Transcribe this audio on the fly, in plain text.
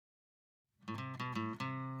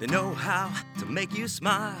They know how to make you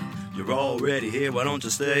smile. You're already here, why don't you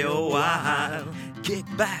stay a while? Kick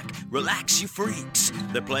back, relax, you freaks.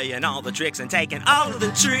 They're playing all the tricks and taking all of the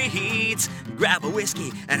treats. Grab a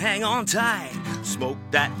whiskey and hang on tight. Smoke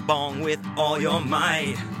that bong with all your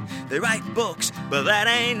might. They write books, but that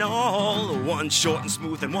ain't all. One's short and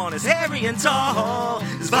smooth and one is hairy and tall.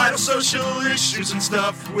 It's vital social issues and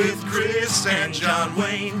stuff with Chris and John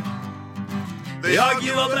Wayne. They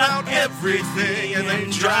argue about everything and then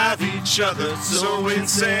drive each other so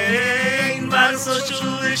insane. Vital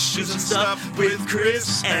social issues and stuff with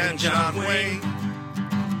Chris and John Wayne.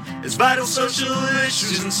 It's vital social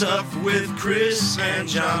issues and stuff with Chris and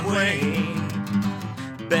John Wayne.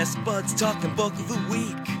 Best buds talking book of the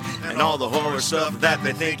week and all the horror stuff that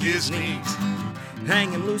they think is neat.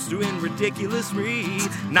 Hanging loose doing ridiculous reads,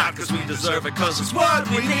 not because we deserve it, because it's what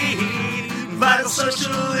we need. Vital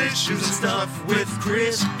social issues and stuff with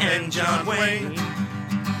Chris and John Wayne.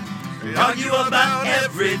 They argue about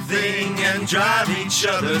everything and drive each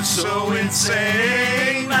other so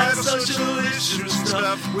insane. Vital social issues and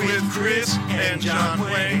stuff with Chris and John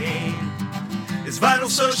Wayne. It's vital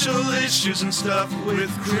social issues and stuff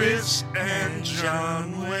with Chris and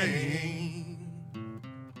John Wayne.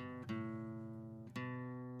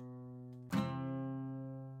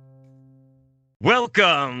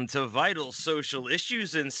 Welcome to Vital Social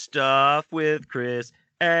Issues and Stuff with Chris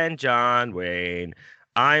and John Wayne.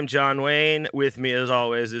 I'm John Wayne. With me, as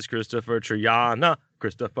always, is Christopher Triana.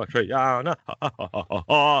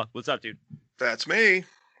 What's up, dude? That's me.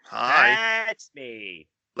 Hi. That's me.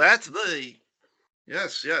 That's me.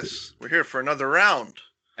 Yes. We're here for another round.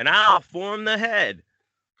 And I'll form the head.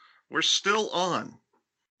 We're still on.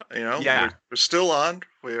 Yeah. We're still on.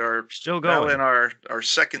 We are still going now in our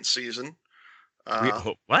second season.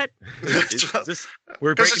 What?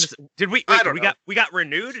 We're breaking this, did we? Wait, we got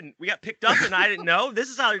renewed and we got picked up, and I didn't know. This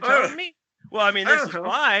is how you're telling me. Well, I mean, this is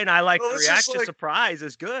fine. I like the reaction. Surprise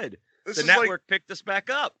is good. The network picked us back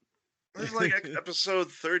up. This is like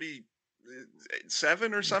episode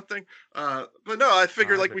 37 or something. But no, I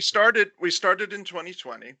figured we started in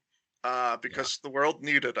 2020 because the world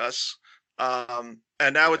needed us. And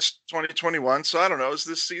now it's 2021. So I don't know. Is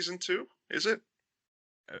this season 2? Is it?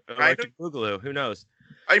 Like Boogaloo, who knows?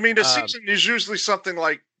 I mean, a season is usually something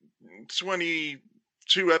like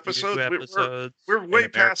 22 episodes. We're way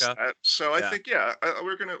past that, so I think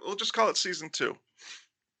we'll just call it season 2.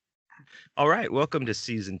 All right, welcome to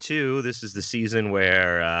season 2. This is the season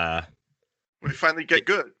where we finally get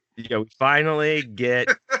good. Yeah, we finally get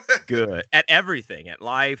good at everything, at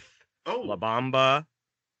life, La Bamba,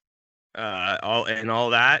 all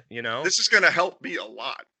that. This is going to help me a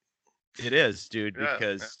lot. It is, dude,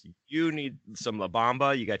 because you need some La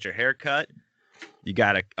Bamba. You got your haircut. You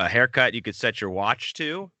got a haircut you could set your watch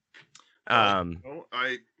to. I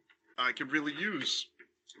could really use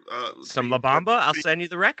some La Bamba. I'll send you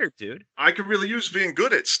the record, dude. I could really use being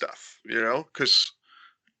good at stuff, because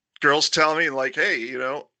girls tell me like, hey,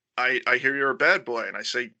 I hear you're a bad boy. And I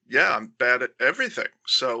say, yeah, I'm bad at everything.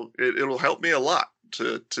 So it'll help me a lot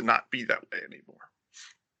to not be that way anymore.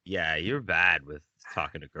 Yeah, you're bad with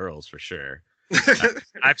talking to girls for sure.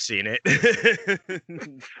 I've seen it.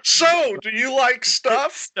 So, do you like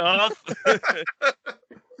stuff? Do you want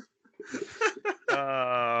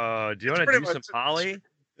to do some poly?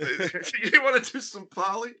 You want to do some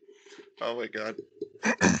poly? Oh my god.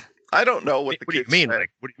 I don't know what do you mean? Say.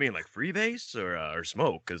 What do you mean, like freebase or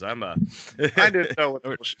smoke? Because I'm a. I didn't know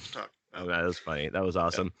what she was talking about. Oh, that was funny. That was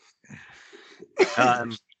awesome.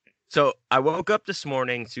 So I woke up this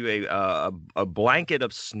morning to a blanket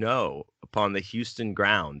of snow upon the Houston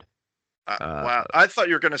ground. Wow! I thought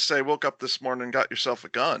you were going to say woke up this morning and got yourself a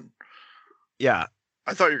gun. Yeah,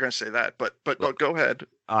 I thought you were going to say that, but go ahead.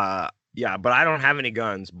 Yeah, but I don't have any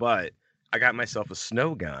guns. But I got myself a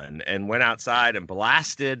snow gun and went outside and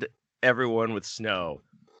blasted everyone with snow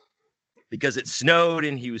because it snowed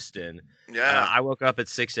in Houston. Yeah, I woke up at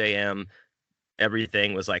 6 a.m.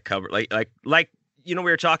 Everything was like covered, like. We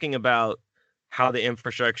were talking about how the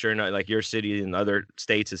infrastructure in like your city and other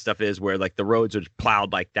states and stuff is where like the roads are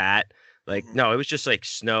plowed like that. Like, no, it was just like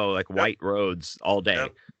snow, like white roads all day.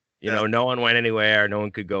 No one went anywhere. No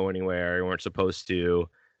one could go anywhere. You weren't supposed to.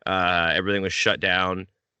 Everything was shut down.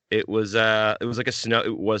 It was like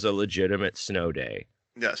it was a legitimate snow day.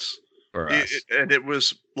 Yes. For us. And it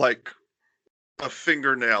was like a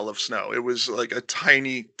fingernail of snow. It was like a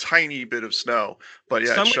tiny bit of snow, but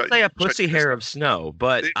yeah, some would say a pussy hair of snow,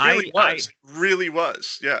 but it really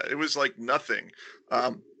was. Yeah, it was like nothing.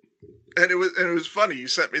 And it was funny. You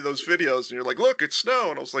sent me those videos, and you're like, "Look, it's snow,"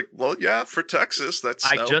 and I was like, "Well, yeah, for Texas, that's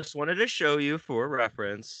I snow." just wanted to show you for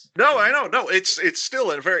reference. No, I know. No, it's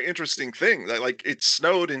still a very interesting thing that like it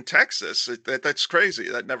snowed in Texas. That's crazy.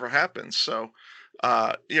 That never happens. So,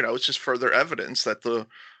 it's just further evidence that the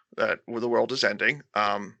world is ending.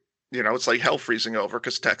 It's like hell freezing over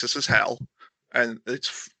because Texas is hell, and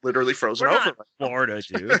it's literally frozen We're over. not Florida,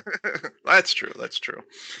 dude. That's true. That's true.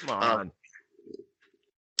 Come on.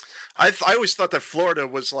 I always thought that Florida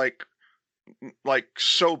was like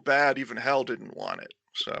so bad, even hell didn't want it.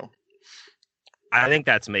 So I think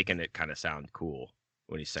that's making it kind of sound cool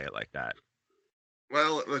when you say it like that.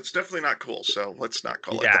 Well, it's definitely not cool, so let's not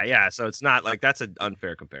call it that. Yeah. So it's not like that's an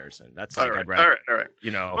unfair comparison. That's like all right.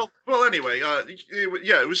 Well, anyway,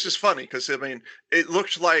 it was just funny because I mean, it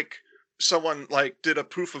looked like someone like did a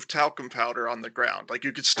poof of talcum powder on the ground. Like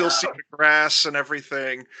you could still see the grass and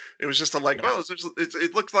everything. It was just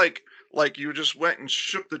it looked like you just went and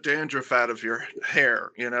shook the dandruff out of your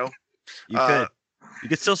hair. You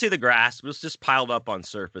could still see the grass. It was just piled up on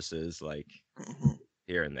surfaces like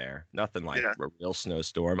here and there. Nothing like a real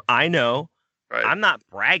snowstorm. I know. Right. I'm not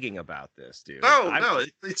bragging about this, dude. No,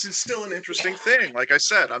 it's still an interesting thing. Like I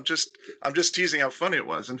said, I'm just teasing how funny it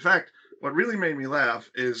was. In fact, what really made me laugh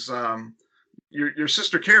is your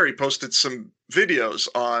sister Carrie posted some videos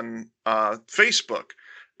on Facebook,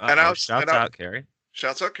 shouts out Carrie.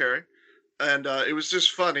 Shouts out Carrie, and it was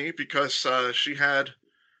just funny because she had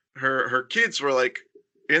her kids were like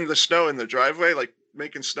in the snow in the driveway, like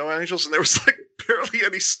making snow angels, and there was like barely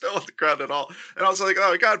any snow on the ground at all. And I was like,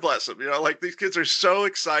 oh, God bless them. Like these kids are so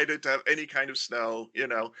excited to have any kind of snow.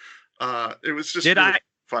 It was just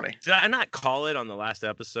funny. Did I not call it on the last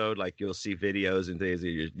episode? Like you'll see videos and things of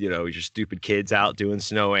your stupid kids out doing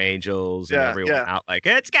snow angels and everyone out like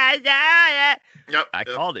it's guys. Yep. I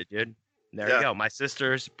called it, dude. There you go. My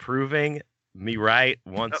sister's proving me right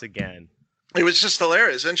once again. It was just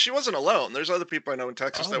hilarious. And she wasn't alone. There's other people I know in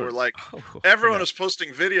Texas that were like, everyone was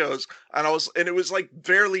posting videos and it was like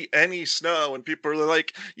barely any snow. And people were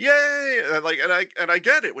like, yay. And I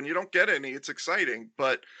get it. When you don't get any, it's exciting.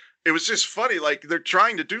 But it was just funny. Like they're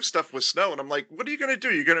trying to do stuff with snow. And I'm like, what are you going to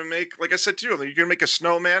do? You're going to make, like I said to you, you're going to make a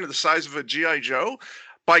snowman the size of a G.I. Joe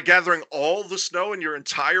by gathering all the snow in your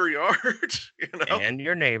entire yard, And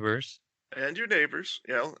your neighbors. In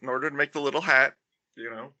order to make the little hat,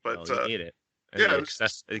 but you need it. And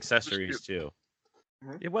accessories too.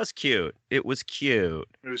 Mm-hmm. It was cute.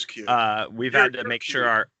 We've had to make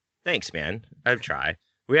sure thanks, man. I've tried.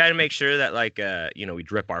 We had to make sure that we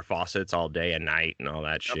drip our faucets all day and night and all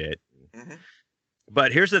that shit. Mm-hmm.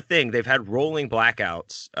 But here's the thing. They've had rolling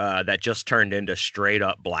blackouts that just turned into straight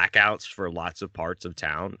up blackouts for lots of parts of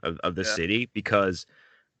town of the city because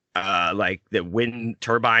the wind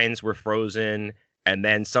turbines were frozen and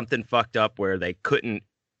then something fucked up where they couldn't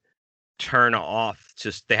turn off,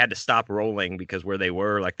 they had to stop rolling because where they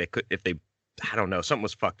were, I don't know, something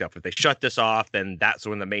was fucked up. If they shut this off, then that's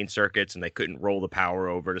when the main circuits and they couldn't roll the power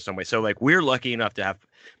over to some way. So we're lucky enough to have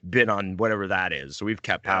been on whatever that is. So we've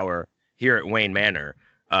kept power here at Wayne Manor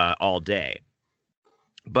all day.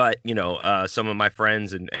 But, some of my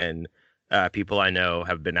friends and people I know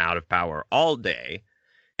have been out of power all day.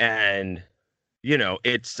 And,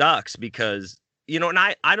 it sucks because, and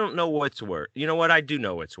I don't know what's worse. You know what? I do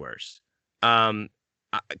know what's worse.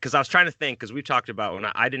 Because I was trying to think, because we talked about when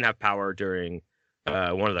I didn't have power during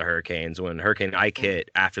one of the hurricanes. When Hurricane Ike hit,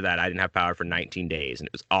 after that, I didn't have power for 19 days, and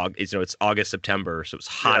it was it's August, September, so it was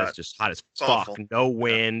hot. It's just hot as fuck. Awful. No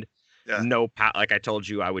wind, no power. Like I told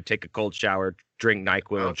you, I would take a cold shower, drink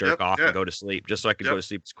NyQuil, jerk off, and go to sleep, just so I could go to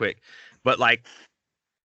sleep as quick. But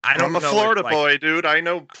I'm a Florida boy, dude. I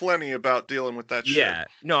know plenty about dealing with that shit. Yeah,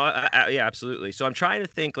 no, yeah, absolutely. So I'm trying to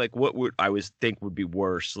think what would would be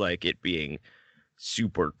worse, like it being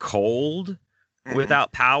super cold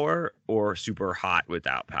without power or super hot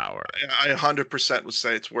without power. I 100% would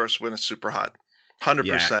say it's worse when it's super hot.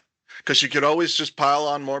 100%. Because you could always just pile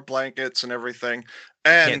on more blankets and everything,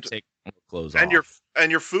 and can't take clothes off.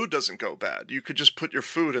 Your food doesn't go bad. You could just put your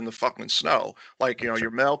food in the fucking snow, your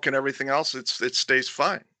milk and everything else. It stays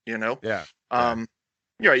fine. Yeah.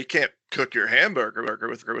 You can't cook your hamburger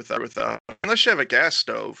with unless you have a gas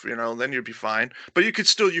stove, then you'd be fine. But you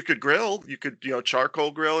could grill,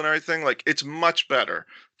 charcoal grill and everything. It's much better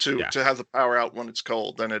to have the power out when it's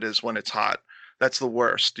cold than it is when it's hot. That's the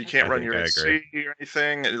worst. You can't run your AC or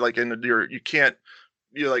anything. You can't.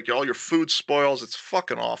 All your food spoils. It's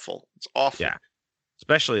fucking awful. It's awful. Yeah.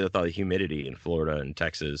 Especially with all the humidity in Florida and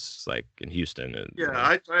Texas, in Houston. And,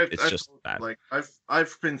 it's just bad.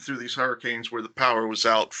 I've been through these hurricanes where the power was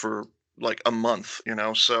out for a month,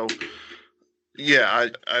 so Yeah,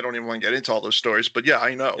 I don't even want to get into all those stories, but yeah,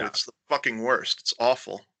 I know Yeah. it's the fucking worst. It's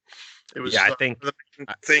awful. It was Yeah, one of the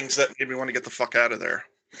I things that made me want to get the fuck out of there.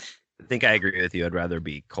 think I agree with you. I'd rather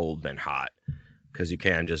be cold than hot because you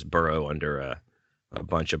can just burrow under a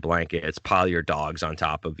bunch of blankets, pile your dogs on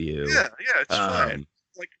top of you. Yeah, it's fine. Um,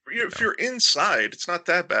 Like you if know, you're inside, it's not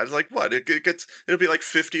that bad. Like what? It'll be like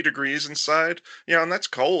 50 degrees inside. And that's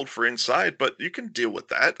cold for inside, but you can deal with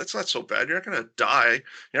that. That's not so bad. You're not gonna die.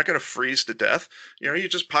 You're not gonna freeze to death. You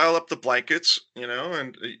just pile up the blankets,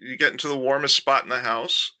 and you get into the warmest spot in the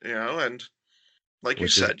house, and like you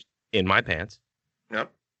which is said, in my pants.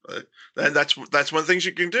 yep. And that's one of the things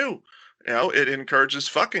you can do. It encourages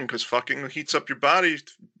fucking because fucking heats up your body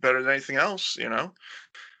better than anything else.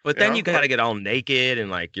 But You then you know, gotta get all naked and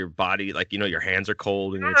like your body, like your hands are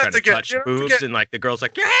cold and you you're don't have trying to to get touch you don't have to boobs get and like the girl's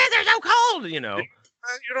like your hands are so cold.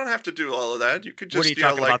 you don't have to do all of that. You could What are just you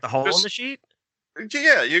talking like about? The hole in just the sheet?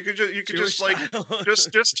 yeah, you could Jewish just like style.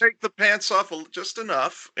 just take the pants off just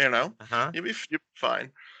enough, Uh-huh. you'll be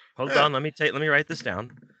fine. Hold Yeah, on, let me write this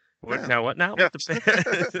down. What yeah, now? What now? yeah.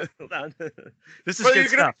 Hold on. This is Well, good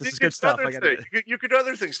stuff. This you is could good stuff. other I gotta thing. You could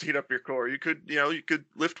other things to heat up your core. You could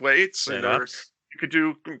lift weights set or ups, you could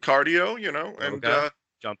do cardio, and yoga,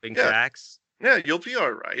 jumping yeah, jacks. yeah, you'll be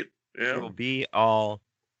all right. You'll be all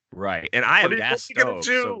right. And I have What a are you, what gas are you gonna stove,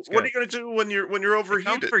 so do? it's What are good. you gonna do when you're I come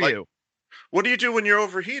overheated? for Like, you. what do you do when you're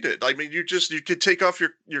overheated? I mean, you could take off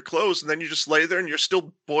your clothes and then you just lay there and you're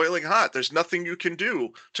still boiling hot. There's nothing you can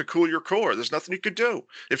do to cool your core. There's nothing you could do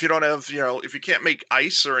if you don't have, if you can't make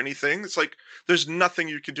ice or anything. It's like there's nothing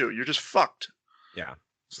you can do. You're just fucked. Yeah,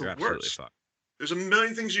 It's you're the absolutely worst. fucked. There's a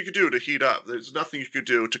million things you could do to heat up. There's nothing you could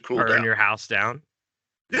do to cool Burn down. your house down.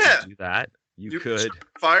 You Yeah, could do that. You you could could. start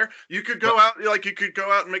a fire. You could But go out, you could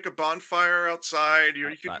go out and make a bonfire outside. You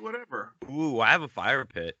could outside. do whatever. Ooh, I have a fire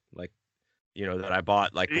pit, like that I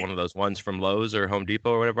bought, like See? one of those ones from Lowe's or Home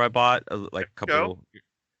Depot or whatever I bought, like a There you go. couple.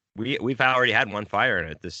 We've already had one fire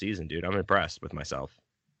in it this season, dude. I'm impressed with myself.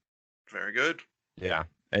 Very good. Yeah,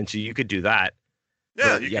 and so you could do that,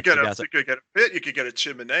 Yeah, but you you could have to get a gas. you could get a pit, you could get a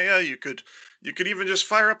chimenea, you could even just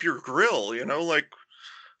fire up your grill, like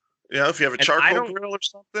if you have a And I charcoal don't, grill or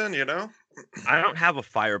something. I don't have a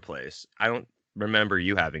fireplace. I don't remember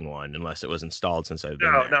you having one unless it was installed since I've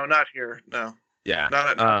been No, there. no, not here. No, Yeah,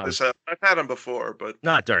 not this. I've had them before, but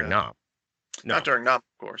not during yeah, NOM. No, not during NOM,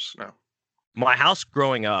 of course. No. my house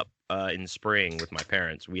growing up in spring with my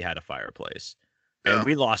parents, we had a fireplace, and Yeah.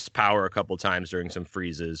 we lost power a couple times during some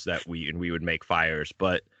freezes that we would make fires,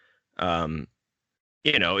 but um,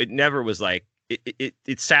 it never was like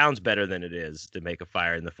it sounds better than it is to make a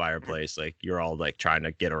fire in the fireplace. Like you're all like trying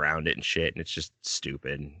to get around it and shit, and it's just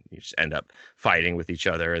stupid. You just end up fighting with each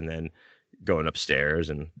other and then going upstairs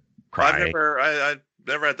and crying. I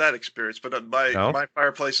never had that experience, but my No, my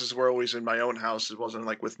fireplaces were always in my own house. It wasn't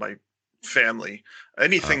like with my family.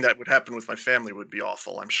 Anything that would happen with my family would be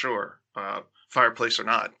awful, I'm sure. Fireplace or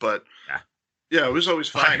not, but yeah, yeah, it was always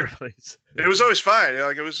fine. fireplace. It was always fine.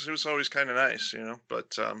 Like it was always kind of nice,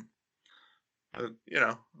 But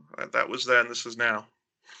that was then. This is now.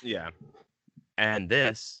 Yeah, and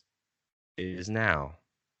this is now.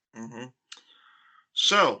 hmm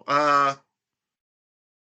So,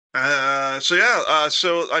 so yeah.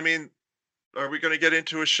 So I mean, are we going to get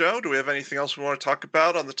into a show? Do we have anything else we want to talk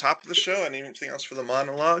about on the top of the show? Anything else for the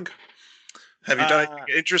monologue? Have you done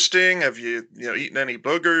anything interesting? Have you eaten any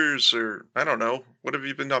boogers or I don't know? What have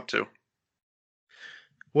you been up to?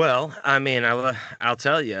 Well, I mean, I'll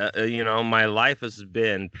tell you, my life has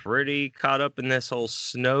been pretty caught up in this whole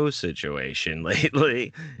snow situation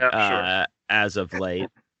lately, Yeah, sure. as of late.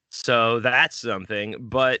 So that's something.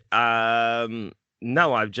 But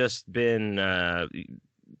no, I've just been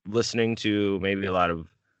listening to maybe a lot of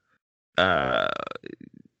uh,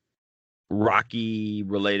 Rocky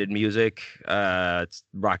related music, it's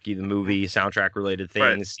Rocky the movie soundtrack related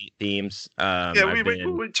Right. things, themes. Yeah,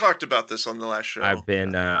 we talked about this on the last show.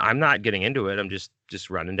 I'm not getting into it. I'm just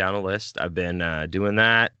running down a list. I've been doing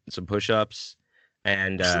that, some push-ups,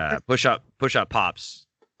 and push-up pops,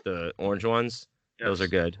 the orange ones. Those are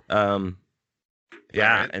Yes. good.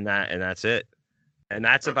 Yeah, Alright. and that's it. And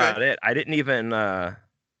that's Okay. about it. I didn't even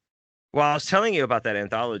well, I was telling you about that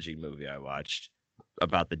anthology movie I watched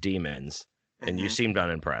about the demons, and you Mhm. seemed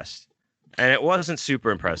unimpressed. And it wasn't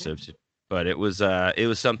super impressive, but it was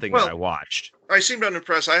something Well, that I watched. I seemed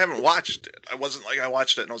unimpressed. I haven't watched it. I wasn't like I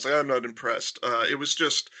watched it and I was like, I'm not impressed. It was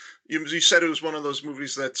just you said it was one of those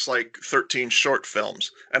movies that's like 13 short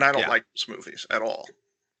films, and I don't Yeah. like those movies at all.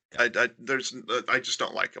 I just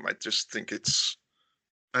don't like them. I just think it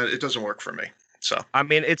doesn't work for me. So I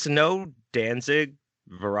mean, it's no Danzig,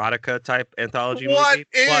 Veronica type anthology What movie.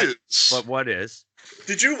 is? But what is?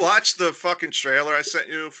 Did you watch the fucking trailer I sent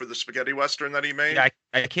you for the spaghetti western that he made? Yeah,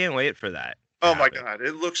 I can't wait for that. Oh my god,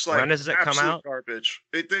 it looks like when does it come out? Garbage.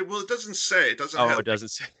 Well, it doesn't say. It doesn't. Oh, have, it doesn't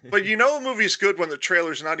say. But you know, a movie's good when the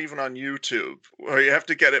trailer's not even on YouTube, or you have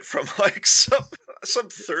to get it from like some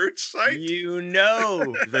third site. You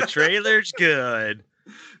know, the trailer's good.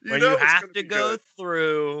 When you have to go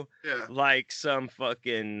through like some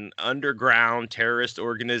fucking underground terrorist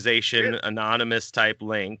organization anonymous type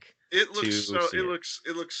link. It looks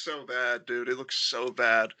so bad, dude. It looks so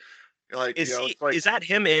bad. Like, is that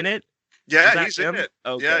him in it? Yeah, he's in it.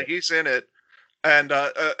 Okay. Yeah, he's in it. And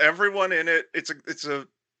everyone in it, it's a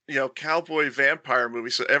cowboy vampire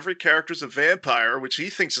movie. So every character's a vampire, which he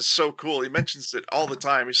thinks is so cool. He mentions it all the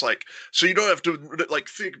time. He's like, so you don't have to like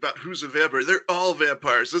think about who's a vampire. They're all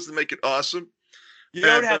vampires. Doesn't make it awesome. You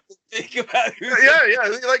don't have to think about who.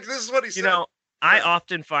 Yeah. Like, this is what he said. I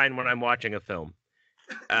often find when I'm watching a film,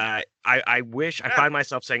 I wish I find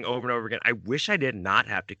myself saying over and over again, I wish I did not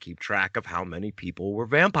have to keep track of how many people were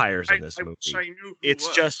vampires in this movie. I knew who it's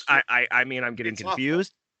was. Just I mean, I'm getting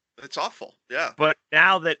confused. Awful. It's awful. Yeah. But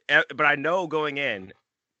now that I know going in,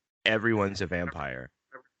 everyone's a vampire.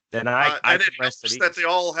 Then I and it helps that they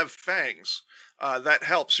all have fangs. That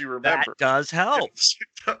helps you remember. That does help. Yes, it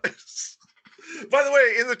does. By the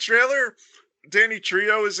way, in the trailer, Danny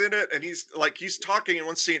Trejo is in it, and he's talking in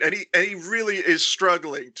one scene, and he really is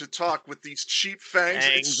struggling to talk with these cheap fangs.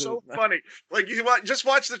 It's so funny. Like, just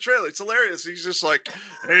watch the trailer; it's hilarious. He's just like,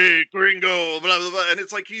 "Hey, gringo," blah blah blah, and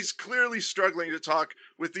it's like he's clearly struggling to talk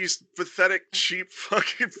with these pathetic, cheap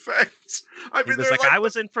fucking fangs. I mean, he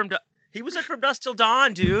was in From Dusk Till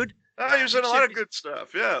Dawn, dude. He was in a lot of good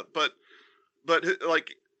stuff, yeah. But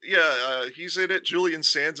he's in it. Julian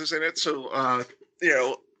Sands is in it, so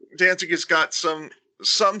Danzig has got some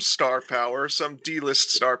star power, some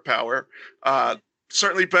D-list star power.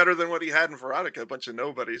 Certainly better than what he had in Veronica, a bunch of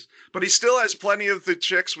nobodies. But he still has plenty of the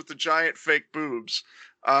chicks with the giant fake boobs,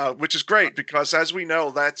 which is great because, as we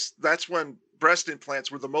know, that's when breast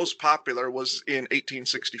implants were the most popular, was in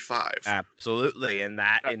 1865. Absolutely, and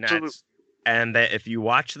that if you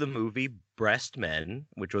watch the movie Breast Men,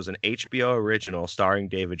 which was an HBO original starring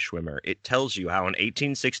David Schwimmer, it tells you how in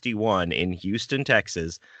 1861 in Houston,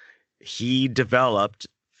 Texas, he developed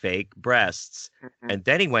fake breasts, and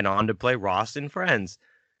then he went on to play Ross in Friends.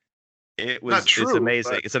 It's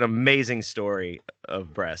amazing. It's an amazing story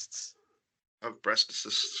of breasts. Of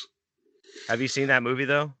breastists. Have you seen that movie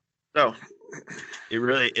though? No.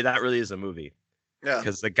 That really is a movie. Yeah.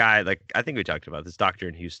 Because the guy, I think we talked about this doctor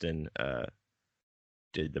in Houston,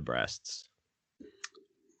 did the breasts.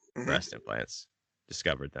 Breast implants.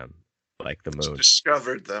 Discovered them. Like the moon.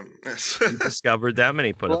 Discovered them. He discovered them, and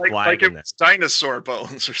he put a flag in them. Dinosaur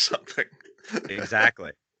bones or something.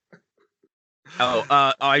 Exactly.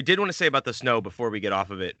 I did want to say about the snow before we get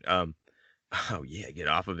off of it. Get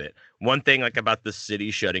off of it. One thing about the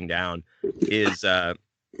city shutting down is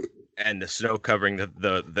and the snow covering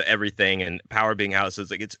the everything and power being out. So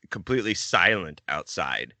it's completely silent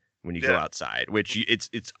outside when you go outside, which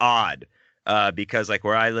it's odd because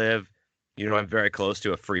where I live, I'm very close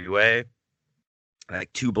to a freeway,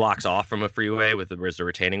 2 blocks off from a freeway there's a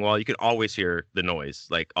retaining wall. You can always hear the noise,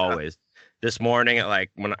 always. This morning at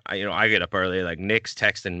when I get up early, Nick's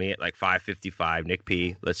texting me at 5:55. Nick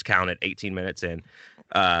P. Let's count it. 18 minutes in.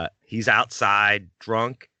 He's outside,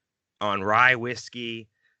 drunk on rye whiskey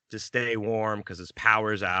to stay warm because his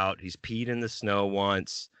power's out. He's peed in the snow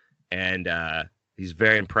once, and he's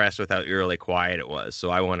very impressed with how eerily quiet it was. So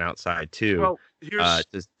I went outside too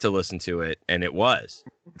to listen to it, and it was.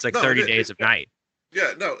 It's 30 days of night.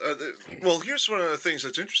 Yeah, no. Well, here's one of the things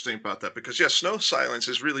that's interesting about that, because snow silence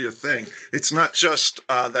is really a thing. It's not just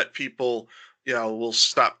that people, will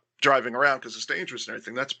stop driving around because it's dangerous and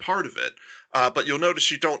everything. That's part of it. But you'll notice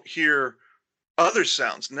you don't hear other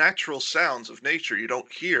sounds, natural sounds of nature. You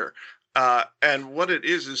don't hear. And what it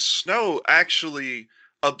is snow actually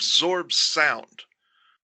absorbs sound.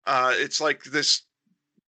 It's like this.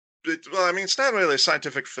 It's not really a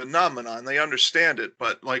scientific phenomenon. They understand it,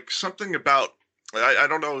 but something about. I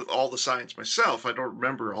don't know all the science myself. I don't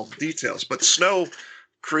remember all the details, but snow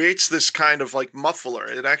creates this kind of muffler.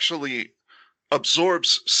 It actually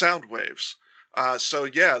absorbs sound waves. So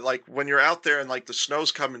when you're out there and the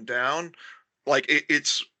snow's coming down,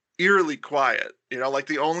 it's eerily quiet.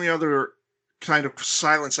 The only other kind of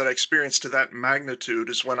silence that I experienced to that magnitude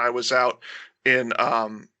is when I was out in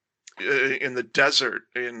the desert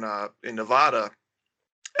in Nevada.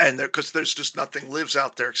 And because there's just nothing lives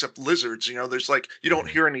out there except lizards, there's you don't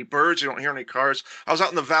hear any birds, you don't hear any cars. I was out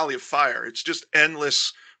in the Valley of Fire. It's just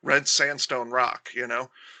endless red sandstone rock,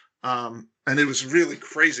 and it was really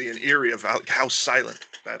crazy and eerie about how silent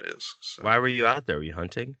that is. So. Why were you out there? Were you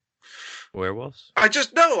hunting werewolves? I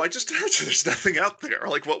just there's nothing out there.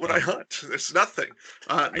 Like, what would I hunt? There's nothing.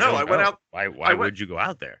 I went out. Why would you go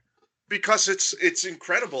out there? Because it's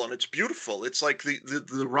incredible and it's beautiful. It's like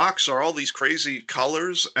the rocks are all these crazy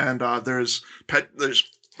colors, and there's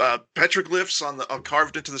petroglyphs on the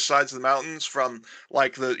carved into the sides of the mountains from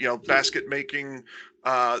like the basket making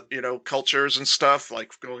cultures and stuff,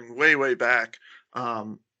 like going way back.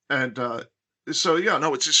 So yeah,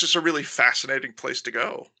 no, it's just a really fascinating place to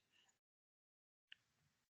go.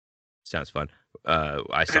 Sounds fun.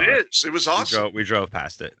 I saw it. It was awesome. We drove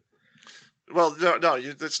past it. Well, no,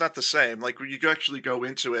 it's not the same. Like when you actually go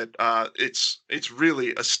into it, it's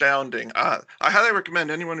really astounding. I highly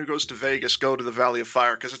recommend anyone who goes to Vegas go to the Valley of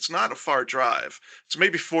Fire, because it's not a far drive. It's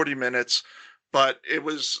maybe 40 minutes, but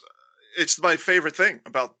it's my favorite thing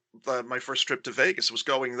about my first trip to Vegas was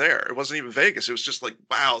going there. It wasn't even Vegas. It was just like,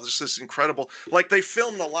 wow, this is incredible. Like they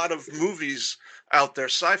filmed a lot of movies out there,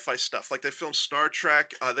 sci-fi stuff. Like they filmed Star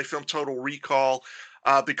Trek. They filmed Total Recall.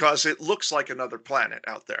 Because it looks like another planet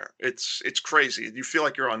out there. It's crazy. You feel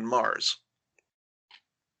like you're on Mars.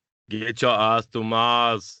 Get your ass to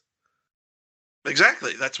Mars.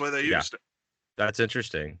 Exactly. That's why they used it. That's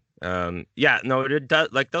interesting. It does.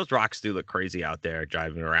 Like those rocks do look crazy out there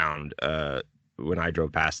driving around. When I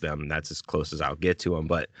drove past them, that's as close as I'll get to them.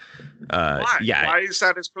 But why? Yeah, why is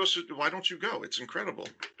that as close? Why don't you go? It's incredible.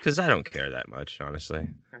 Because I don't care that much, honestly.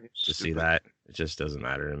 To see that, it just doesn't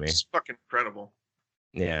matter to me. It's fucking incredible.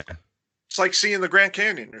 Yeah, it's like seeing the Grand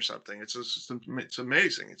Canyon or something. It's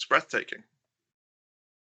amazing. It's breathtaking.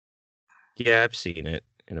 Yeah, I've seen it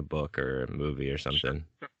in a book or a movie or something.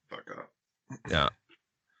 Shut the fuck up. Yeah,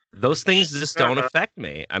 those things just don't affect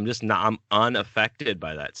me. I'm unaffected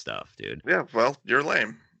by that stuff, dude. Yeah, well, you're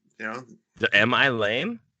lame. Am I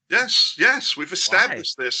lame? Yes. We've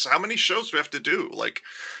established this. How many shows do we have to do? Like,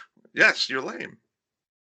 yes, you're lame.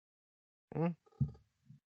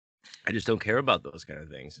 I just don't care about those kind of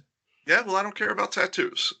things. Yeah, well, I don't care about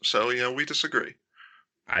tattoos. So, we disagree.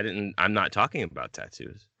 I'm not talking about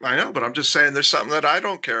tattoos. I know, but I'm just saying there's something that I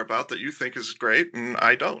don't care about that you think is great, and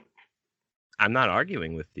I don't. I'm not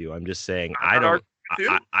arguing with you. I'm just saying I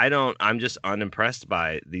don't. I'm just unimpressed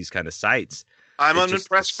by these kind of sites. I'm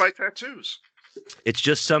unimpressed by tattoos. It's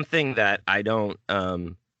just something that I don't.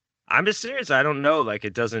 I'm just serious. I don't know. Like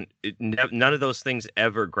none of those things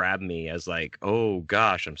ever grab me as like, oh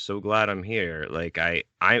gosh, I'm so glad I'm here. Like I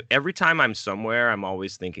every time I'm somewhere, I'm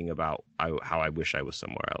always thinking about how I wish I was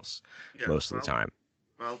somewhere else most of the time.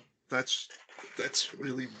 Well, that's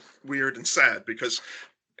really weird and sad, because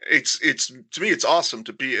it's to me, it's awesome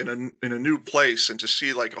to be in a new place and to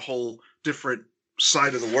see like a whole different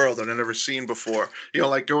side of the world that I've never seen before.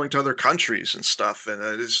 Like going to other countries and stuff, and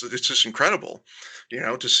it's just incredible.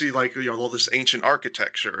 To see like all this ancient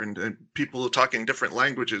architecture and people talking different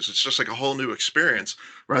languages. It's just like a whole new experience,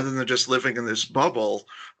 rather than just living in this bubble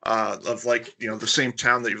of like the same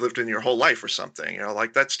town that you've lived in your whole life or something.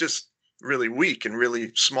 Like that's just really weak and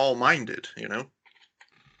really small-minded.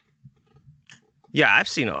 Yeah, I've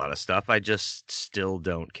seen a lot of stuff. I just still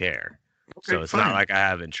don't care. Okay, so it's not like I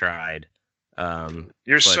haven't tried.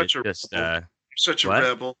 You're such a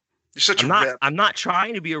rebel. You're such a rebel. I'm not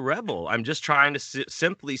trying to be a rebel. I'm just trying to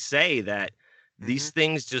simply say that these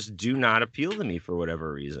things just do not appeal to me for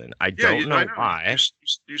whatever reason. I don't know why.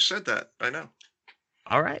 You said that. I know.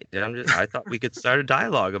 All right. I thought we could start a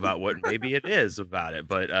dialogue about what maybe it is about it,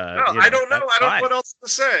 but no, I don't know. I don't know what else to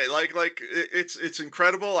say. Like it's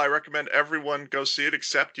incredible. I recommend everyone go see it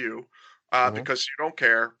except you, because you don't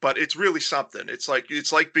care. But it's really something. It's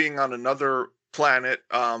like being on another planet.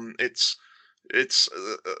 It's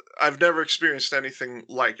I've never experienced anything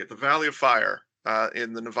like it. The Valley of Fire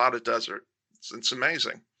in the Nevada desert. It's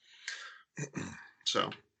amazing. So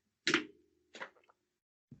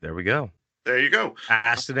there we go. There you go.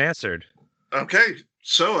 Asked and answered. Okay.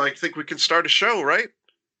 So I think we can start a show, right?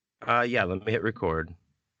 Yeah, let me hit record.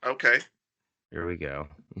 Okay. Here we go.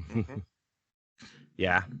 Mm-hmm.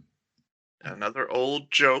 Yeah. Another old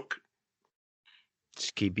joke.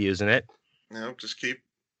 Just keep using it. Just keep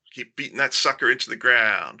beating that sucker into the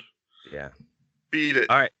ground. Yeah. Beat it.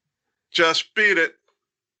 All right. Just beat it.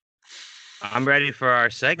 I'm ready for our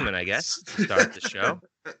segment, I guess. Start the show.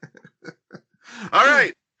 All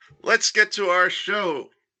right. Let's get to our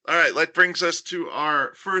show. All right. That brings us to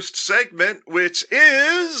our first segment, which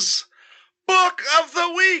is Book of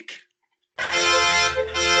the Week.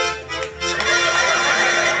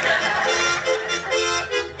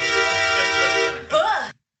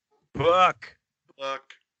 Book.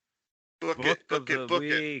 Book Book it, of book it, the book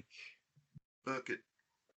it, week. book it.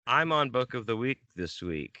 I'm on book of the week this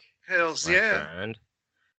week, Hells my yeah. friend.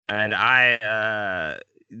 And I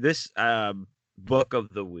this book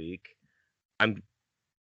of the week,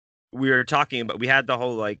 we were talking about, we had the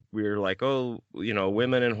whole, like, we were like, oh,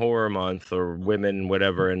 women in horror month, or women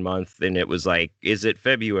whatever in month, and it was like, is it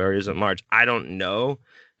February, is it March? I don't know,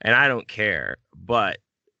 and I don't care. But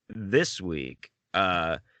this week,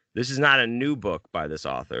 this is not a new book by this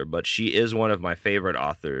author, but she is one of my favorite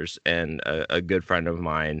authors, and a good friend of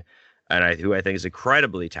mine, and who I think is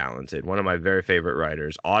incredibly talented, one of my very favorite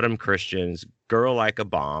writers, Autumn Christian's Girl Like a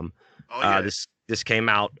Bomb. Oh yeah. This came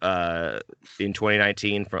out in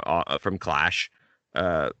 2019 from Clash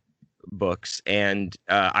books, and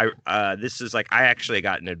this is like, I actually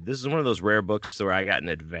this is one of those rare books where I got an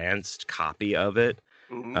advanced copy of it.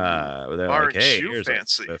 Ooh. Where they're Aren't like, hey, you here's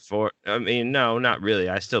fancy? before. I mean, no, not really.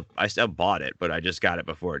 I still bought it, but I just got it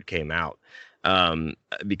before it came out.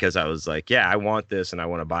 Because I was like, yeah, I want this and I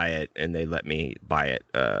want to buy it, and they let me buy it.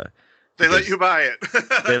 They let you buy it.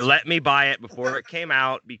 They let me buy it before it came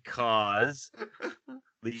out because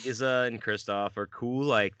Lisa and Christoph are cool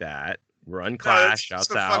like that. Run Clash,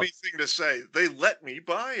 shouts out. It's a out. funny thing to say. They let me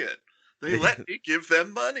buy it. They let me give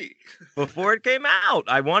them money. Before it came out.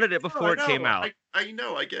 I wanted it before it came out. I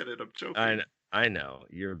know, I get it. I'm joking. I know.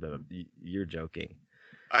 You're joking.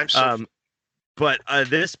 I'm so but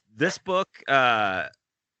this book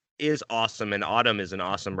is awesome, and Autumn is an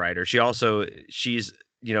awesome writer. She's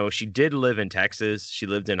she did live in Texas. She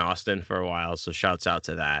lived in Austin for a while, so shouts out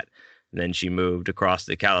to that. And then she moved across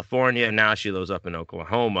to California, and now she lives up in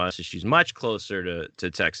Oklahoma, so she's much closer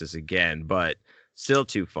to Texas again, but still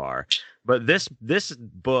too far. But this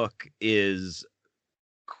book is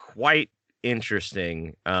quite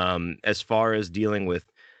interesting as far as dealing with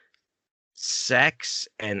sex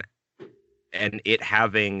and it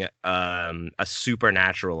having a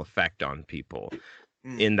supernatural effect on people.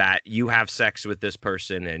 In that you have sex with this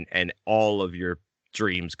person and all of your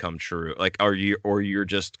dreams come true, like, or you're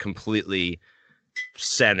just completely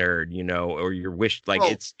centered, or your wish, like,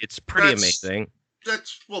 it's pretty amazing.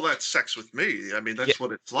 That's sex with me. I mean, that's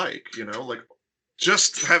what it's like, like,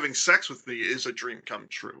 just having sex with me is a dream come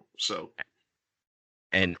true. So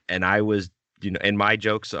and I was, and my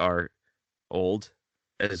jokes are old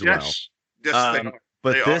as well. Yes, they are.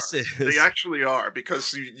 But they actually are,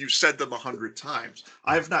 because you said them 100 times.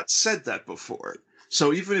 I've not said that before.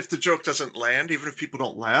 So even if the joke doesn't land, even if people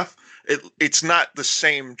don't laugh, it's not the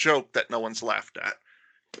same joke that no one's laughed at,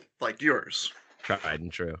 like yours. Tried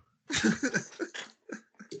and true.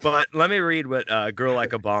 But let me read what Girl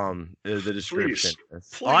Like a Bomb is, the description.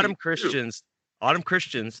 Please, Autumn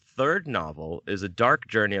Christian's third novel is a dark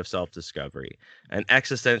journey of self-discovery, an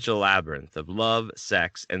existential labyrinth of love,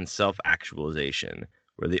 sex, and self-actualization,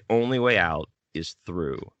 where the only way out is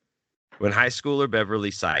through. When high schooler Beverly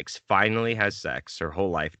Sykes finally has sex, her whole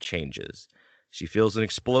life changes. She feels an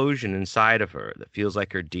explosion inside of her that feels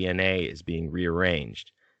like her DNA is being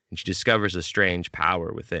rearranged, and she discovers a strange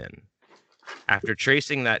power within. After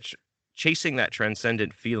chasing that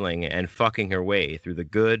transcendent feeling and fucking her way through the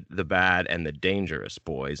good, the bad, and the dangerous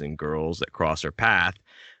boys and girls that cross her path,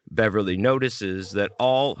 Beverly notices that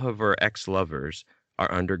all of her ex-lovers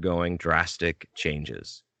are undergoing drastic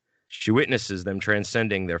changes. She witnesses them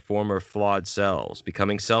transcending their former flawed selves,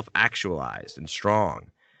 becoming self-actualized and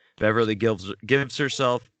strong. Beverly gives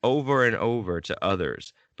herself over and over to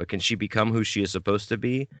others, but can she become who she is supposed to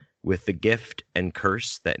be with the gift and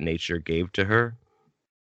curse that nature gave to her?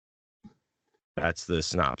 That's the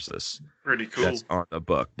synopsis. Pretty cool. That's on the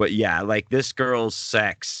book. But yeah, like, this girl's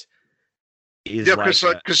sex is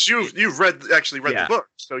because you've read the book,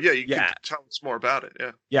 so you can tell us more about it.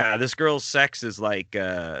 Yeah, this girl's sex is like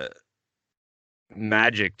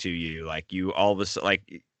magic to you. Like, you all of a sudden,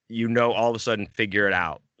 like, all of a sudden figure it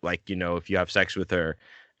out. Like, if you have sex with her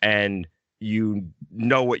and you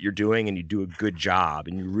know what you're doing and you do a good job,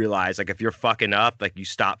 and you realize, like, if you're fucking up, like, you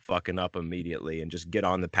stop fucking up immediately and just get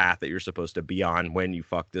on the path that you're supposed to be on when you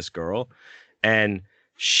fuck this girl. And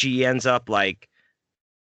she ends up, like,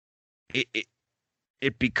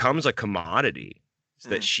 it becomes a commodity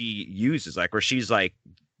that she uses, like, where she's like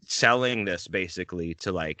selling this basically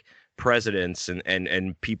to, like, presidents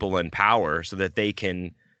and people in power so that they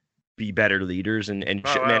can be better leaders and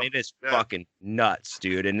man, it is fucking nuts,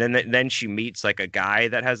 dude. And then she meets, like, a guy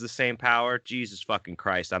that has the same power. Jesus fucking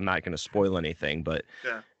Christ, I'm not going to spoil anything, but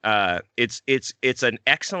it's an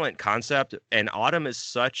excellent concept, and Autumn is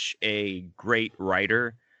such a great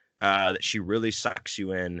writer that she really sucks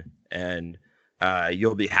you in, and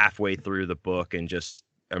you'll be halfway through the book and just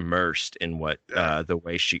immersed in what the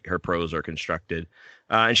way her prose are constructed.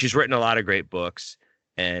 And she's written a lot of great books,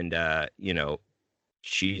 and you know,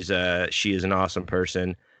 she is an awesome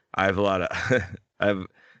person. I have a lot of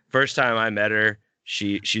first time I met her,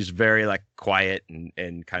 she's very like quiet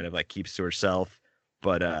and kind of like keeps to herself,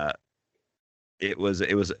 but it was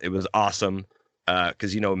awesome.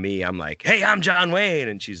 Because you know me, I'm like, hey, I'm John Wayne,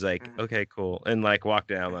 and she's like, okay, cool, and like walk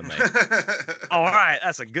down. I'm like, oh, all right,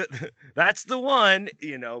 that's the one,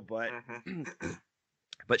 you know. But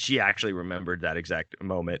but she actually remembered that exact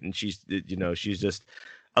moment, and she's just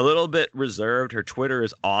a little bit reserved. Her Twitter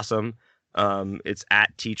is awesome. It's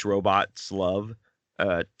at Teach Robots Love.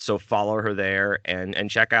 So follow her there and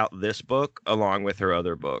check out this book along with her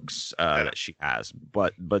other books that she has.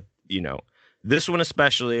 But you know, this one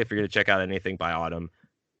especially, if you're going to check out anything by Autumn,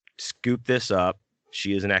 scoop this up.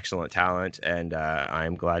 She is an excellent talent, and I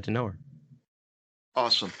am glad to know her.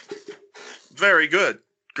 Awesome. Very good.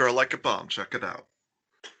 Girl Like a Bomb. Check it out.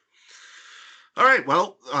 All right.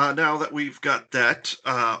 Well, now that we've got that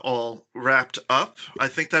all wrapped up, I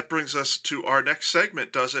think that brings us to our next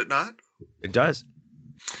segment, does it not? It does.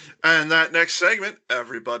 And that next segment,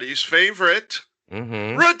 everybody's favorite,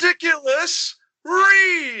 Ridiculous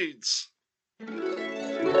Reads.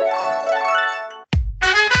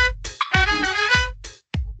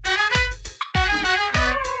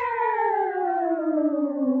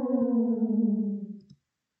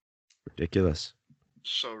 Ridiculous.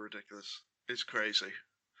 So ridiculous. It's crazy.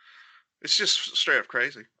 It's just straight up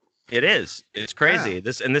crazy. It is. It's crazy.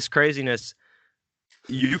 This craziness.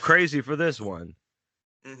 You crazy for this one.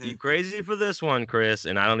 You crazy for this one, Chris,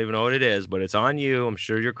 and I don't even know what it is, but it's on you. I'm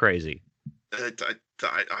sure you're crazy.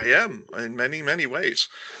 I am in many, many ways.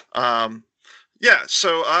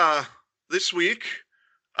 So this week,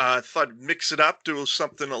 I thought I'd mix it up, do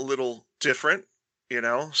something a little different, you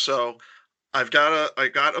know. So I got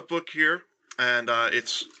a book here, and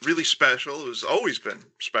it's really special. It has always been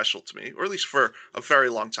special to me, or at least for a very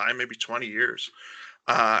long time, maybe 20 years.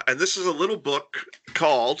 And this is a little book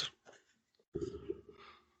called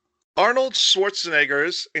Arnold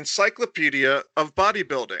Schwarzenegger's Encyclopedia of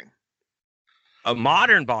Bodybuilding. A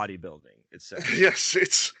modern bodybuilding, it says.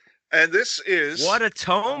 Yes, and this is what a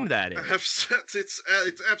tome that is.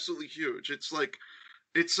 It's absolutely huge. It's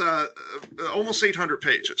almost 800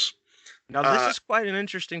 pages. Now this is quite an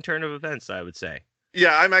interesting turn of events, I would say.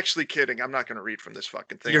 Yeah, I'm actually kidding. I'm not going to read from this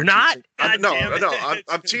fucking thing. You're not? No.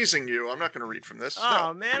 I'm teasing you. I'm not going to read from this.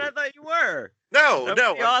 Oh man, I thought you were. No.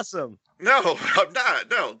 Awesome. No, I'm not.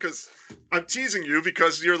 No, because I'm teasing you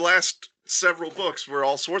because your last several books were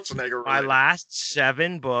all Schwarzenegger related. My last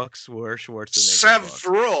 7 books were Schwarzenegger.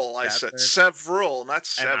 Several. I said several, not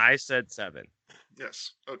 7. And I said 7.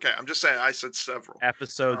 Yes. Okay. I'm just saying I said several.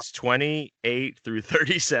 Episodes 28 through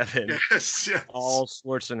 37. Yes. All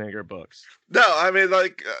Schwarzenegger books. No, I mean,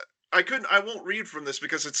 like, I won't read from this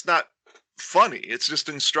because it's not funny. It's just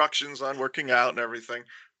instructions on working out and everything.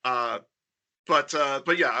 But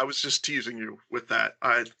yeah, I was just teasing you with that.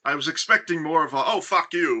 I was expecting more of a, oh,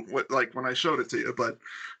 fuck you, like when I showed it to you, but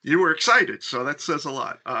you were excited. So that says a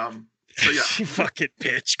lot. So yeah. You fucking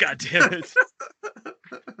bitch. God damn it.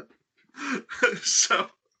 So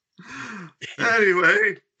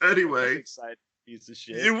anyway, excited piece of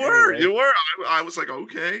shit. You were. I was like,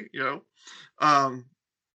 okay, you know.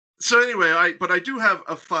 So anyway, I do have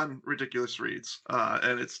a fun ridiculous reads,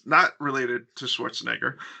 and it's not related to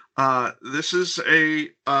Schwarzenegger. This is a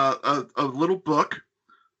little book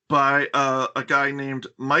by a guy named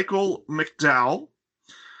Michael McDowell,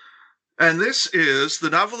 and this is the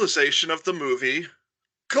novelization of the movie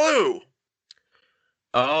Clue.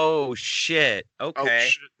 Oh shit! Okay. Oh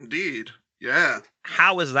shit, indeed. Yeah.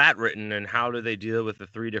 How is that written, and how do they deal with the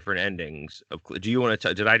 3 different endings of? Do you want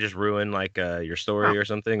to? Did I just ruin like your story or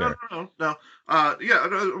something? No.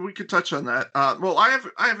 Yeah, we could touch on that. Well, I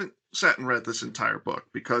haven't sat and read this entire book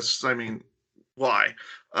because I mean, why?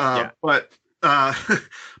 But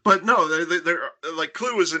no, they're like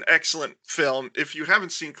Clue is an excellent film. If you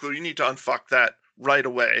haven't seen Clue, you need to unfuck that right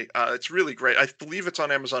away. It's really great. I believe it's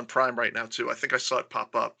on Amazon Prime right now too. I think I saw it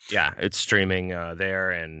pop up. Yeah, it's streaming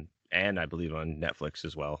there and I believe on Netflix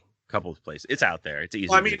as well. A couple of places. It's out there. It's easy.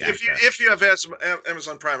 Well, I mean, if you have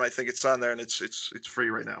Amazon Prime, I think it's on there and it's free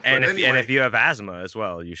right now. And if you have asthma as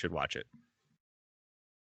well, you should watch it.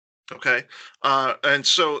 Okay. And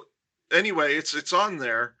so anyway, it's on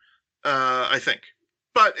there. I think.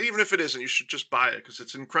 But even if it isn't, you should just buy it because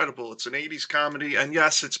it's incredible. It's an 80s comedy, and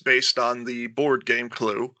yes, it's based on the board game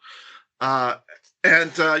Clue. Yeah,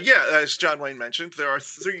 as John Wayne mentioned, there are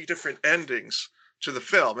 3 different endings to the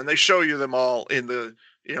film, and they show you them all in the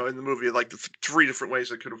in the movie, like the three different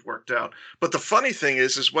ways it could have worked out. But the funny thing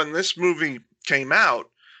is when this movie came out,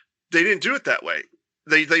 they didn't do it that way.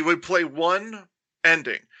 They would play one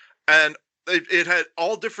ending, and it had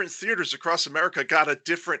all different theaters across America got a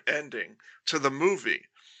different ending to the movie,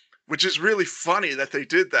 which is really funny that they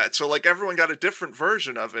did that. So like everyone got a different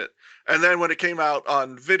version of it. And then when it came out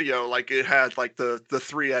on video, like it had like the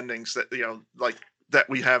three endings that, like that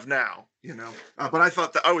we have now, but I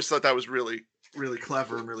always thought that was really, really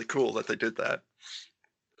clever and really cool that they did that.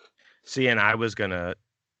 See, and I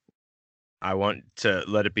want to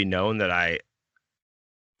let it be known that I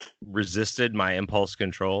resisted my impulse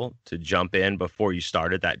control to jump in before you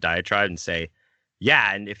started that diatribe and say,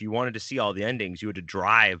 yeah, and if you wanted to see all the endings, you had to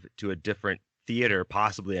drive to a different theater,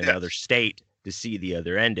 possibly another state, to see the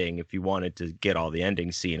other ending if you wanted to get all the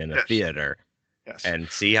endings seen in a theater. Yes. And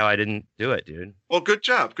see how I didn't do it, dude. Well, good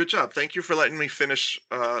job. Good job. Thank you for letting me finish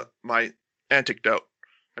my anecdote.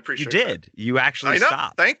 I appreciate it. You did. You actually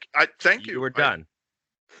stopped. Thank you. You were done.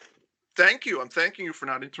 Thank you. I'm thanking you for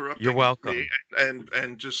not interrupting. You're welcome. Me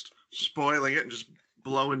and just spoiling it and just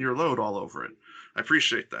blowing your load all over it. I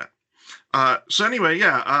appreciate that. So anyway,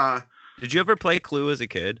 yeah. Did you ever play Clue as a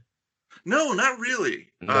kid? No, not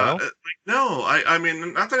really. No? No. I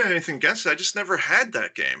mean, not that I had anything against it. I just never had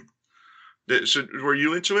that game. So, were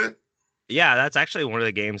you into it? Yeah, that's actually one of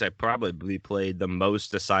the games I probably played the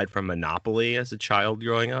most aside from Monopoly as a child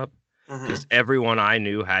growing up. Because everyone I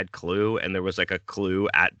knew had Clue, and there was like a Clue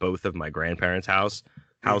at both of my grandparents'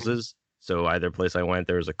 houses. So either place I went,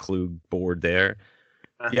 there was a Clue board there.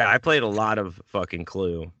 Yeah, I played a lot of fucking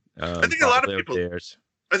Clue. I think a lot of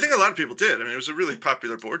people did. I mean, it was a really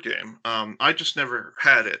popular board game. I just never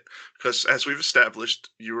had it because, as we've established,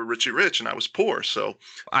 you were Richie Rich and I was poor. So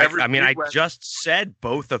I just said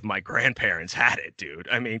both of my grandparents had it, dude.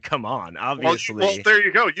 I mean, come on. Obviously. Well, there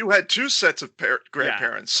you go. You had two sets of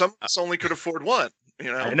grandparents. Yeah. Some of us only could afford one.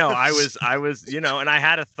 I know. I was, and I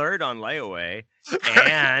had a third on layaway,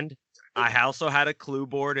 and I also had a Clue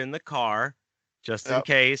board in the car. Just in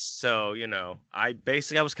case. So, I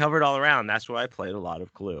was covered all around. That's why I played a lot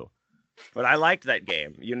of Clue. But I liked that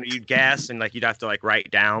game. You'd guess and you'd have to write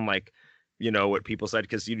down what people said.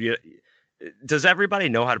 Because does everybody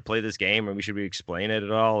know how to play this game? Or should we explain it at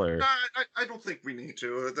all? Or I don't think we need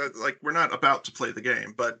to. We're not about to play the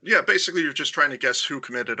game. But yeah, basically you're just trying to guess who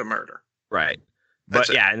committed a murder. Right. But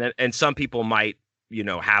and some people might,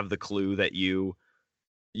 have the clue that you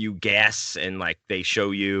guess and they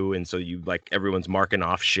show you, and so you everyone's marking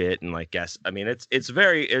off shit and guess. I mean, it's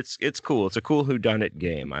cool. It's a cool whodunit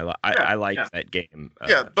game. I like that game.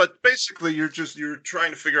 But basically you're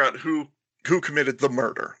trying to figure out who committed the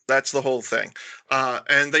murder. That's the whole thing.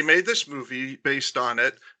 And they made this movie based on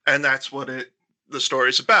it, and that's what the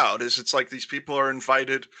story's about. It's like these people are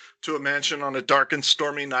invited to a mansion on a dark and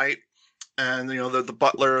stormy night, and the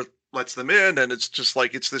butler lets them in, and it's just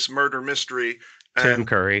it's this murder mystery. Tim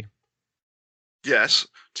Curry. Yes,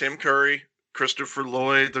 Tim Curry, Christopher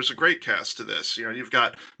Lloyd. There's a great cast to this. You've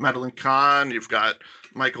got Madeline Kahn, you've got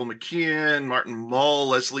Michael McKean, Martin Mull,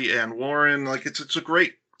 Leslie Ann Warren. It's a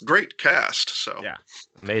great cast. So yeah,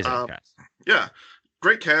 amazing cast. Yeah,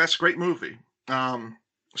 great cast, great movie. So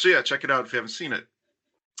yeah, check it out if you haven't seen it.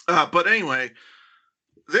 But anyway,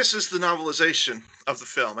 this is the novelization of the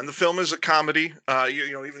film, and the film is a comedy.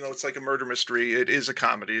 Even though it's a murder mystery, it is a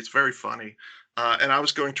comedy. It's very funny. And I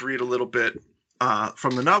was going to read a little bit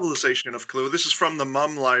from the novelization of Clue. This is from the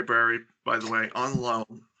Mum Library, by the way, on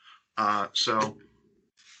loan. So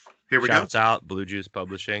here we go. Shouts out, Blue Juice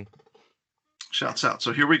Publishing. Shouts out.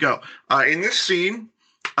 So here we go. In this scene,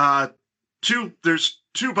 there's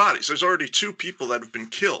two bodies. There's already two people that have been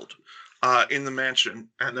killed in the mansion,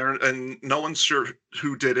 and no one's sure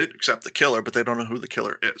who did it except the killer, but they don't know who the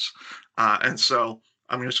killer is. And so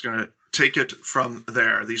I'm just going to take it from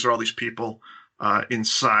there. These are all these people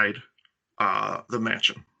inside the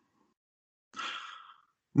mansion.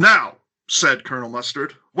 "Now," said Colonel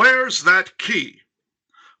Mustard, "where's that key?"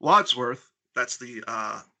 Wadsworth, that's the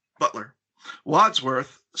butler,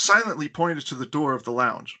 Wadsworth silently pointed to the door of the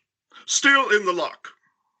lounge. "Still in the lock,"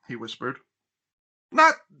 he whispered.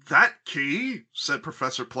 "Not that key," said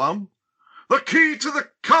Professor Plum. "The key to the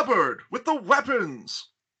cupboard with the weapons."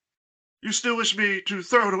 "You still wish me to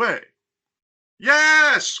throw it away?"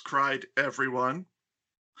 "Yes!" cried everyone.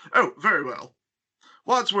 "Oh, very well."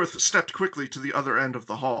 Wadsworth stepped quickly to the other end of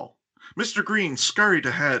the hall. Mr. Green scurried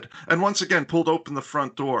ahead and once again pulled open the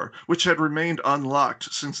front door, which had remained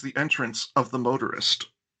unlocked since the entrance of the motorist.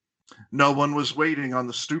 No one was waiting on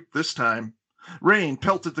the stoop this time. Rain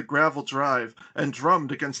pelted the gravel drive and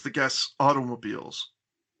drummed against the guests' automobiles.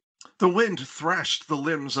 The wind thrashed the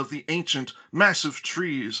limbs of the ancient, massive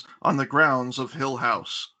trees on the grounds of Hill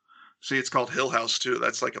House. See, it's called Hill House, too.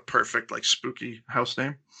 That's like a perfect, like, spooky house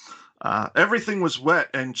name. Everything was wet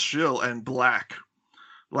and chill and black.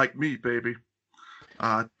 Like me, baby.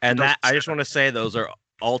 And that, I just want to say, those are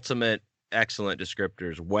ultimate excellent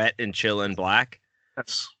descriptors. Wet and chill and black.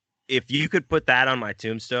 Yes. If you could put that on my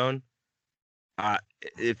tombstone,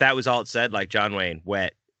 if that was all it said, like John Wayne,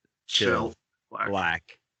 wet, chill,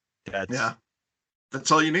 black.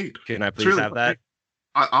 That's all you need. Can I please have that?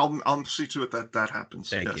 I'll see to it that happens.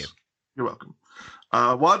 Thank you. You're welcome.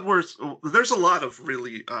 Wadsworth, there's a lot of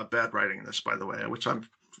really bad writing in this, by the way, which I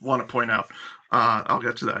want to point out. I'll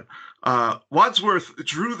get to that. Wadsworth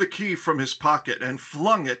drew the key from his pocket and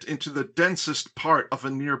flung it into the densest part of a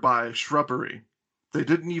nearby shrubbery. They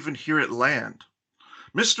didn't even hear it land.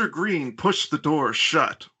 Mr. Green pushed the door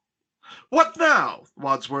shut. "What now?"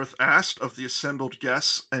 Wadsworth asked of the assembled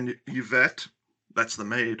guests and Yvette. That's the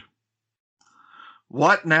maid.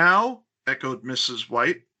 "What now?" echoed Mrs.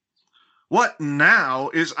 White. "What now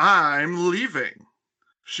is I'm leaving."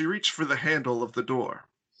 She reached for the handle of the door.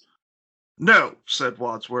 "No," said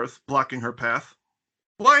Wadsworth, blocking her path.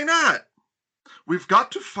 "Why not?" "We've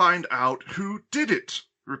got to find out who did it,"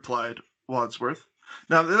 replied Wadsworth.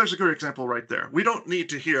 Now, there's a good example right there. We don't need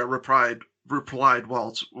to hear replied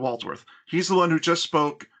Wadsworth. He's the one who just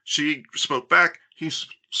spoke. She spoke back. He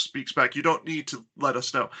speaks back. You don't need to let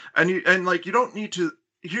us know. And you don't need to.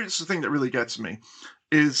 Here's the thing that really gets me,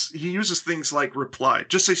 is he uses things like replied.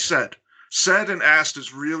 Just say said. Said and asked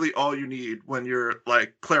is really all you need when you're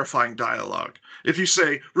like clarifying dialogue. If you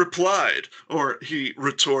say replied, or he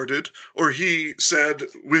retorted, or he said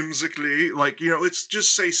whimsically, it's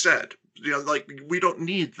just say said. We don't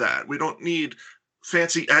need that. We don't need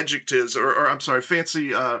fancy adjectives or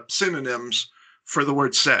fancy synonyms for the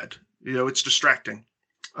word said. It's distracting.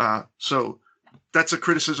 So that's a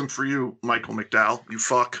criticism for you, Michael McDowell, you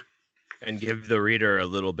fuck. And give the reader a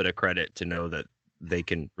little bit of credit to know that they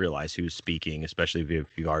can realize who's speaking, especially if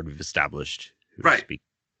you've already established who's speaking.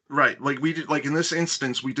 Right. In this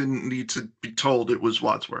instance, we didn't need to be told it was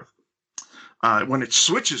Wadsworth. When it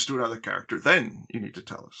switches to another character, then you need to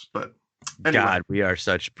tell us. But anyway. God, we are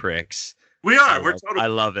such pricks. We are. I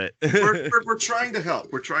love it. we're trying to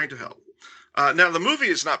help. We're trying to help. Now, the movie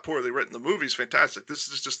is not poorly written. The movie's fantastic. This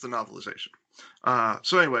is just the novelization.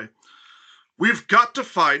 So anyway, "We've got to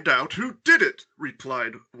find out who did it,"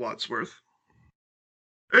 replied Wadsworth.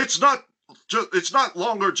 It's not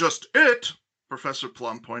longer just it," Professor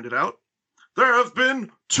Plum pointed out. "There have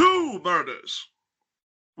been 2 murders."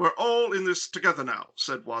 "We're all in this together now,"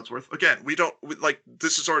 said Wadsworth. Again,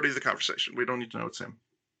 this is already the conversation. We don't need to know it's him.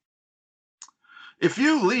 "If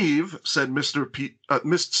you leave," said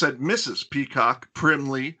Mrs. Peacock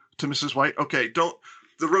primly to Mrs. White. Okay,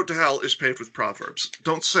 the road to hell is paved with proverbs.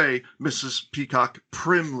 Don't say Mrs. Peacock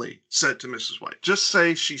primly said to Mrs. White. Just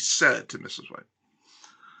say she said to Mrs. White.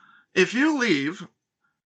 "If you leave,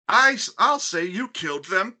 I'll say you killed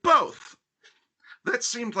them both." That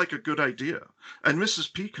seemed like a good idea, and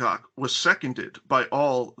Mrs. Peacock was seconded by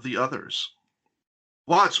all the others.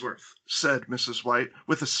 "Wadsworth," said Mrs. White,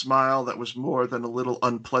 with a smile that was more than a little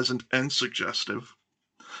unpleasant and suggestive,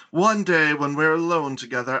 "one day when we're alone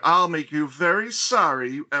together, I'll make you very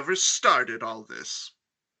sorry you ever started all this."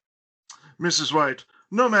 "Mrs. White,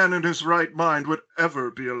 no man in his right mind would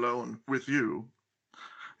ever be alone with you."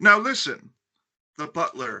 "Now listen." The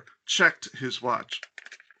butler checked his watch.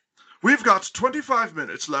 "We've got 25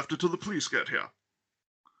 minutes left until the police get here."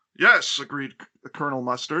 "Yes," agreed Colonel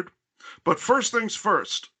Mustard. "But first things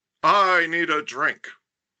first, I need a drink."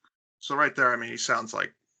 So right there, he sounds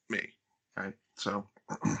like me, right? So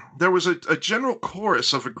there was a general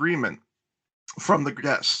chorus of agreement from the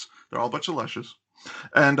guests. They're all a bunch of lushes.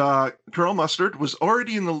 And Colonel Mustard was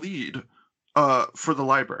already in the lead for the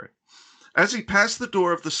library. As he passed the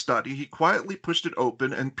door of the study, he quietly pushed it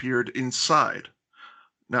open and peered inside.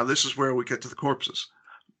 Now this is where we get to the corpses.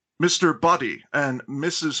 Mr. Buddy and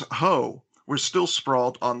Mrs. Ho were still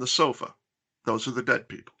sprawled on the sofa. Those are the dead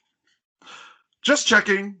people. "Just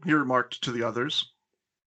checking," he remarked to the others.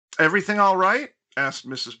 "Everything all right?" asked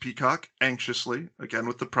Mrs. Peacock anxiously, again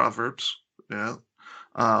with the proverbs. Yeah.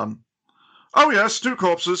 "Oh yes, 2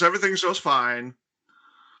 corpses. Everything's just fine."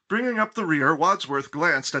 Bringing up the rear, Wadsworth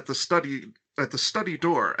glanced at the study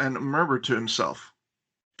door and murmured to himself,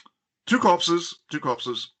 2 corpses, 2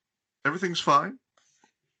 corpses. Everything's fine."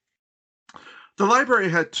 The library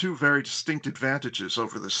had 2 very distinct advantages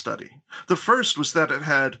over the study. The first was that it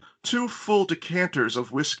had 2 full decanters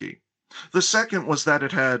of whiskey. The second was that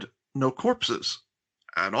it had no corpses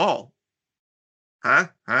at all. Huh?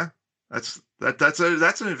 That's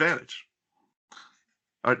an advantage.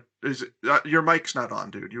 Is it, your mic's not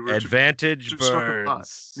on, dude. You were advantage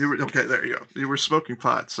burns. You were okay. There you go. You were smoking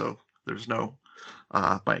pot, so there's no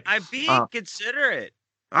mic. I'm being considerate.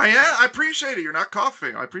 I appreciate it. You're not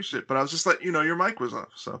coughing. I appreciate it, but I was just letting you know your mic was off.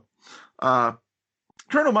 So,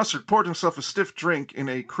 Colonel Mustard poured himself a stiff drink in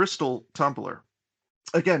a crystal tumbler.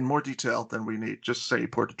 Again, more detail than we need. Just say he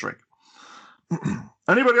poured a drink.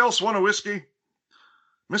 Anybody else want a whiskey?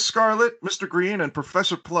 Miss Scarlet, Mr. Green, and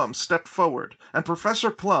Professor Plum stepped forward, and Professor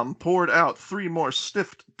Plum poured out 3 more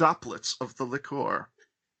stiff droplets of the liqueur.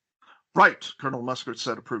 Right, Colonel Mustard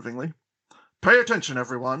said approvingly. Pay attention,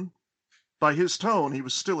 everyone. By his tone, he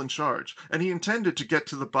was still in charge, and he intended to get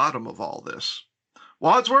to the bottom of all this.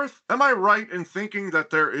 Wadsworth, am I right in thinking that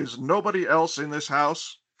there is nobody else in this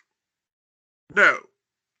house? No.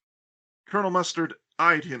 Colonel Mustard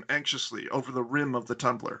eyed him anxiously over the rim of the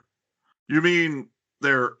tumbler. You mean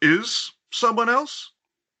there is someone else?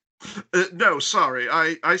 No, sorry.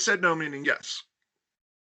 I said no meaning yes.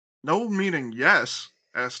 No meaning yes?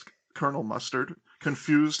 Asked Colonel Mustard,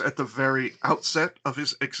 confused at the very outset of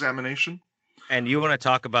his examination. And you want to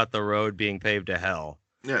talk about the road being paved to hell?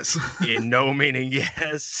 Yes. In no meaning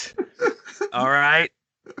yes. All right.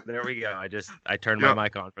 There we go. I turned my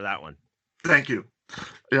mic on for that one. Thank you.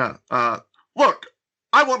 Yeah. Look,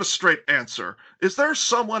 I want a straight answer. Is there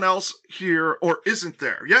someone else here or isn't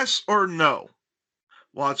there? Yes or no?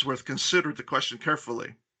 Wadsworth considered the question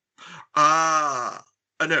carefully. No.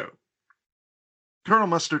 Colonel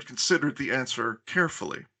Mustard considered the answer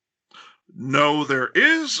carefully. No, there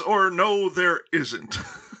is, or no, there isn't.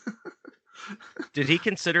 Did he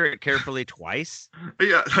consider it carefully twice?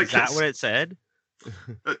 Yeah, I Is guess. that what it said?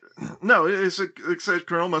 No, it said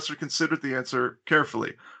Colonel Mustard considered the answer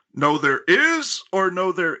carefully. No, there is, or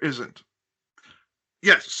no, there isn't.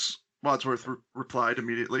 Yes, Wadsworth replied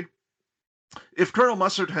immediately. If Colonel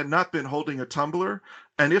Mustard had not been holding a tumbler,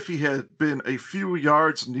 and if he had been a few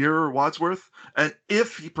yards nearer Wadsworth, and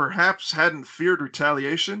if he perhaps hadn't feared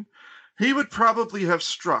retaliation, he would probably have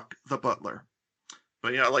struck the butler.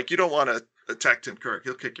 But yeah, you don't want to attack Tim Kirk.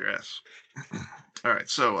 He'll kick your ass. All right,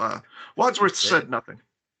 so Wadsworth said nothing.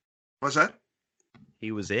 What's that?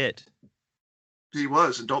 He was it. He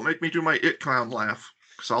was, and don't make me do my it clown laugh,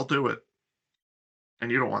 because I'll do it.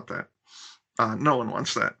 And you don't want that. No one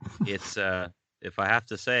wants that. It's, if I have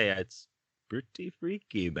to say, it's pretty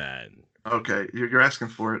freaky, man. Okay, you're asking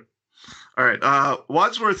for it. All right,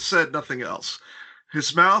 Wadsworth said nothing else.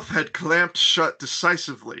 His mouth had clamped shut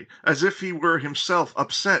decisively, as if he were himself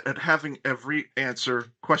upset at having every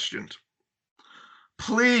answer questioned.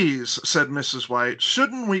 Please, said Mrs. White,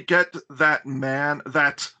 shouldn't we get that man,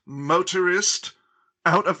 that motorist,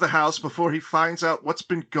 out of the house before he finds out what's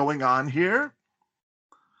been going on here?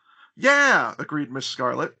 Yeah, agreed Miss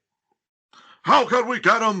Scarlet. How can we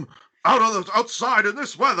get him outside in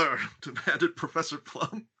this weather? Demanded Professor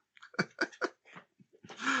Plum.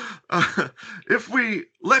 If we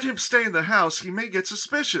let him stay in the house, he may get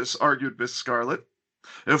suspicious, argued Miss Scarlet.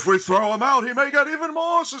 If we throw him out, he may get even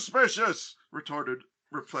more suspicious, retorted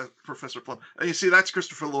Professor Plum. And you see, that's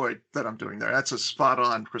Christopher Lloyd that I'm doing there. That's a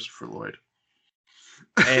spot-on Christopher Lloyd.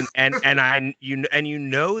 And you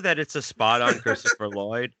know that it's a spot-on Christopher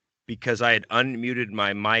Lloyd because I had unmuted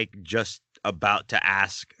my mic just about to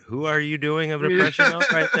ask, who are you doing an impression of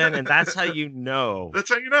right then? And that's how you know. That's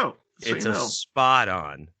how you know. It's a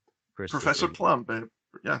spot-on Professor Plum, babe.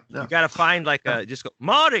 Yeah. You got to find just go,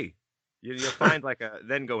 Marty! You'll find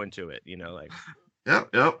then go into it,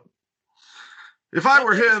 Yep. If I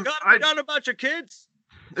were him, I'd done about your kids.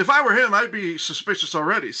 If I were him, I'd be suspicious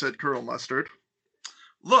already, said Colonel Mustard.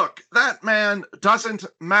 Look, that man doesn't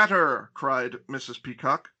matter, cried Mrs.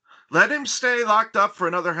 Peacock. Let him stay locked up for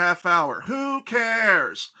another half hour. Who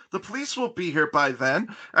cares? The police will be here by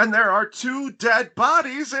then, and there are 2 dead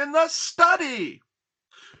bodies in the study.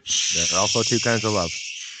 There are also 2 kinds of love.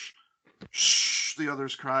 Shh, the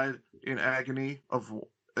others cried in agony of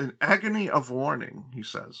warning, he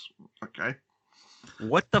says. Okay.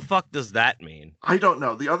 What the fuck does that mean? I don't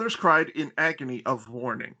know. The others cried in agony of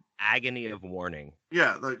warning. Agony of warning.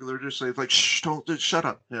 Yeah, they're just saying shh, shut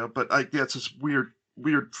up. But it's this weird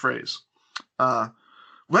phrase. Well,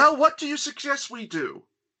 what do you suggest we do?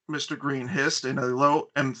 Mr. Green hissed in a low,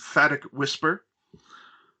 emphatic whisper.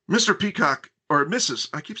 Mr. Peacock, or Mrs.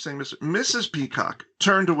 I keep saying Mrs. Peacock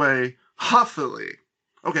turned away huffily.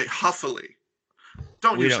 Okay, huffily.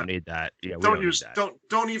 We don't need that. Yeah, we don't use that.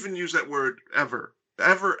 Don't even use that word ever.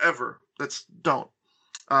 Ever. Don't.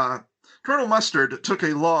 Colonel Mustard took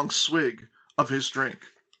a long swig of his drink.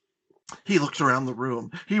 He looked around the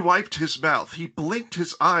room. He wiped his mouth. He blinked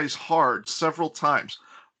his eyes hard several times.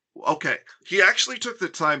 Okay, he actually took the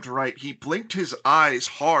time to write. He blinked his eyes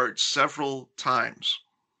hard several times,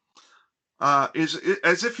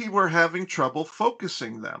 as if he were having trouble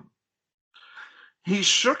focusing them. He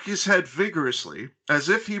shook his head vigorously, as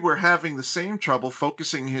if he were having the same trouble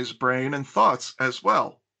focusing his brain and thoughts as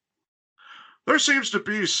well. There seems to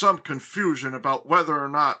be some confusion about whether or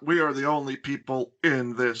not we are the only people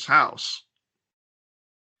in this house.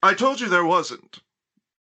 I told you there wasn't,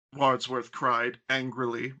 Wadsworth cried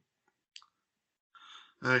angrily.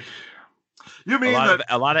 You mean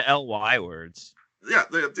a lot of ly words? Yeah,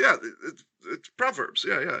 it's Proverbs.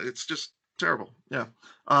 Yeah, it's just terrible. Yeah.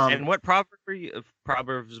 And what proverb are you?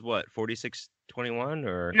 Proverbs what? 46:21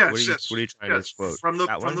 or yes, what are you trying to quote? From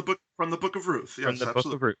the book of Ruth. Yes, from the absolutely.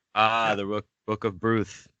 book of Ruth. Ah, the book of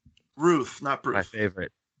Ruth. Ruth, not Bruce. My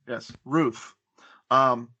favorite. Yes, Ruth.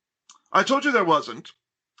 I told you there wasn't.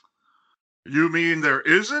 You mean there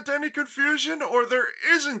isn't any confusion, or there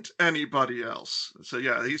isn't anybody else? So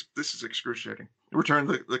yeah, this is excruciating. Returned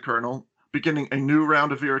the colonel, beginning a new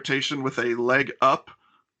round of irritation with a leg up.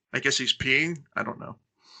 I guess he's peeing. I don't know.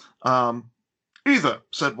 Either,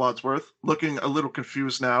 said Wadsworth, looking a little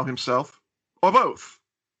confused now himself. Or both.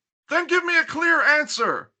 Then give me a clear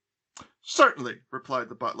answer. Certainly, replied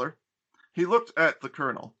the butler. He looked at the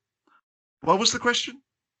colonel. What was the question?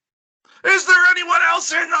 Is there anyone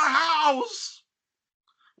else in the house?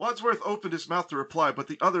 Wadsworth opened his mouth to reply, but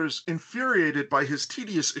the others, infuriated by his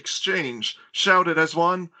tedious exchange, shouted as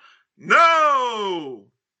one, No!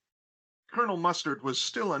 Colonel Mustard was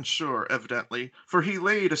still unsure, evidently, for he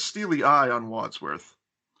laid a steely eye on Wadsworth.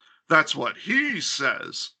 That's what he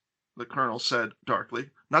says, the colonel said darkly.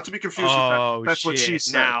 Not to be confused with that. That's what she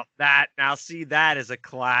said. Now see, that is a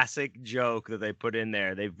classic joke that they put in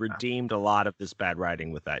there. They've redeemed a lot of this bad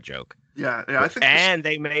writing with that joke. Yeah, I think. And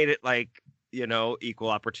they made it like, equal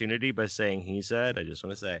opportunity by saying he said. I just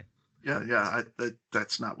want to say. Yeah,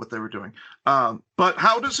 that's not what they were doing. But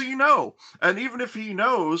how does he know? And even if he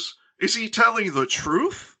knows, is he telling the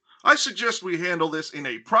truth? I suggest we handle this in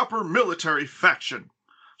a proper military fashion.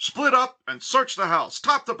 Split up and search the house,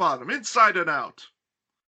 top to bottom, inside and out.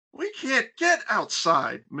 We can't get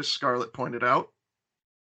outside, Miss Scarlet pointed out.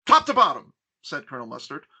 Top to bottom, said Colonel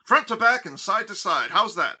Mustard. Front to back and side to side.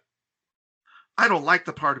 How's that? I don't like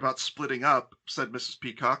the part about splitting up, said Mrs.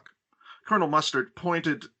 Peacock. Colonel Mustard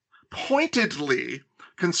pointedly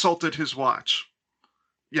consulted his watch.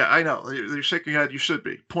 Yeah, I know. You're shaking your head. You should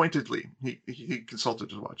be. Pointedly, he consulted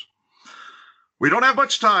his watch. We don't have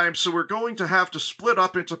much time, so we're going to have to split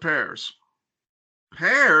up into pairs.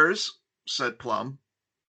 Pairs? Said Plum.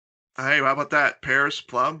 Hey, how about that? Pairs,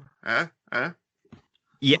 Plum? Eh?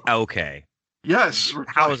 Yeah, okay. Yes.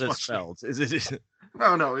 How is it spelled? Is it?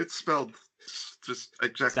 No, it's spelled just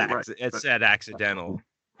exactly right. It said accidental.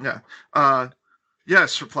 Yeah.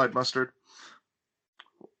 Yes, replied Mustard.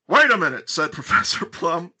 Wait a minute, said Professor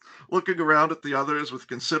Plum, looking around at the others with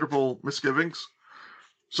considerable misgivings.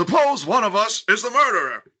 Suppose one of us is the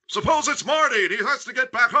murderer. Suppose it's Marty and he has to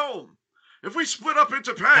get back home. If we split up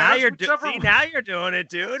into pairs, now you're doing it,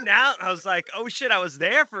 dude. Now I was like, oh shit, I was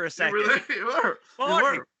there for a second. You were.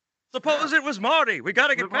 Marty. Suppose it was Marty. We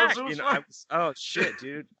gotta get back. Oh shit,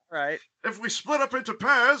 dude. All right. If we split up into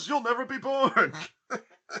pairs, you'll never be born.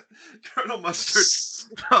 Colonel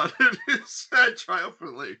Mustard nodded his head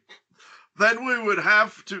triumphantly. Then we would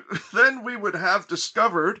have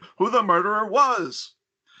discovered who the murderer was.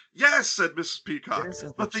 Yes, said Mrs. Peacock. This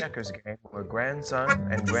is the checkers game where grandson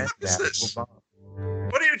and granddad will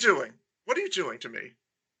bond. What are you doing? What are you doing to me?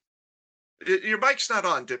 Your mic's not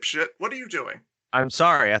on, dipshit. What are you doing? I'm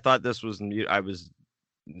sorry. I thought this was mute. I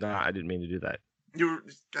didn't mean to do that. You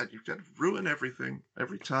got to ruin everything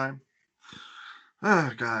every time.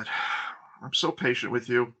 Oh, God. I'm so patient with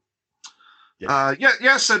you.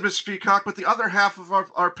 Yes, said Mrs. Peacock, but the other half of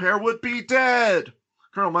our pair would be dead.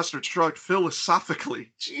 Colonel Mustard shrugged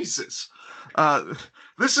philosophically. Jesus.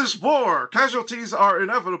 This is war. Casualties are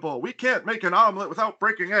inevitable. We can't make an omelet without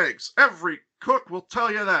breaking eggs. Every cook will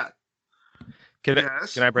tell you that. Can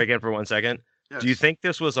I break in for 1 second? Yes. Do you think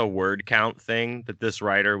this was a word count thing that this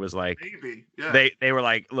writer was like? Maybe, yeah. They were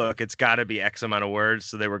like, look, it's got to be X amount of words.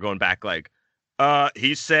 So they were going back like,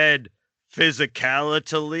 he said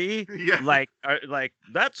physicality, like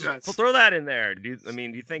that's yes. We'll throw that in there. Do you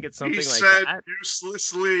think it's something he like said that?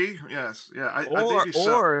 Uselessly, yes, yeah. I think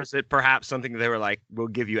or is it perhaps something they were like, we'll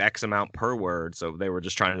give you X amount per word, so they were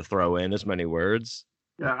just trying to throw in as many words?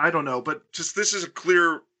 Yeah, I don't know, but just this is a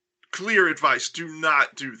clear advice. Do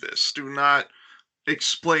not do this. Do not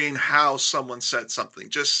explain how someone said something.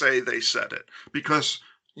 Just say they said it, because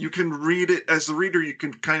you can read it as the reader. You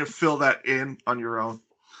can kind of fill that in on your own.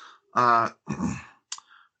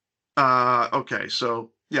 Okay,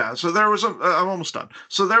 so yeah, so there was I'm almost done.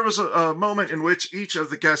 So there was a moment in which each of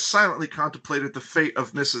the guests silently contemplated the fate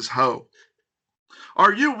of Mrs. Ho.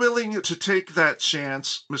 Are you willing to take that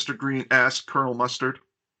chance? Mr. Green asked Colonel Mustard.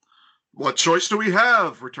 What choice do we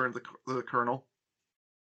have? Returned the colonel.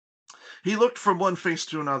 He looked from one face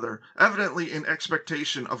to another, evidently in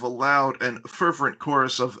expectation of a loud and fervent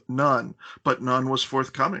chorus of none, but none was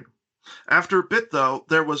forthcoming. After a bit, though,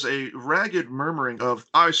 there was a ragged murmuring of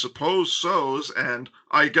I suppose so's and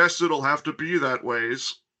I guess it'll have to be that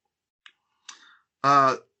ways.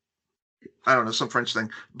 I don't know, some French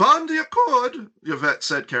thing. Bon d'accord, Yvette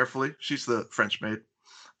said carefully. She's the French maid.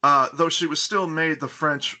 Though she still made the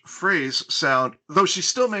French phrase sound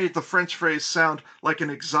like an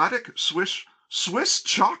exotic Swiss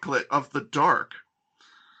chocolate of the dark.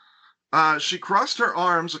 She crossed her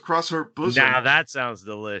arms across her bosom. Now that sounds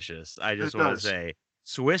delicious. I just want to say,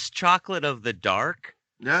 Swiss chocolate of the dark.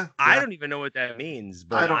 Yeah, I don't even know what that means,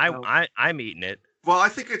 but I'm eating it. Well, I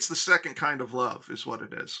think it's the second kind of love, is what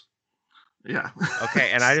it is. Yeah. Okay,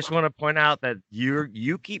 and I just want to point out that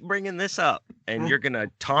you keep bringing this up, and you're gonna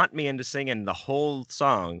taunt me into singing the whole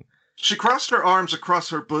song. She crossed her arms across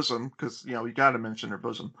her bosom because you got to mention her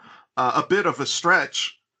bosom. A bit of a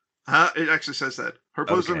stretch. It actually says that her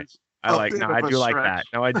bosom. Okay. I do like that.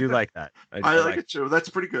 No, I do like that. I like it too. That's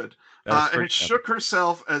pretty good. And it shook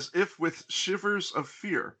herself as if with shivers of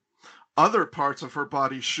fear. Other parts of her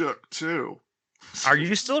body shook too. Are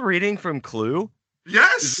you still reading from Clue?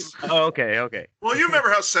 Yes. Oh, okay. Well, you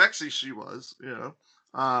remember how sexy she was,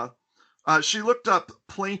 She looked up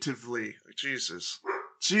plaintively. Jesus.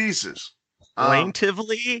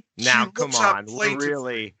 Plaintively? Now, come on. We're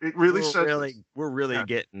really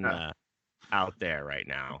getting out there right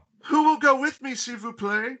now. Who will go with me, s'il vous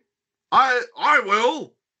plaît? I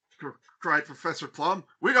will, cried Professor Plum.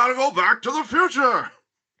 We gotta go back to the future.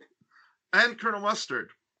 And Colonel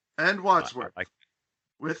Mustard and Wadsworth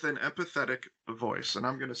with an empathetic voice. And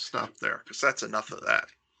I'm going to stop there because that's enough of that.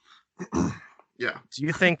 Yeah. Do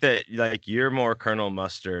you think that you're more Colonel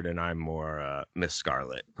Mustard and I'm more Miss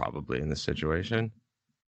Scarlet probably in this situation?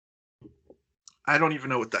 I don't even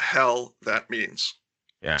know what the hell that means.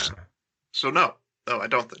 Yeah. So no, I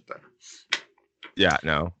don't think that. Yeah,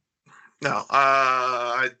 no. No,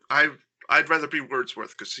 I'd rather be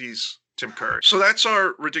Wordsworth because he's Tim Curry. So that's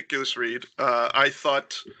our ridiculous read. I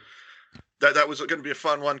thought that was going to be a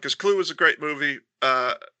fun one because Clue was a great movie.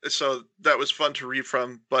 So that was fun to read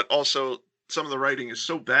from, but also some of the writing is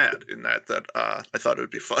so bad in that I thought it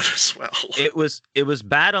would be fun as well. It was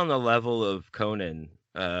bad on the level of Conan,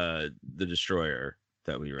 the Destroyer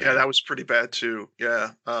that we read. Yeah, that was pretty bad too.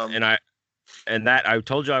 Yeah. And I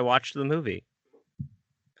told you I watched the movie.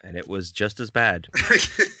 And it was just as bad.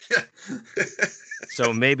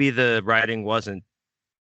 So maybe the writing wasn't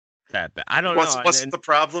that bad. I don't know. What's the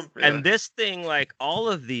problem? Yeah. And this thing, all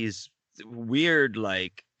of these weird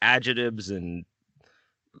adjectives and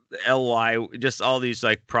ly, just all these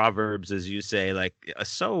proverbs, as you say,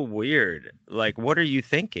 so weird. What are you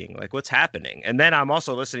thinking? What's happening? And then I'm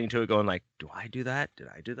also listening to it going do I do that? Did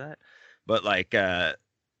I do that? But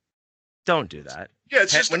don't do that. Yeah,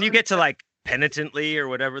 it's just when you get to penitently or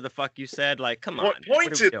whatever the fuck you said, come on.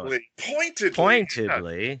 Pointedly.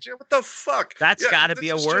 Yeah, what the fuck? That's got to be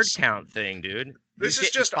a word count thing, dude. This is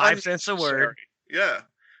just 5 cents a word. Yeah,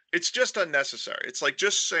 it's just unnecessary. It's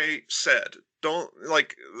just say said. Don't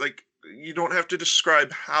you don't have to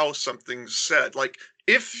describe how something's said.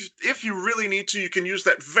 If you really need to, you can use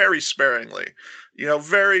that very sparingly.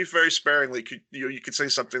 Very, very sparingly. You could say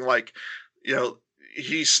something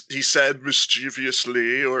he said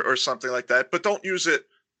mischievously or something like that, but don't use it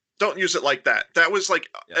like that. That was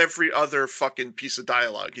every other fucking piece of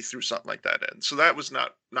dialogue he threw something like that in. So that was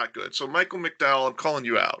not good. So Michael McDowell, I'm calling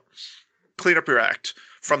you out. Clean up your act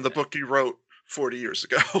from the book you wrote 40 years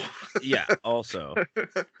ago. Yeah, also.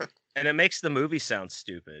 And it makes the movie sound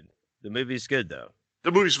stupid. The movie's good though.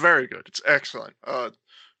 The movie's very good. It's excellent.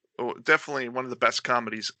 Definitely one of the best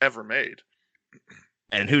comedies ever made.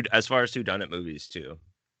 And as far as whodunit movies too.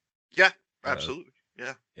 Yeah, absolutely.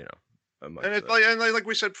 Yeah. And it's like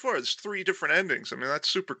we said before, there's 3 different endings. I mean, that's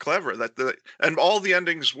super clever. And all the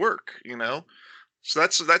endings work. So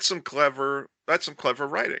that's some clever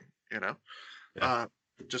writing. Yeah.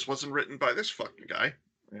 Just wasn't written by this fucking guy.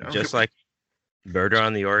 Just like Murder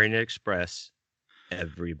on the Orient Express,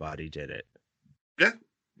 everybody did it. Yeah.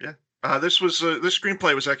 This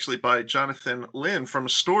screenplay was actually by Jonathan Lynn from a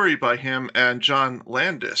story by him and John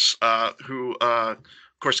Landis, who, of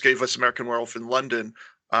course, gave us American Werewolf in London,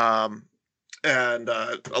 and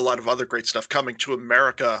a lot of other great stuff. Coming to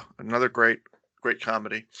America, another great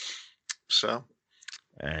comedy. So,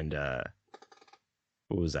 and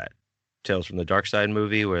what was that? Tales from the Dark Side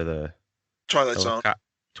movie where the Twilight Zone.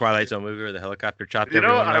 Twilight Zone movie where the helicopter chopped You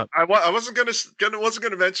know, everyone up. I wasn't gonna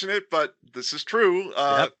mention it, but this is true.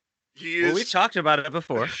 Yep. He is. Well, we talked about it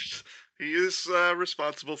before. He is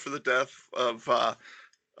responsible for the death of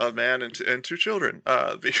a man and two children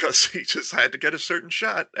because he just had to get a certain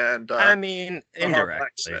shot, and I mean, a horrible indirectly.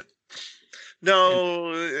 accident.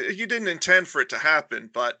 No, he didn't intend for it to happen,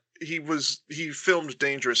 but he filmed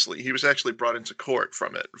dangerously. He was actually brought into court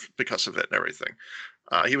from it because of it and everything.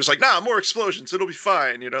 He was like, "Nah, more explosions, it'll be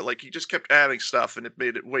fine." You know, like he just kept adding stuff, and it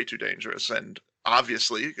made it way too dangerous. And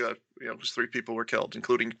obviously, because 3 people were killed,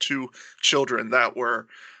 including 2 children that were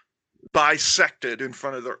bisected in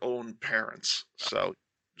front of their own parents. So it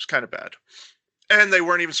was kind of bad. And they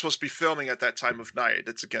weren't even supposed to be filming at that time of night.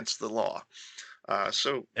 It's against the law.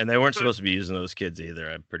 And they weren't supposed to be using those kids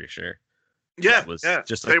either, I'm pretty sure. Yeah, It was yeah.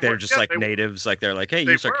 just like they're just like natives, like they're like, hey,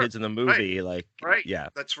 use our were. kids in the movie, like Right. yeah.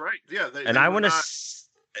 That's right. Yeah. And I want to.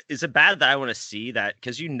 Is it bad that I want to see that?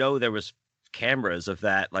 Because there was cameras of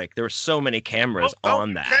that. Like there were so many cameras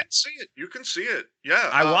on that. You can see it. You can see it. Yeah.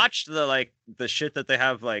 I watched the shit that they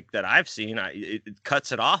have like that I've seen. It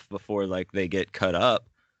cuts it off before like they get cut up.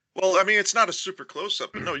 Well, I mean, it's not a super close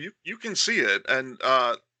up, but no, you can see it, and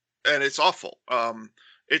it's awful.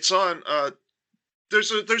 It's on.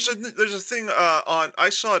 There's a thing on. I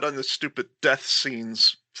saw it on the stupid death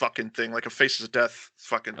scenes fucking thing, like a Faces of Death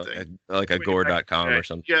fucking thing, like a gore.com or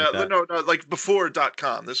something. Yeah, like that. no, like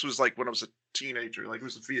before.com. This was like when I was a teenager, like it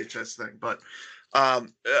was a VHS thing. But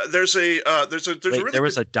there was a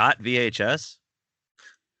 .vhs.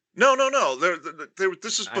 No.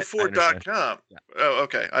 This is before .com. Yeah. Oh,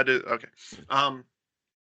 okay. I did. Okay.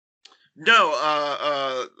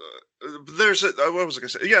 There's what was I gonna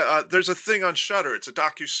say? Yeah, there's a thing on Shudder. It's a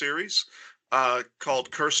docu-series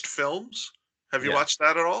called Cursed Films. Have you watched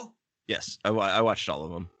that at all? Yes, I watched all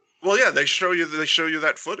of them. Well, yeah, they show you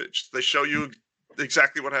that footage. They show you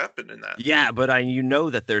exactly what happened in that. Yeah, but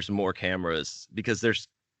that there's more cameras because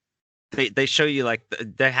they show you like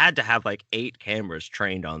they had to have like 8 cameras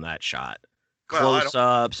trained on that shot,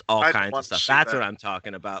 close-ups, all kinds of stuff. That's what I'm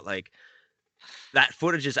talking about. Like that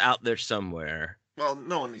footage is out there somewhere. Well,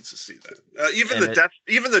 no one needs to see that.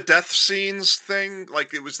 Even the death scenes thing,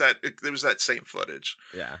 like it was that same footage.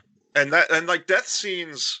 Yeah. And like death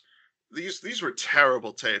scenes, these were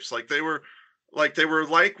terrible tapes. Like they were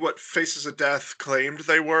like what Faces of Death claimed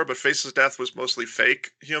they were, but Faces of Death was mostly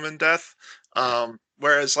fake human death.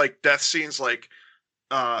 Whereas like death scenes, like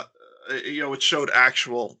it showed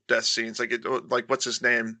actual death scenes. Like what's his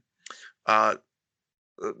name,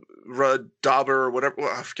 Rudd Dauber or whatever.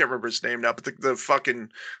 Well, I can't remember his name now, but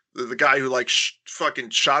the guy who like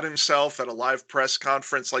fucking shot himself at a live press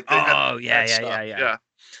conference. Like yeah.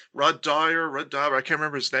 Rudd Dauber. I can't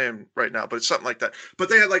remember his name right now, but it's something like that. But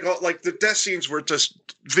they had like the death scenes were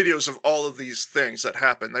just videos of all of these things that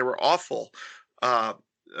happened. They were awful. I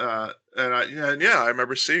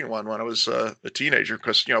remember seeing one when I was a teenager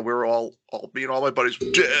because we were all me and all my buddies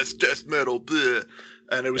death metal, bleh.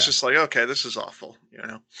 And it was just like, okay, this is awful,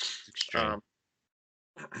 It's extreme.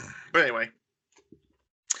 But anyway,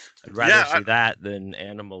 I'd rather see that than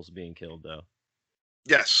animals being killed, though.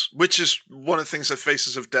 Yes, which is one of the things that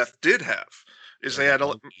Faces of Death did have, is they had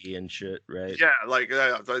and shit, right? Yeah, like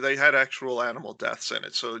they had actual animal deaths in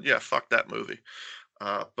it. So yeah, fuck that movie.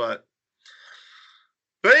 But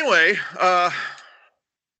anyway, I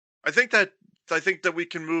think that we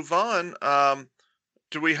can move on.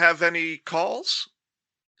 Do we have any calls?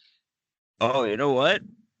 Oh, you know what?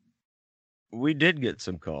 We did get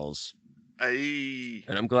some calls. And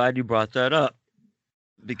I'm glad you brought that up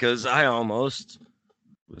because I almost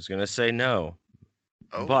was going to say no.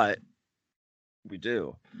 Oh. But we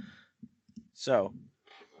do. So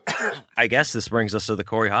I guess this brings us to the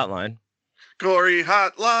Corey Hotline. Corey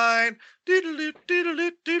Hotline. Doodle doodle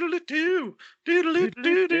doodle doo. Doodle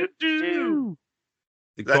doodle doo.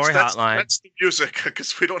 The Corey Hotline. That's the music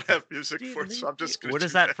because we don't have music for it. So I'm just gonna What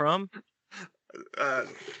is that from? I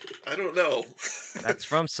don't know. That's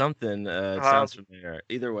from something. It sounds familiar.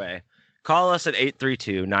 Either way, call us at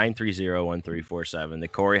 832-930-1347. The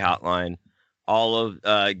Corey Hotline.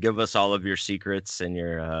 Give us all of your secrets and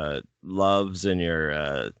your loves and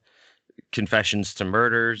your confessions to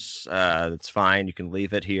murders. That's fine. You can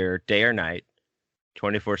leave it here day or night,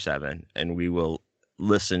 24/7, and we will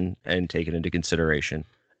listen and take it into consideration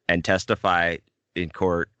and testify in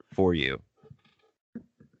court for you.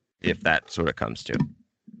 If that's what it comes to.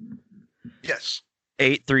 Yes.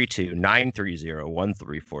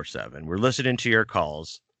 832-930-1347. We're listening to your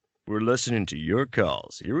calls.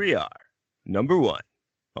 Here we are. Number 1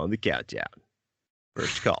 on the countdown.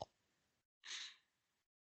 First call.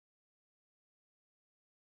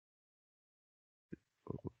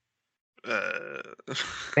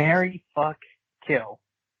 Marry, fuck, kill.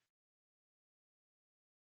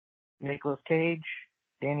 Nicolas Cage,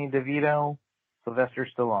 Danny DeVito, Sylvester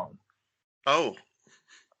Stallone. Oh,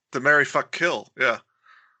 the Marry, Fuck, Kill. Yeah.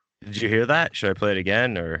 Did you hear that? Should I play it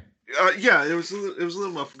again or? Yeah, it was a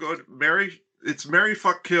little muffled. Go ahead. It's Marry,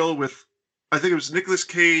 Fuck, Kill with, I think it was Nicolas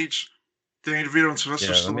Cage, Danny DeVito, and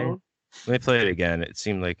Sylvester Stallone. Let me play it again. It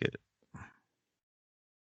seemed like it.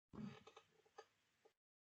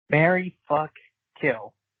 Marry, fuck,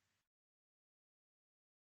 kill.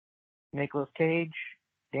 Nicolas Cage,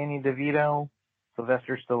 Danny DeVito,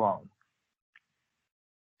 Sylvester Stallone.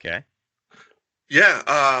 Okay.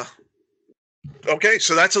 Yeah. Okay,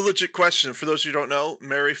 so that's a legit question. For those who don't know,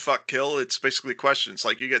 marry, fuck, kill. It's basically questions.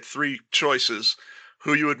 Like you get 3 choices: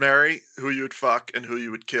 who you would marry, who you would fuck, and who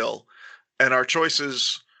you would kill. And our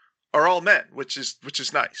choices are all men, which is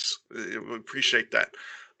nice. We appreciate that.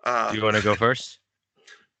 Do you want to go first?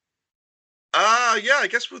 Yeah, I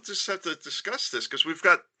guess we'll just have to discuss this because we've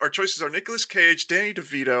got our choices are Nicolas Cage, Danny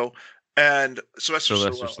DeVito, and Sylvester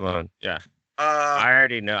Stallone. Yeah. I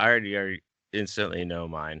already know. I already instantly know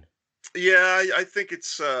mine. Yeah, I think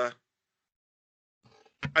it's. I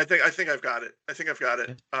think I've got it. I think I've got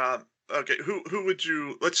it. Okay, who would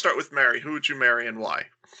you? Let's start with marry. Who would you marry and why?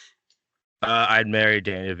 I'd marry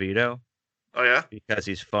Danny DeVito. Oh yeah, because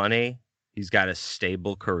he's funny. He's got a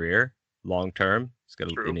stable career, long term.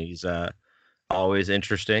 And he's always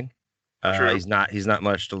interesting. He's not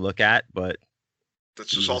much to look at, but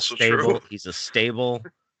that's just also stable, true. He's a stable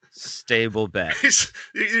bet.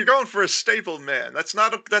 You're going for a stable man. That's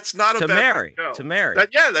not a bad way to go. To marry.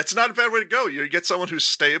 That's not a bad way to go. You get someone who's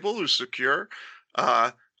stable, who's secure.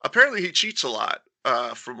 Apparently he cheats a lot.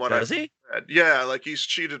 From what I've read. Yeah, like he's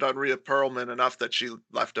cheated on Rhea Perlman enough that she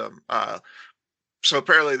left him. So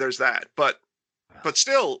apparently there's that. But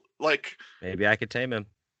still, like maybe I could tame him.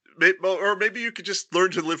 Or maybe you could just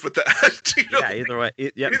learn to live with that. Yeah, either way.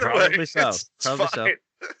 Probably so. Probably so.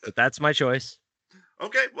 But that's my choice.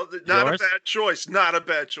 Okay, well, not a bad choice. Not a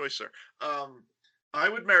bad choice, sir. I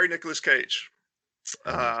would marry Nicolas Cage.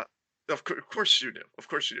 Of course you do. Of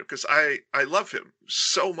course you do. Because I love him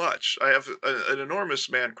so much. I have an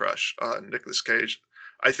enormous man crush on Nicolas Cage.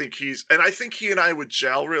 I think he and I would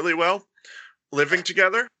gel really well living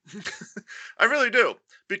together. I really do.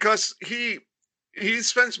 Because he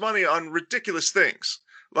spends money on ridiculous things.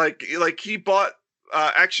 Like he bought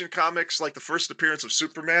Action Comics, like the first appearance of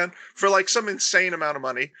Superman, for like some insane amount of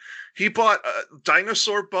money. He bought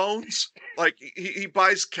dinosaur bones. Like he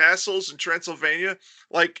buys castles in Transylvania.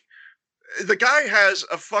 Like the guy has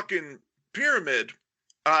a fucking pyramid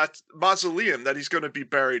mausoleum that he's going to be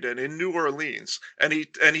buried in New Orleans, and he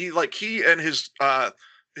and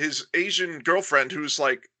his Asian girlfriend who's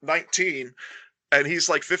like 19. And he's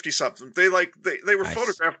like 50 something. They were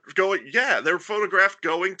photographed going. Yeah, they were photographed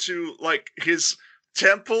going to like his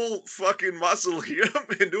temple fucking mausoleum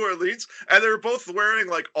in New Orleans, and they were both wearing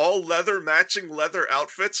like all matching leather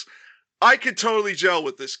outfits. I could totally gel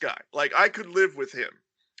with this guy. Like I could live with him,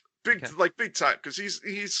 big time, because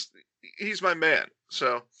he's my man.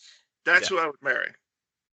 So that's who I would marry.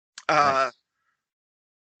 Nice.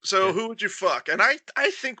 So who would you fuck? And I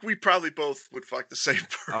think we probably both would fuck the same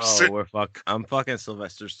person. Oh, I'm fucking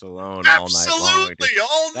Sylvester Stallone Absolutely,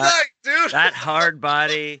 all night long. All night, dude. That hard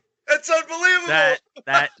body. That's unbelievable.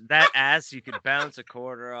 That ass you could bounce a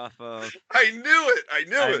quarter off of. I knew it.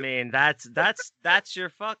 I mean, that's your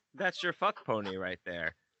fuck pony right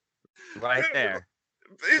there. Right there.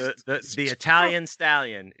 The Italian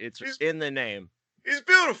stallion. It's in the name. He's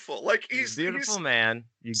beautiful. Like he's beautiful, man.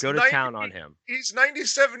 You go to town on him. He's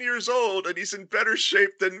 97 years old and he's in better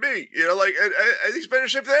shape than me. You know, like and he's better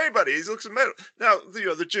shape than anybody. He looks amazing. Now,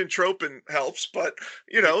 the gin tropin helps, but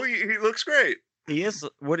he looks great. He is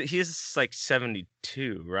like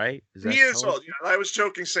 72, right? He is old. Yeah, I was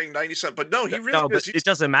joking saying 97, but no, he really is. But it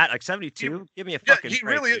doesn't matter. Like 72? Give me a fucking he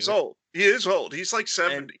really is old. He is old. He's like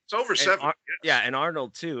 70. He's over 70. Yeah, and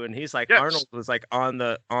Arnold too. And he's like Arnold was like on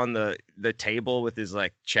the table with his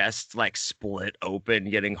like chest like split open,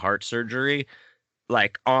 getting heart surgery,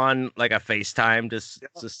 like on like a FaceTime to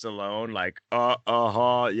Stallone, like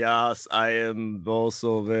yes, I am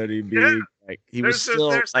also very big. Yeah. Like he was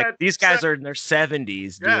still like these guys are in their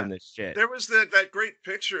 70s doing this shit. There was that great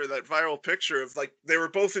picture, that viral picture of like they were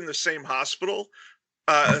both in the same hospital.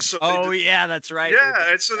 That's right.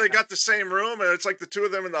 Yeah, and so they got the same room, and it's like the two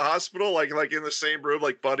of them in the hospital, like in the same room,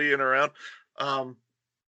 like buddying around.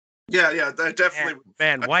 That definitely.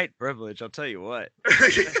 Man, white privilege. I'll tell you what.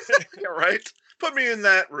 Yeah, right. Put me in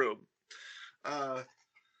that room.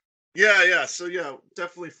 Yeah. So yeah,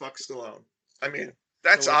 definitely fuck Stallone. I mean,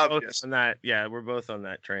 that's So we're both obvious. on that. Yeah, we're both on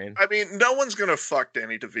that train. I mean, no one's gonna fuck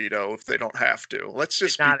Danny DeVito if they don't have to. Let's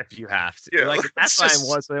just be, Not if you have to. Yeah, Like that's why I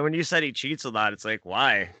let's was when you said he cheats a lot. It's like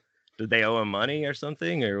why? Did they owe him money or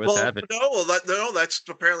something, or what's well, happening? no, that's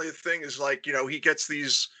apparently the thing is like, he gets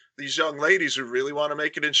these young ladies who really want to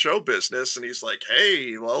make it in show business, and he's like,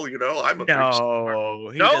 hey, well, I'm a big star. No,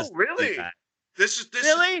 he No, doesn't do really. that. This is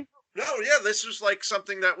Really? no, yeah, this was like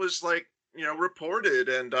something that was like, reported,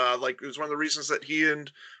 and like it was one of the reasons that he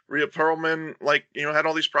and Rhea Perlman like, had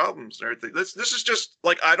all these problems and everything. This is just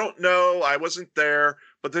like, I don't know, I wasn't there,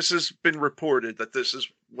 but this has been reported that this is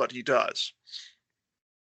what he does.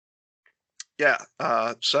 Yeah,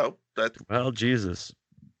 so that Well, Jesus.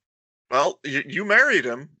 well, you married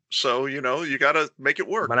him, so you got to make it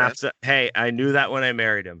work. But Man. hey, I knew that when I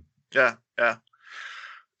married him. Yeah.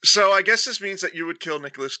 So I guess this means that you would kill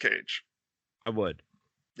Nicolas Cage. I would.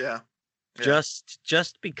 Yeah. Just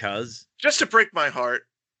because. Just to break my heart.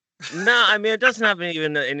 No, I mean it doesn't have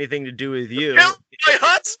even anything to do with you. Kill my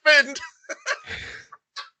husband.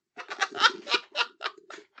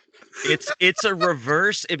 It's a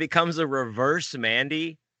reverse. It becomes a reverse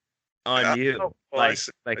Mandy on you. Oh, like I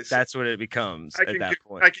see. that's what it becomes at that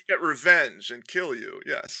point. I can get revenge and kill you.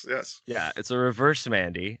 Yes. Yeah, it's a reverse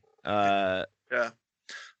Mandy. Yeah.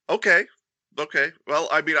 Okay. Well,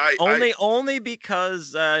 I mean, only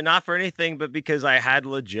because not for anything, but because I had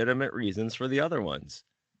legitimate reasons for the other ones,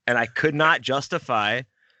 and I could not justify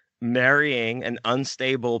marrying an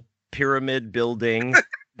unstable pyramid building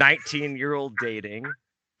 19-year-old dating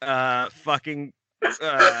fucking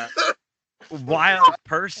wild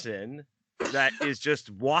person that is just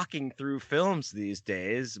walking through films these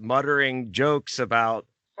days muttering jokes about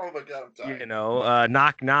oh my God, I'm dying.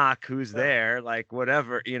 knock knock, who's there, like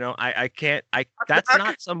whatever. I can't. That's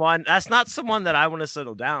not someone that I want to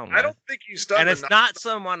settle down with. I don't think he's done, and it's not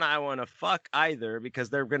someone I want to fuck either, because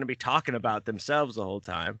they're going to be talking about themselves the whole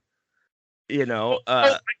time.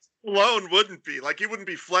 Alone wouldn't be like, he wouldn't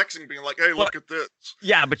be flexing, being like, "Hey, look at this."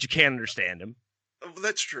 Yeah, but you can't understand him.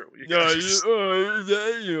 That's true. Look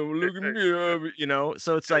at me.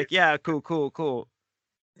 So it's like, yeah, cool.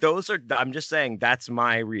 I'm just saying that's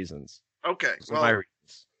my reasons. Okay, Those are my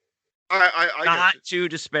reasons. I not to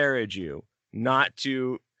disparage you, not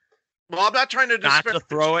to. Well, I'm not trying to not to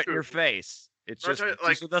throw it in your face. It's just like,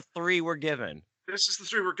 these are the three we're given. This is the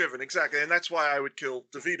three we're given, exactly, and that's why I would kill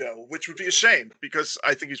DeVito, which would be a shame because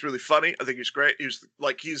I think he's really funny. I think he's great.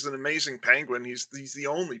 He's an amazing penguin. He's the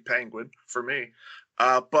only penguin for me.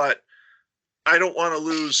 But I don't want to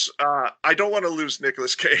lose. I don't want to lose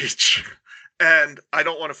Nicolas Cage, and I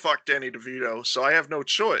don't want to fuck Danny DeVito. So I have no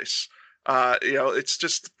choice. It's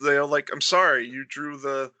just like, I'm sorry, you drew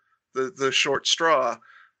the short straw,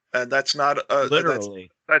 and that's not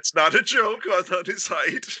literally. That's not a joke on his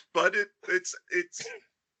height, but it's.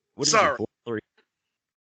 What is sorry. He, 4'3"?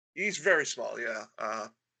 He's very small. Yeah.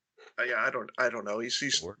 Yeah. I don't know.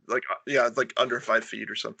 He's like like under 5 feet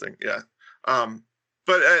or something. Yeah.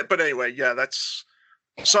 But anyway, yeah. That's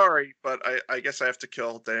sorry, but I guess I have to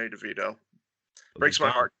kill Danny DeVito. Breaks my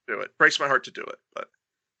heart to do it. Breaks my heart to do it, but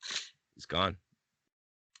he's gone.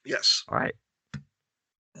 Yes. All right.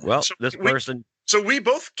 Well, so this person. So we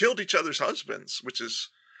both killed each other's husbands, which is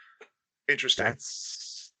interesting.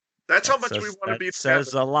 That's how much we want to be. That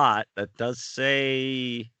says a lot. That does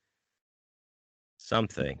say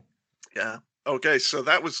something. Yeah. Okay. So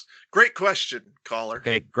that was great question, caller.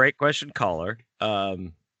 Okay, great question, caller. All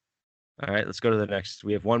right, let's go to the next.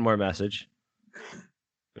 We have one more message.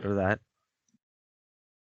 Go to that.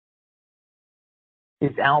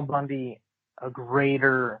 Is Al Bundy a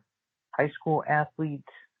greater high school athlete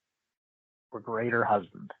or greater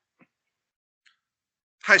husband?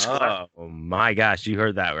 High school athlete. Oh my gosh, you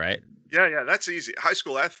heard that right? Yeah, that's easy. High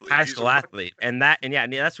school athlete. High school athlete, and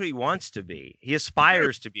that's what he wants to be. He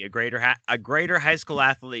aspires to be a greater high school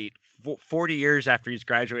athlete 40 years after he's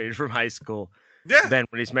graduated from high school. Yeah. Than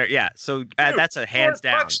when he's married. Yeah. So that's a hands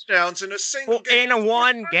down. Touchdowns in a single game. In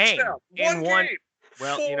one game. In one game.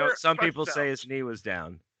 Well, some people say his knee was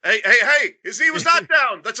down. Hey! His knee was not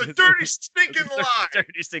down. That's a dirty, stinking lie.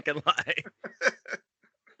 Dirty, stinking lie.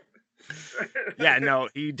 Yeah, no,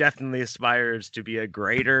 he definitely aspires to be a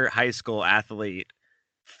greater high school athlete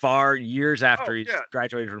far years after he's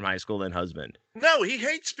graduated from high school than husband. No, he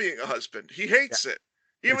hates being a husband. He hates it.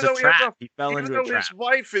 Even though he fell into a trap. His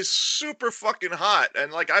wife is super fucking hot,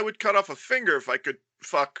 and like I would cut off a finger if I could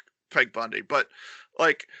fuck Peg Bundy, but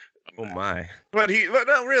like, oh my! But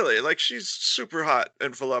no, really, like she's super hot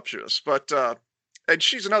and voluptuous, but and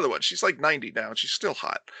she's another one. She's like 90 now, and she's still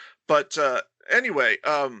hot. But anyway,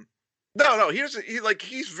 No,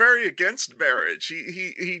 he's very against marriage.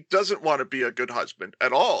 He doesn't want to be a good husband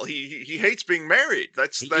at all. He hates being married.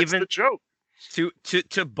 That's Even the joke.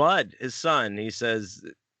 To Bud, his son, he says,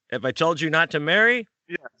 "If I told you not to marry,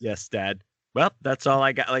 Yeah. yes, Dad. Well, that's all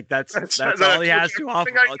I got. Like that's all he has to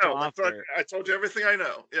offer. I told you everything I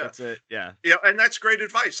know. Yeah, that's it. Yeah, yeah, and that's great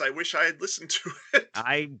advice. I wish I had listened to it.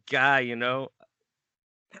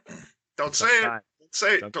 Don't say it. Don't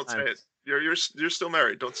say it. Don't say it. You're still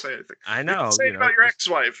married. Don't say anything. I know. You can say it about your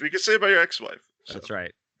ex-wife. You can say it about your ex-wife. So. That's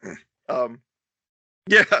right.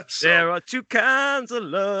 Yeah. So. There are two kinds of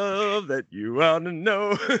love that you ought to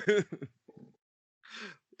know.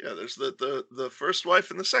 Yeah, there's the first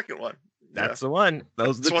wife and the second one. That's the one.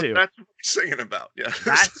 Those are the two. That's what he's singing about. Yeah.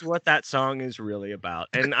 That's what that song is really about.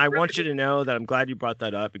 And I want you to know that I'm glad you brought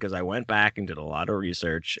that up because I went back and did a lot of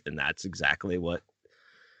research, and that's exactly what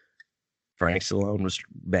Frank Stallone was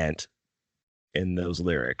meant in those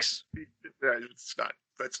lyrics.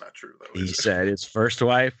 That's not true though. He said his first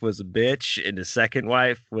wife was a bitch and his second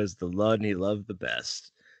wife was the one he loved the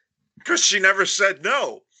best. Because she never said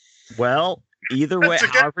no. Well, either way,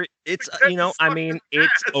 however, it's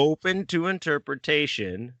it's open to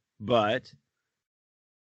interpretation, but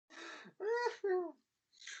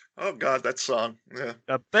oh God, that song. Yeah.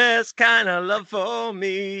 The best kind of love for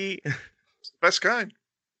me. Best kind.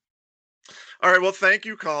 All right, well, thank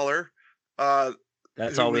you, caller.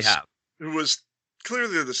 That's all we have. Who was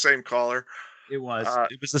clearly the same caller. It was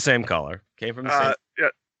the same caller. Came from the same. Yeah.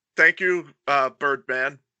 Thank you,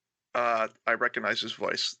 Birdman. I recognize his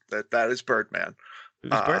voice. That is Birdman.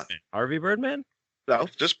 Who's Birdman? Harvey Birdman? No,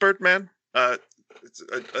 just Birdman. It's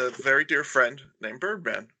a very dear friend named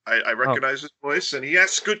Birdman. I recognize his voice, and he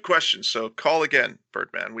asks good questions. So call again,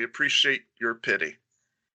 Birdman. We appreciate your pity.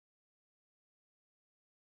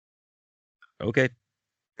 Okay.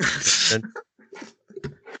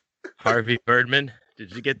 Harvey Birdman,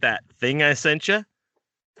 did you get that thing I sent you?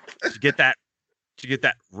 Did you get that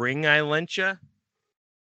ring I lent you?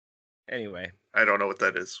 Anyway, I don't know what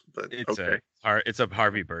that is, but it's okay. It's a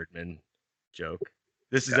Harvey Birdman joke.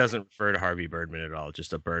 This doesn't refer to Harvey Birdman at all,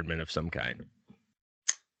 just a Birdman of some kind.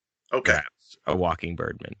 Okay. Perhaps a walking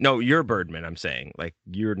Birdman. No, you're Birdman, I'm saying. Like,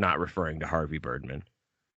 you're not referring to Harvey Birdman.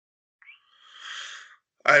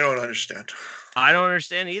 I don't understand. I don't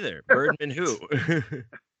understand either. Birdman who? I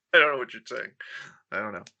don't know what you're saying. I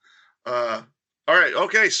don't know. All right.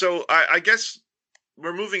 Okay. So I guess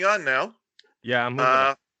we're moving on now. Yeah, I'm moving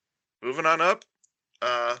on. Moving on up.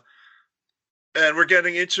 And we're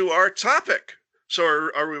getting into our topic. So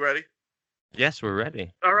are we ready? Yes, we're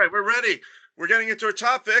ready. All right, we're ready. We're getting into our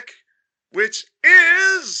topic, which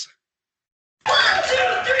is 1, 2,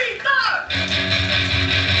 3, 4.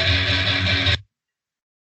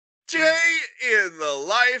 Day in the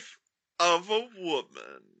life of a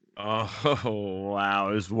woman. Oh, wow.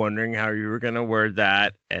 I was wondering how you were going to word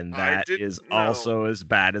that, and that is also as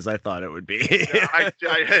bad as I thought it would be. Yeah, I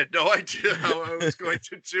had no idea how I was going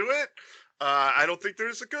to do it. I don't think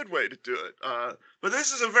there's a good way to do it. But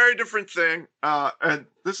this is a very different thing, and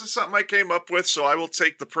this is something I came up with, so I will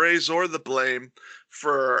take the praise or the blame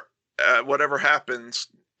for whatever happens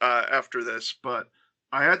after this. But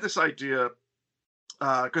I had this idea,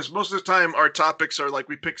 because most of the time our topics are like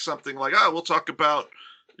we pick something like, we'll talk about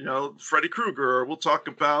Freddy Krueger, or we'll talk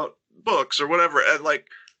about books or whatever. And like,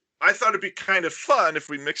 I thought it'd be kind of fun if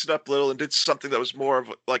we mixed it up a little and did something that was more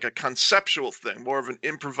of like a conceptual thing, more of an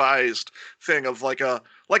improvised thing of like a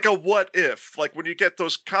what if, like when you get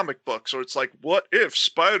those comic books, or it's like, what if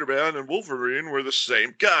Spider-Man and Wolverine were the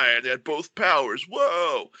same guy and they had both powers?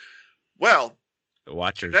 Whoa. Well, the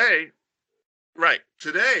Watchers.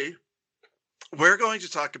 Today, we're going to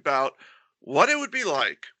talk about what it would be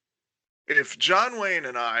like if John Wayne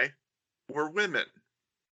and I were women,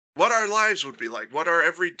 what our lives would be like, what our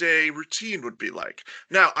everyday routine would be like.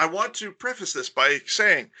 Now, I want to preface this by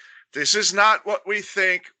saying this is not what we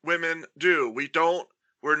think women do.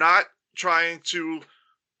 We're not trying to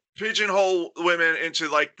pigeonhole women into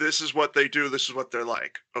like, this is what they do, this is what they're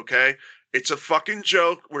like, okay? It's a fucking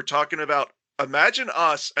joke. We're talking about, imagine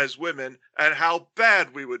us as women and how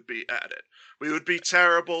bad we would be at it. We would be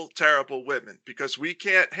terrible, terrible women because we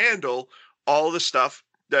can't handle all the stuff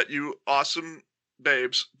that you awesome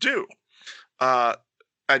babes do. And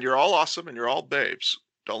you're all awesome and you're all babes.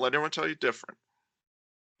 Don't let anyone tell you different.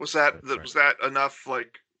 Was that enough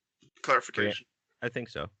like clarification? Yeah, I think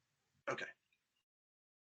so. Okay.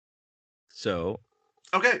 So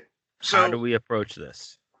how do we approach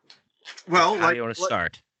this? Well, how do you want to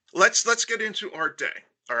start? Let's get into our day.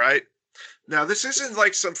 All right. Now, this isn't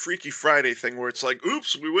like some Freaky Friday thing where it's like,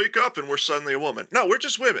 oops, we wake up and we're suddenly a woman. No, we're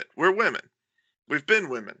just women. We're women. We've been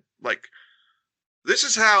women. Like, this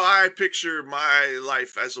is how I picture my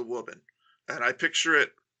life as a woman, and I picture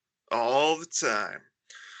it all the time.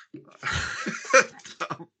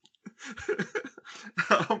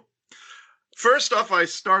 First off, I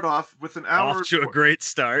start off with an hour. Off to a great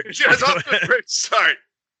start. Yes, off to a great start.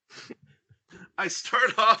 I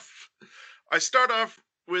start off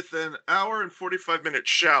with an hour and 45-minute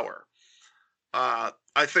shower. I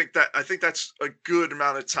think that's a good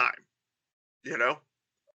amount of time. You know,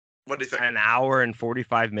 what do you think? An hour and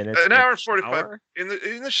 45 minutes. An hour and 45 in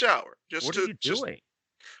the shower. What are you doing?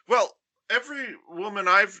 Well, every woman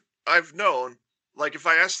I've known, like if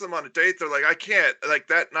I ask them on a date, they're like, I can't. Like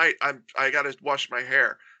that night, I gotta wash my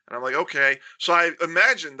hair, and I'm like, okay. So I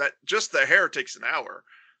imagine that just the hair takes an hour,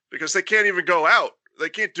 because they can't even go out. They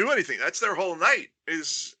can't do anything. That's their whole night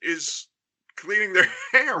is cleaning their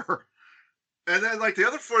hair. And then like the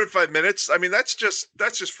other 45 minutes, I mean, that's just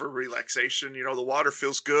for relaxation. You know, the water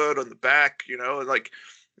feels good on the back, you know, and like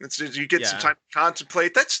you get some time to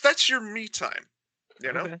contemplate. That's your me time,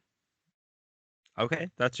 you know? Okay.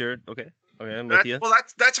 That's your, okay. I'm with you. Well,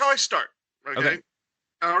 that's how I start. Okay.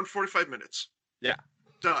 Hour and 45 minutes. Yeah.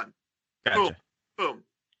 Done. Gotcha. Boom. Boom.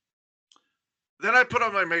 Then I put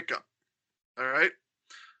on my makeup. All right.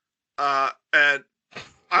 And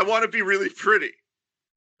I want to be really pretty.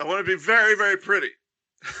 I want to be very, very pretty.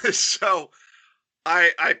 So I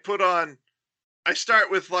start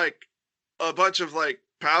with like a bunch of like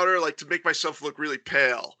powder, like to make myself look really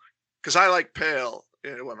pale. Cause I like pale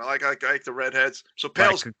women. I like the redheads. So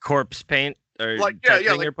pale, like corpse paint or like thing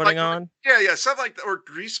like, you're putting on. Yeah. Something like that, or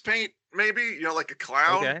grease paint, maybe, you know, like a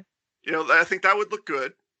clown. Okay. You know, I think that would look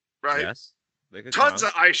good. Right. Yes. Like tons of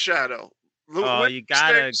eyeshadow. Oh, you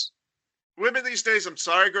gotta. Women these days, I'm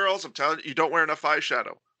sorry, girls. I'm telling you, don't wear enough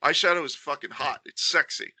eyeshadow. Eyeshadow is fucking hot. It's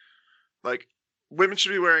sexy. Like, women should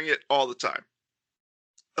be wearing it all the time.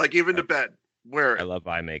 Like, even to bed, wear it. I love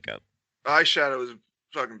eye makeup. Eyeshadow is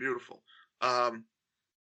fucking beautiful.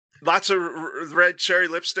 Lots of red cherry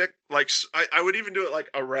lipstick. Like, I would even do it, like,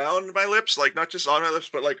 around my lips. Like, not just on my lips,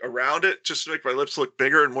 but, like, around it, just to make my lips look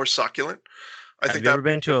bigger and more succulent. Have you ever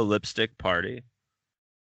been to a lipstick party?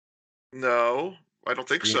 No, I don't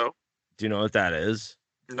think so. Do you know what that is?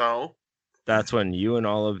 No. That's when you and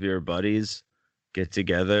all of your buddies get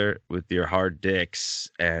together with your hard dicks,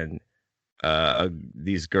 and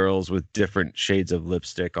these girls with different shades of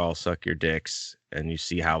lipstick all suck your dicks, and you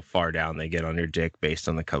see how far down they get on your dick based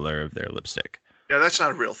on the color of their lipstick. Yeah, that's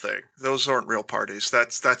not a real thing. Those aren't real parties.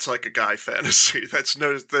 That's like a guy fantasy. That's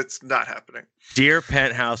not happening. Dear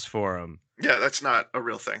Penthouse Forum. Yeah, that's not a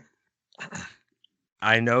real thing.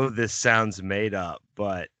 I know this sounds made up,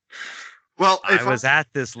 but well, I was at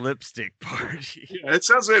this lipstick party. Yeah, it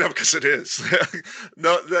sounds made up because it is.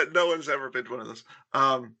 No one's ever been to one of those.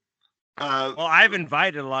 Well, I've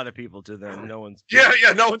invited a lot of people to them. No one's. Yeah,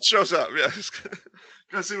 no one shows up. Yeah,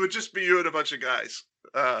 because it would just be you and a bunch of guys,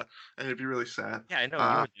 and it'd be really sad. Yeah, I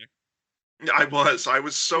know. I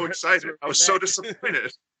was so excited. I was so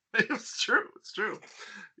disappointed. It's true.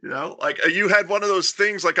 You know, like you had one of those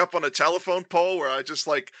things like up on a telephone pole where I just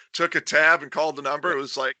like took a tab and called the number. It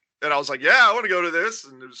was like, and I was like, yeah, I want to go to this.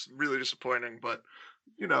 And it was really disappointing, but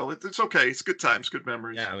you know, it's okay. It's good times, good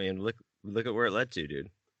memories. Yeah. I mean, look at where it led to, dude.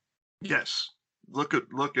 Yes. Look at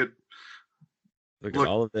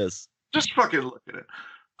all of this. Just fucking look at it.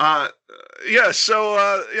 Yeah.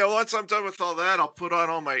 So, you know, once I'm done with all that, I'll put on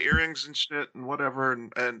all my earrings and shit and whatever.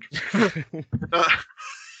 And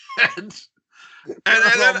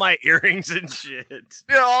all my earrings and shit.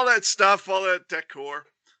 Yeah, all that stuff, all that decor.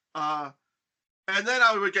 And then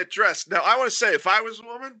I would get dressed. Now, I want to say, if I was a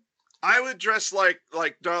woman, I would dress like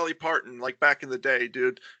Dolly Parton, like back in the day,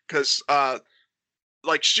 dude. Because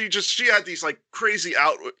like she had these like crazy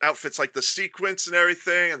outfits, like the sequins and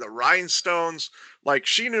everything, and the rhinestones. Like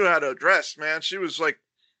she knew how to dress, man. She was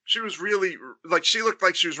really like, she looked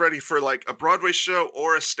like she was ready for like a Broadway show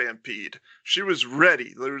or a stampede. She was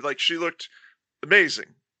ready. Like she looked amazing.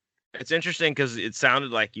 It's interesting because it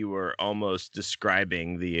sounded like you were almost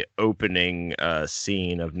describing the opening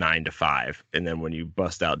scene of 9 to 5, and then when you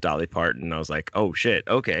bust out Dolly Parton, I was like, "Oh shit,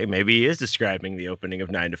 okay, maybe he is describing the opening of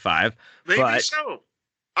 9 to 5." Maybe so.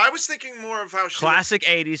 I was thinking more of how she classic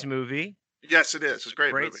 80s movie. Yes, it is. It's a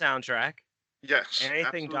great movie. Soundtrack. Yes. Anything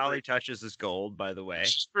absolutely. Dolly touches is gold, by the way.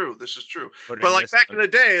 This is true. But like back in the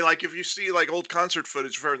day, like if you see like old concert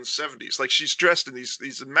footage of her in the 70s, like she's dressed in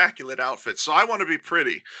these immaculate outfits. So I want to be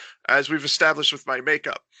pretty, as we've established with my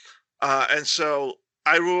makeup. And so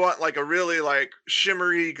I would want like a really like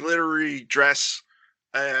shimmery, glittery dress,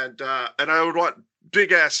 and I would want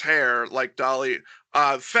big ass hair like Dolly.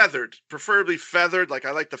 Feathered, preferably feathered. Like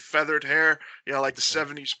I like the feathered hair, like the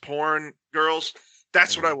 70s porn girls.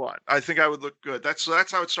 That's what I want. I think I would look good. That's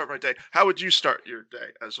how I would start my day. How would you start your day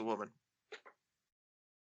as a woman?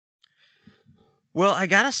 Well, I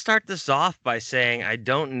gotta start this off by saying I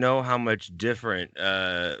don't know how much different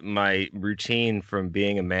my routine from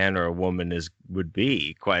being a man or a woman would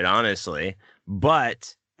be, quite honestly.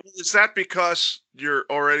 But is that because you're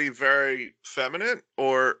already very feminine,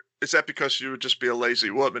 or is that because you would just be a lazy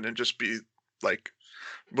woman and just be like,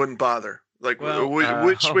 wouldn't bother? Like,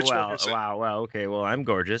 which one is it? Wow. Okay. Well, I'm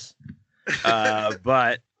gorgeous.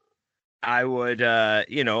 But I would,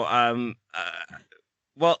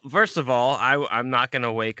 well, first of all, I'm not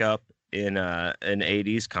gonna wake up in an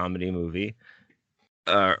 80s comedy movie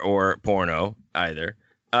or porno either.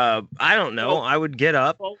 I don't know. I would get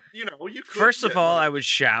up. Well, you could. First of all, I would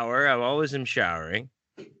shower. I always am showering,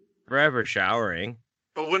 forever showering.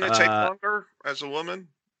 But wouldn't it take longer as a woman?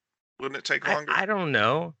 Wouldn't it take longer? I don't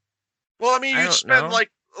know. Well, I mean, you'd spend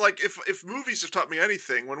like if movies have taught me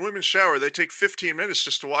anything, when women shower, they take 15 minutes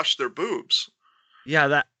just to wash their boobs. Yeah,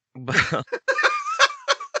 that.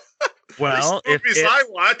 Well, if I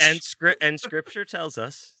watch and scripture tells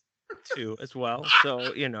us too as well.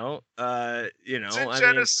 So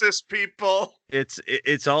Genesis, people.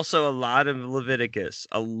 It's also a lot of Leviticus.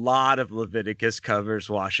 A lot of Leviticus covers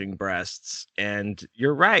washing breasts, and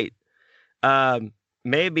you're right.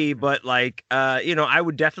 Maybe, but I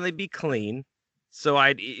would definitely be clean. So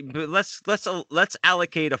but let's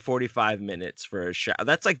allocate a 45 minutes for a shower.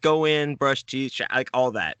 That's like go in, brush teeth, like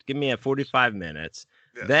all that. Give me a 45 minutes.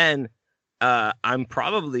 Yeah. Then I'm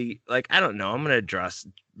probably I don't know. I'm gonna dress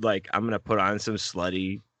I'm gonna put on some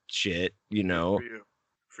slutty shit, For you.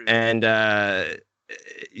 And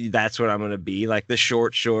that's what I'm gonna be, like the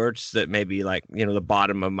short shorts that maybe the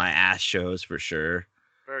bottom of my ass shows for sure.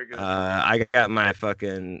 Very good. I got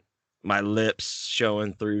my lips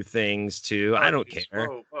showing through things too. I don't care.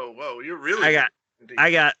 Whoa! You're really.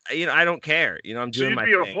 I got. I don't care. I'm doing my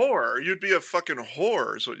thing. You'd be a whore. You'd be a fucking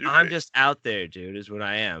whore. Is what you'd I'm be. just out there, dude. Is what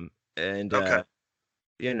I am. And okay.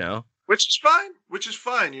 Which is fine. Which is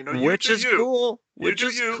fine. Which is cool. Which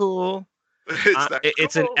is cool.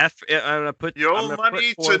 It's an effort. I'm gonna put your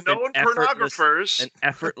money to known pornographers. An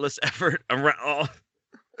effortless effort around.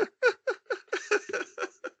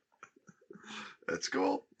 That's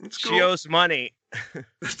cool. She owes money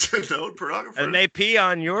to known pornographers, and they pee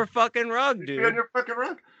on your fucking rug, dude. On your fucking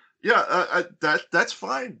rug. Yeah, that's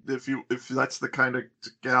fine if that's the kind of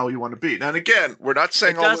gal you want to be. And again, we're not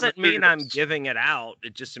saying it doesn't mean I'm giving it out.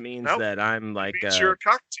 It just means that I'm like it means you're a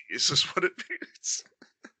cock tease is what it means,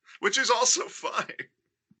 which is also fine.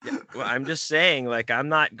 Yeah, well, I'm just saying,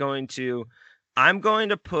 I'm going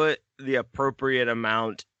to put the appropriate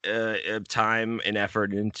amount of time and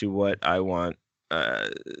effort into what I want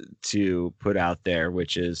to put out there,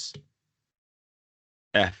 which is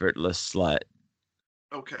effortless slut.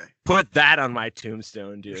 Okay. Put that on my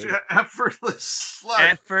tombstone, dude. Effortless slut.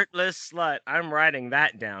 Effortless slut. I'm writing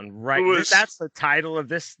that down right. That's the title of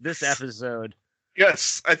this episode.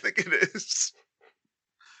 Yes, I think it is.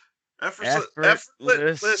 Effortless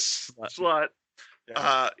slut.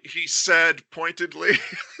 Yeah. He said pointedly.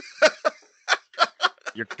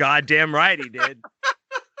 You're goddamn right, he did.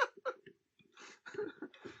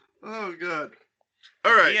 Oh, God.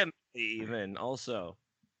 All right. Even also.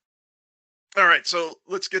 All right, so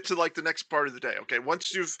let's get to the next part of the day. Okay,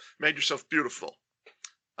 once you've made yourself beautiful,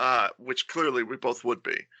 which clearly we both would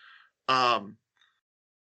be, I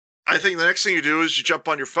think the next thing you do is you jump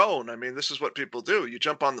on your phone. I mean, this is what people do. You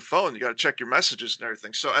jump on the phone. You got to check your messages and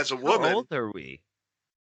everything. So as a woman, how old are we?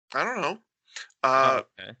 I don't know.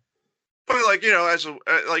 Okay. But as a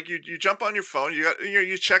you jump on your phone. You got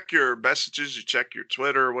you check your messages. You check your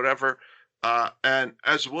Twitter or whatever. And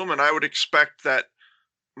as a woman, I would expect that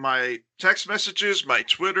my text messages, my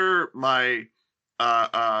Twitter, my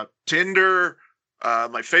Tinder,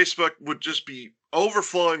 my Facebook would just be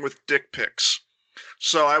overflowing with dick pics.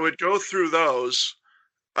 So I would go through those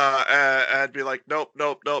and be like, nope.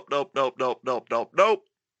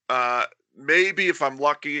 Maybe if I'm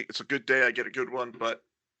lucky, it's a good day, I get a good one, but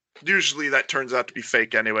usually that turns out to be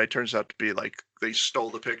fake anyway. It turns out to be they stole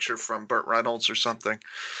the picture from Burt Reynolds or something.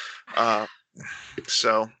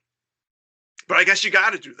 But I guess you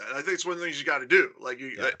got to do that. I think it's one of the things you got to do.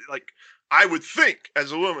 I would think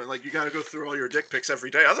as a woman, you got to go through all your dick pics every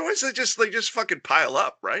day. Otherwise, they just fucking pile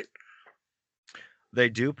up, right? They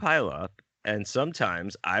do pile up, and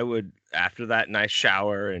sometimes I would, after that nice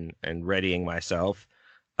shower and readying myself,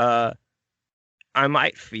 I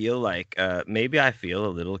might feel maybe I feel a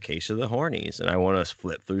little case of the hornies, and I want to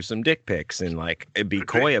flip through some dick pics and be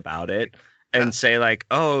coy about it. and say like,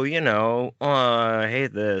 oh, I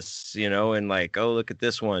hate this, and like, oh, look at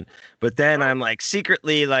this one. But then I'm like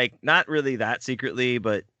secretly, like, not really that secretly,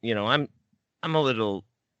 but I'm a little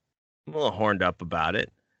horned up about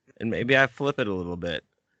it, and maybe I flip it a little bit.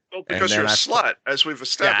 Well, because you're a slut, as we've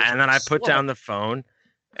established. Yeah, and then I put down the phone,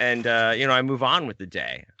 and I move on with the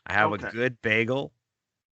day. I have a good bagel.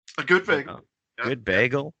 A good bagel. Good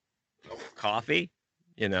bagel. Coffee,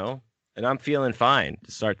 and I'm feeling fine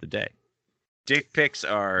to start the day. Dick pics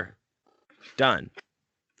are done.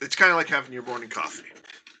 It's kind of like having your morning coffee.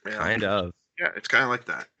 Kind of. Yeah, it's kind of like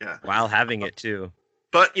that. Yeah. While having it too.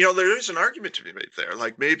 But there is an argument to be made there.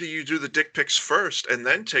 Like maybe you do the dick pics first and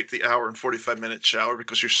then take the hour and 45-minute shower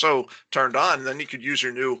because you're so turned on. And then you could use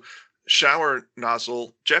your new shower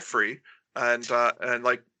nozzle, Jeffrey, and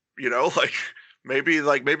maybe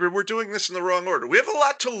we're doing this in the wrong order. We have a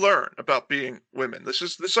lot to learn about being women. This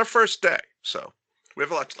is our first day, so we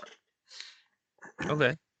have a lot to learn.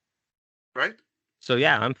 Okay. Right? So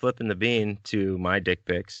yeah, I'm flipping the bean to my dick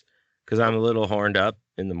pics because I'm a little horned up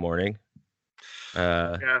in the morning.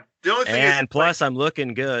 Yeah. The only thing and plus I'm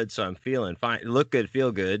looking good, so I'm feeling fine. Look good,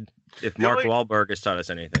 feel good. If Mark Wahlberg has taught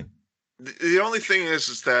us anything. The only thing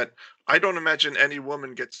is that I don't imagine any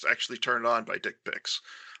woman gets actually turned on by dick pics.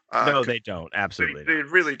 No, they don't. Absolutely, they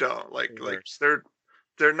really don't. Like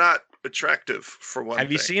they're not attractive for one.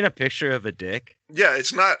 Have you seen a picture of a dick? Yeah,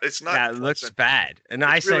 it's not. Yeah, it looks bad, and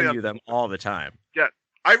I send you them all the time. Yeah,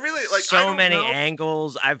 I really like. So many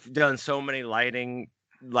angles. I've done so many lighting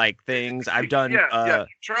things. I've done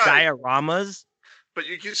dioramas. But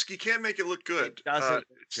you can't make it look good.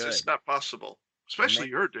 It's just not possible. Especially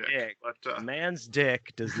your dick. But a man's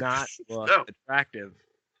dick does not look attractive.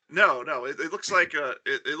 No, it looks like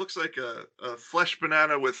a flesh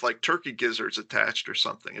banana with like turkey gizzards attached or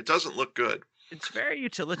something. It doesn't look good. It's very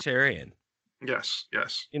utilitarian. Yes.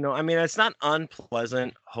 I mean, it's not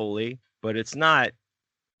unpleasant wholly, but it's not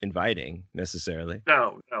inviting necessarily.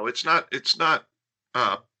 No, it's not. It's not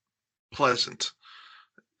pleasant.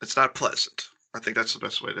 It's not pleasant. I think that's the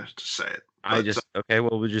best way to say it. But,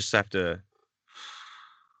 we just have to.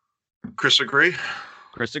 Chris agree.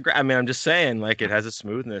 I mean, I'm just saying, like, it has a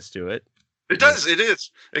smoothness to it. It does. It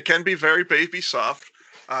is. It can be very baby soft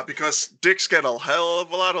because dicks get a hell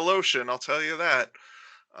of a lot of lotion. I'll tell you that.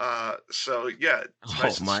 So yeah.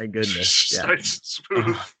 My goodness. Yeah. Nice and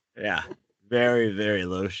smooth. Yeah. Very, very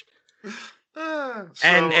lotion.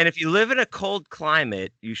 And if you live in a cold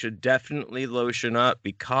climate, you should definitely lotion up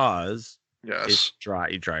because it's dry.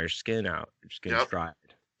 You dry your skin out. Your skin's dry.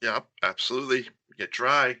 Yep, absolutely. You get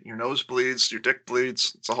dry, your nose bleeds, your dick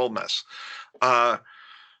bleeds. It's a whole mess. All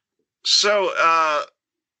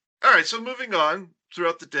right. So moving on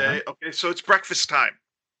throughout the day. Okay, so it's breakfast time,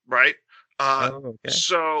 right?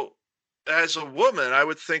 So as a woman, I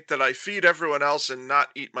would think that I feed everyone else and not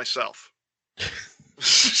eat myself.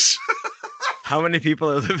 How many people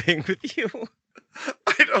are living with you?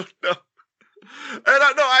 I don't know. And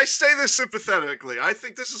I say this sympathetically. I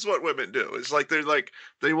think this is what women do. It's like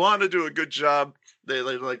they want to do a good job. They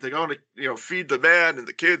want to feed the man and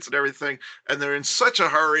the kids and everything, and they're in such a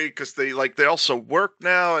hurry because they also work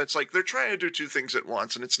now. It's like they're trying to do two things at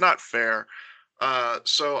once, and it's not fair.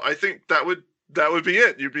 So I think that would be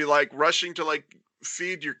it. You'd be like rushing to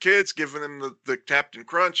feed your kids, giving them the Captain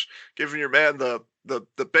Crunch, giving your man the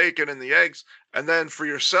bacon and the eggs, and then for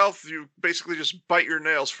yourself, you basically just bite your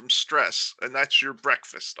nails from stress, and that's your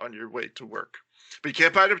breakfast on your way to work. But you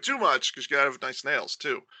can't bite them too much because you gotta have nice nails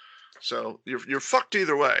too. So you're fucked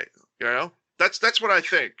either way. That's what I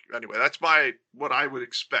think. Anyway, that's what I would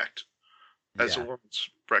expect as a woman's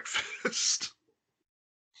breakfast.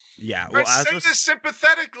 Yeah, well, I say this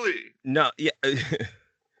sympathetically. No, yeah.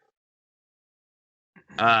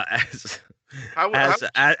 As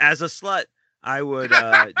a slut, I would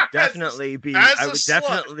definitely be. I would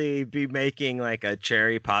definitely be making like a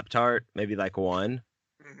cherry Pop-Tart, maybe like one,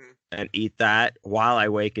 and eat that while I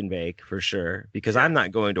wake and bake for sure. Because I'm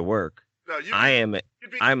not going to work. No, I'm a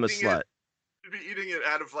slut. You'd be eating it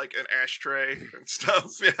out of like an ashtray and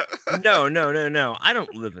stuff. Yeah. No. I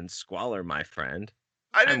don't live in squalor, my friend.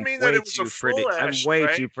 I didn't mean that it was a full ashtray. I'm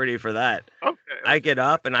way too pretty for that. Okay. I get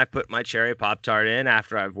up and I put my cherry Pop-Tart in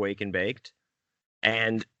after I've wake and baked,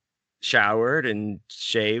 and showered and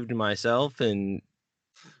shaved myself and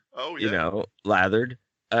lathered,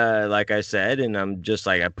 like I said, and I'm just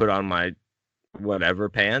like I put on my whatever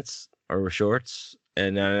pants or shorts,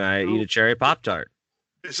 and then I eat a cherry Pop-Tart.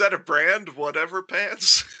 Is that a brand? Whatever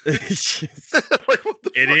pants? It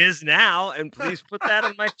is now, and please put that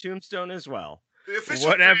on my tombstone as well. The official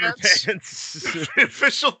whatever pants. The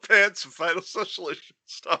official pants of Vital Social Issue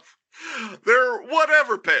stuff. They're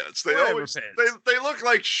whatever pants. They Whatever always pants. they look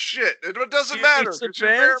like shit. It doesn't You matter. need some 'Cause you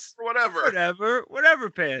wear 'em pants? for whatever. Whatever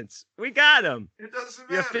pants. We got them. It doesn't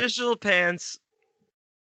The matter. official pants.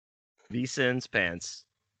 V-Sins pants.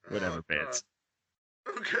 Whatever Oh, pants.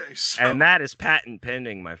 Okay, so And that is patent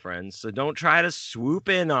pending, my friends. So don't try to swoop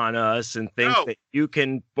in on us and think No. that you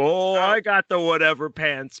can. Oh, No. I got the whatever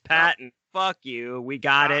pants patent. Fuck you. We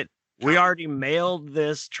got No. it. We Come- already mailed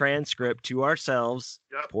this transcript to ourselves.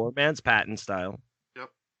 Yep. Poor man's patent style.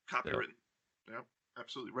 copywritten. Yep,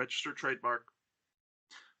 absolutely. Registered trademark.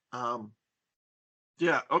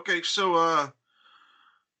 Yeah. Okay. So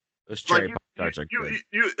Those like cherry pop tarts are good.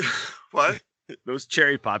 you what? Those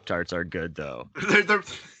cherry pop tarts are good though. They're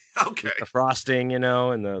okay. With the frosting, and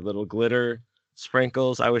the little glitter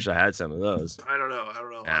sprinkles. I wish I had some of those. I don't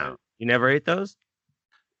know. Yeah. You never ate those?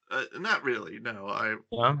 Not really. No.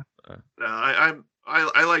 No.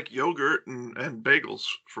 I like yogurt and bagels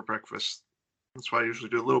for breakfast. That's why I usually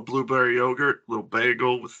do a little blueberry yogurt, little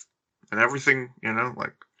bagel and everything.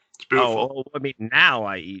 Like it's beautiful. Oh, I mean, now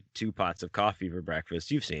I eat 2 pots of coffee for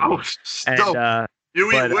breakfast. You've seen Oh, me. stop. And You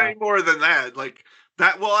but, eat way more than that. Like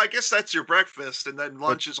that. Well, I guess that's your breakfast, and then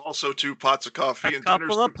lunch is also 2 pots of coffee, a and dinner's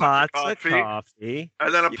couple of 2 pots pots of coffee.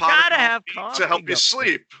 and then a You pot of gotta have coffee to help coffee you going.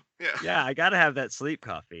 sleep. Yeah, Yeah, I gotta have that sleep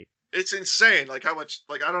coffee. it's insane. Like how much.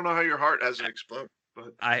 Like I don't know how your heart hasn't exploded,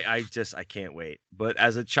 but I can't wait. But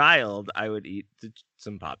as a child, I would eat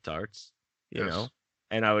some Pop Tarts, Yes.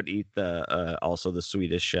 and I would eat the also the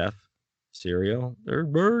Swedish Chef cereal. you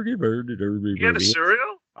had a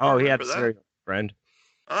cereal. Oh, he had a remember that. cereal, friend.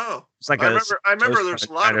 Oh, It's like I a remember. Toast There's a Crunch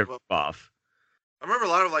lot kind of them. off. I remember a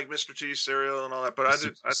lot of like Mr. T cereal and all that, but I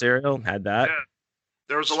did. Cereal had that. Yeah,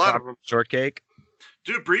 there was a lot of them. Shortcake.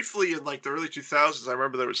 Dude, briefly in like the early 2000s, I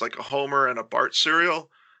remember there was like a Homer and a Bart cereal,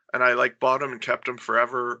 and I like bought them and kept them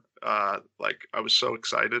forever. Like I was so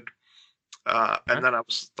excited, and then I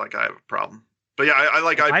was like, I have a problem. But yeah, I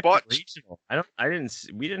Might be bought. regional.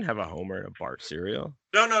 We didn't have a Homer and a Bart cereal.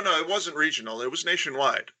 No, it wasn't regional. It was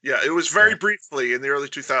nationwide. Yeah, it was very briefly in the early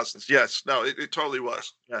 2000s. Yes, no, it totally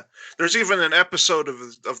was. Yeah, there's even an episode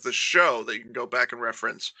of the show that you can go back and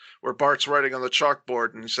reference where Bart's writing on the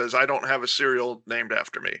chalkboard and he says, "I don't have a cereal named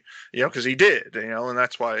after me," because he did, and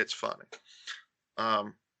that's why it's funny.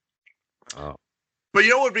 Oh. But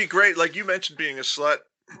what would be great? Like you mentioned, being a slut.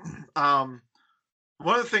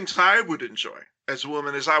 One of the things I would enjoy as a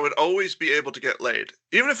woman is I would always be able to get laid,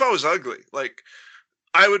 even if I was ugly. Like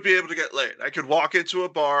I would be able to get laid. I could walk into a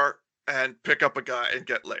bar and pick up a guy and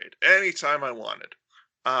get laid anytime I wanted,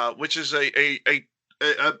 which is a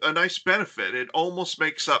nice benefit. It almost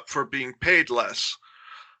makes up for being paid less.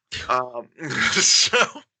 So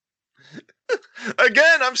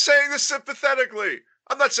again, I'm saying this sympathetically.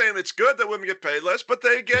 I'm not saying it's good that women get paid less, but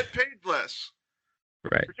they get paid less.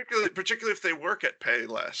 Right. Particularly if they work at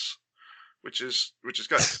Payless, which is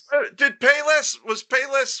good. Was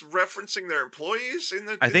Payless referencing their employees in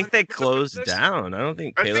the? I think they closed business? down. I don't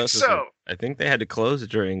think. I think Payless was so. I think they had to close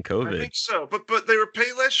during COVID. I think so, but they were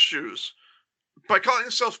Payless shoes. By calling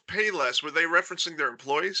themselves Payless, were they referencing their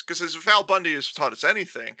employees? Because as Val Bundy has taught us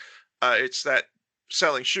anything, it's that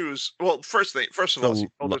selling shoes. Well, first of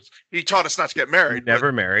all, he taught us not to get married.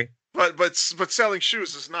 Never marry. But selling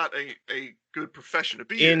shoes is not a good profession to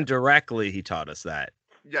be in. Indirectly, he taught us that.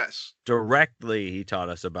 Yes. Directly, he taught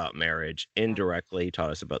us about marriage. Indirectly, he taught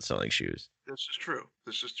us about selling shoes. This is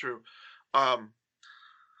true.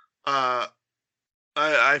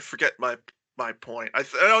 I forget my point.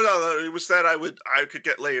 No, it was that I could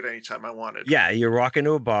get laid anytime I wanted. Yeah, you walk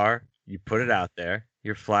into a bar, you put it out there,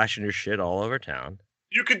 you're flashing your shit all over town.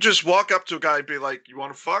 You could just walk up to a guy and be like, "You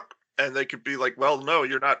want to fuck?" And they could be like, "Well, no,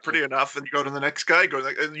 you're not pretty enough." And you go to the next guy,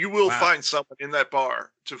 and you will find someone in that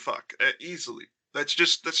bar to fuck easily. That's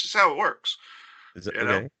just how it works. Is it you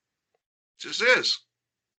know? okay? It just is.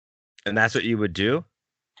 And that's what you would do?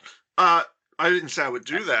 I didn't say I would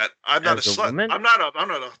do that. I'm not a slut. Woman? I'm not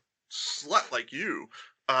a slut like you.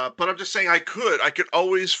 But I'm just saying I could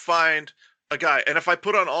always find a guy. And if I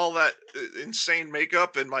put on all that insane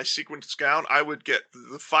makeup and my sequins gown, I would get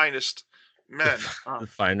the finest men. The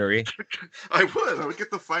finery. I would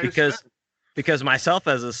get the finest men. Because myself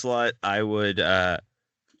as a slut, I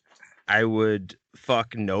would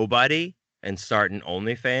fuck nobody and start an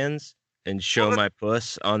OnlyFans and show my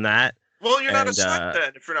puss on that. Well, you're not a slut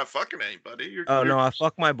then if you're not fucking anybody. No, I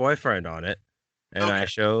fuck my boyfriend on it. And I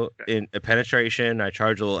show in a penetration. I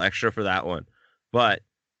charge a little extra for that one. But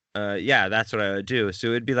yeah, that's what I would do. So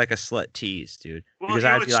it'd be like a slut tease, dude. Well, because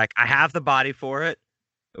I'd be like, I have the body for it,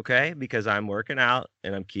 okay? Because I'm working out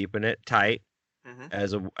and I'm keeping it tight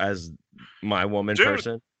as my woman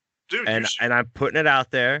person. Dude, and I'm putting it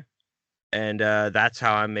out there. and that's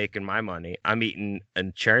how I'm making my money. I'm eating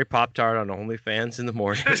a cherry Pop-Tart on OnlyFans in the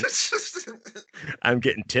morning. I'm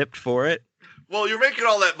getting tipped for it. Well, you're making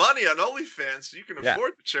all that money on OnlyFans, so you can Yeah.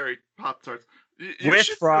 afford the cherry Pop-Tarts. With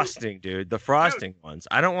frosting, dude. The frosting ones.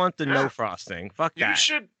 I don't want the no frosting. Fuck that.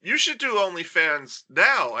 You should do OnlyFans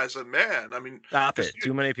now as a man. I mean, Stop it.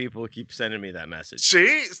 Too many people keep sending me that message.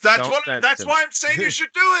 See, that's why I'm saying you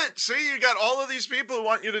should do it. See, you got all of these people who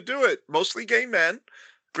want you to do it. Mostly gay men,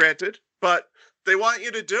 granted, but they want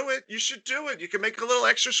you to do it. You should do it. You can make a little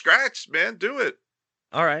extra scratch, man. Do it.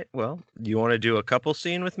 All right. Well, you want to do a couple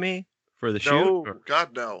scene with me for the shoot? No,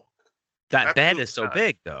 God, no. That bed is so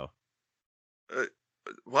big, though.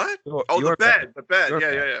 What? The bed. The bed. Your Yeah,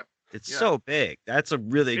 bed. yeah, yeah. It's so big. That's a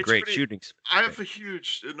really great shooting spot. I have a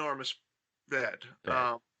huge, enormous bed.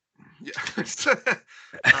 Yeah.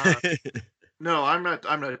 No, I'm not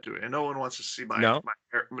doing it. No one wants to see my hair.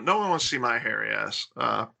 No one wants to see my hairy ass.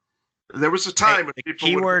 There was a time when the people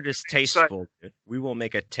keyword is tasteful. Dude. We will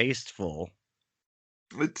make a tasteful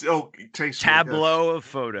tasteful tableau of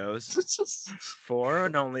photos for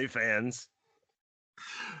an OnlyFans.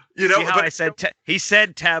 You know, see how I said he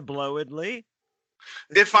said tabloidly.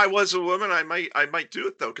 If I was a woman, I might do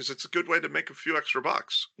it though, because it's a good way to make a few extra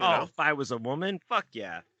bucks. You know? If I was a woman, fuck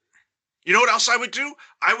yeah. You know what else I would do?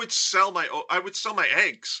 I would sell my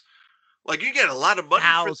eggs. Like, you get a lot of money.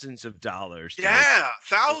 Thousands of dollars. Yeah,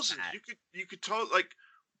 thousands. You could totally, like,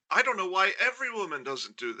 I don't know why every woman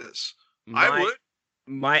doesn't do this. I would.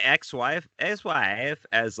 My ex-wife as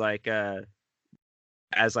like in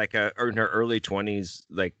her early 20s,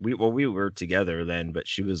 like we were together then, but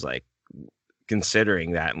she was like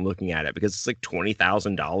considering that and looking at it because it's like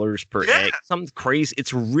 $20,000 per egg. Something crazy.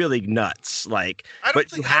 It's really nuts. Like,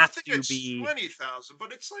 you have to be 20,000,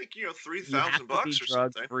 but it's like, $3,000 or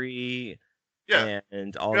drug something. Free. Yeah,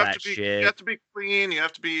 and all that shit. You have to be clean. You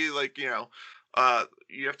have to be like, you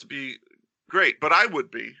have to be great. But I would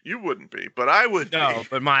be. You wouldn't be, but I would. No, be.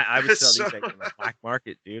 But I would sell these eggs on the black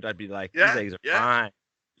market, dude. I'd be like, these eggs are fine.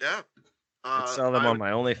 Yeah. I'd sell them on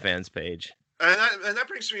my OnlyFans page. And that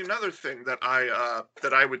brings me another thing that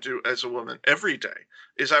I would do as a woman every day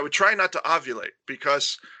is I would try not to ovulate,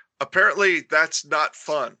 because apparently that's not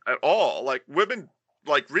fun at all. Like, women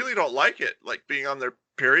like really don't like it, like being on their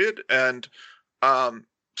period, and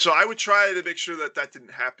so I would try to make sure that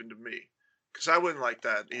didn't happen to me, because I wouldn't like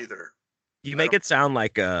that either. You make it sound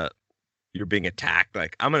like you're being attacked.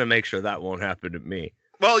 Like, I'm gonna make sure that won't happen to me.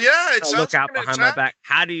 Well, yeah, it sounds look out behind my back.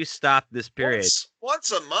 How do you stop this period?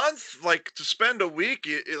 Once a month, like, to spend a week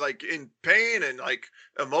like in pain and like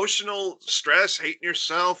emotional stress, hating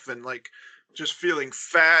yourself, and like just feeling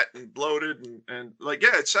fat and bloated and like,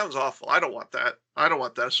 yeah, it sounds awful. I don't want that.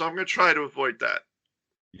 So I'm gonna try to avoid that.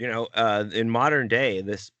 In modern day,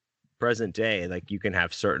 this present day, like, you can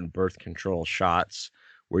have certain birth control shots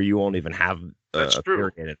where you won't even have a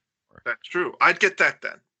period anymore. That's true. I'd get that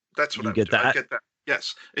then. That's what I'd get. I'd get that.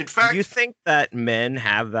 Yes. In fact, do you think that men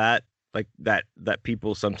have that, like that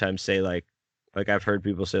people sometimes say, like I've heard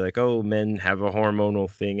people say, like, oh, men have a hormonal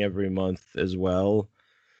thing every month as well?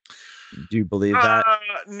 Do you believe that?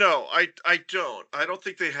 No, I don't. I don't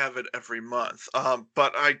think they have it every month.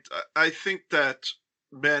 But I think that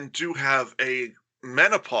men do have a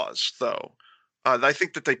menopause, though. I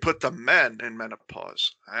think that they put the men in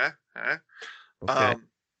menopause. Okay.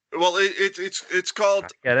 Well, it's called.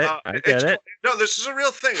 I get it. No, this is a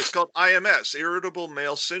real thing. It's called IMS, irritable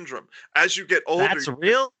male syndrome. As you get older, that's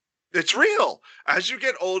real. It's real. As you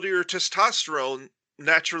get older, your testosterone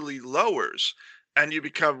naturally lowers, and you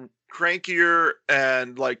become crankier,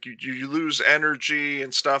 and like you lose energy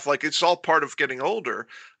and stuff. Like, it's all part of getting older.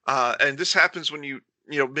 And this happens when you're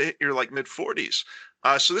like mid-40s.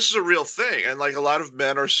 So this is a real thing, and like a lot of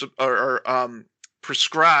men are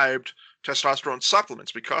prescribed testosterone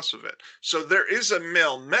supplements because of it. So there is a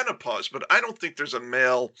male menopause, but I don't think there's a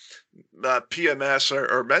male PMS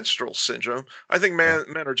or menstrual syndrome. I think men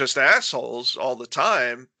are just assholes all the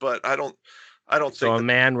time, but I don't think. So a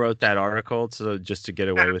man wrote that article just to get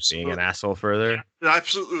away with being an asshole further? Yeah,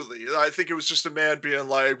 absolutely. I think it was just a man being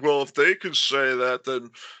like, well, if they can say that,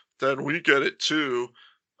 then we get it too,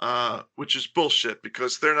 which is bullshit,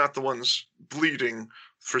 because they're not the ones bleeding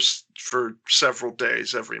for several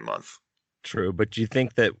days every month. True, but do you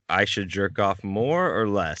think that I should jerk off more or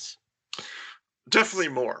less? Definitely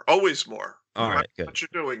more. Always more. All right, good. But you're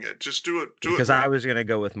doing it. Just do it. Because I was gonna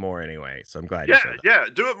go with more anyway, so I'm glad you said that. Yeah,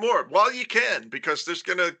 do it more while you can, because there's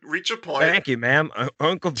gonna reach a point. Thank you, ma'am.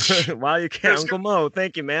 Uncle, while you can, Uncle Mo.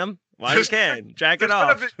 Thank you, ma'am. while you can. Jack it There's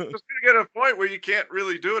off. There's going to get a point where you can't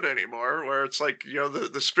really do it anymore, where it's like,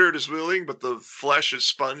 the spirit is willing, but the flesh is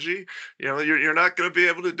spongy. You're not going to be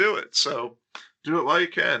able to do it. So do it while you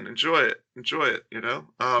can. Enjoy it.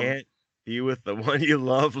 Can't be with the one you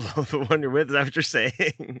love the one you're with. Is that what you're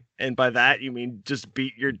saying? And by that, you mean just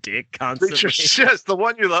beat your dick constantly? Yes, the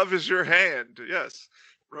one you love is your hand. Yes.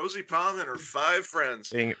 Rosie Palm and her 5 friends.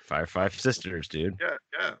 Being five sisters, dude.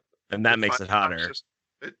 Yeah. And that makes it hotter.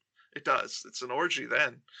 It does. It's an orgy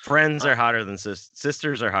then. Friends are hotter than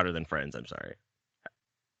sisters are hotter than friends. I'm sorry.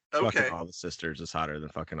 Okay. Fucking all the sisters is hotter than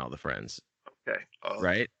fucking all the friends. Okay.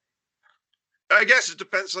 Right? I guess it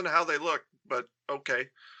depends on how they look, but okay.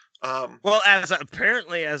 Well,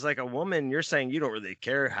 apparently as like a woman, you're saying you don't really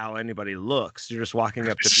care how anybody looks. You're just walking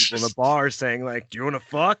up to people in the bar saying like, "Do you want to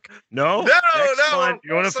fuck? No. Next one.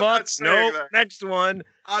 You want to fuck? No. Next one."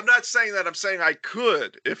 I'm not saying that. I'm saying I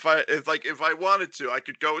could if I wanted to. I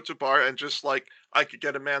could go to a bar and just like I could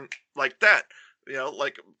get a man like that.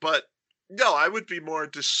 But no, I would be more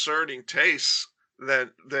discerning tastes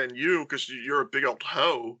than you, because you're a big old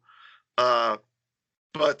hoe.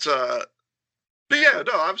 But yeah,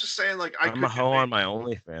 no, I'm just saying like I'm a hoe on my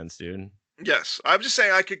OnlyFans, dude. Yes, I'm just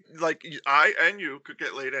saying I could I and you could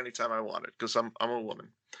get laid anytime I wanted, because I'm a woman.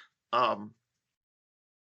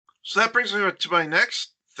 So that brings me to my next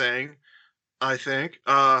thing. I think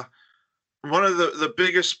one of the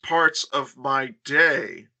biggest parts of my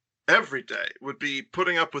day, every day, would be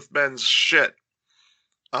putting up with men's shit.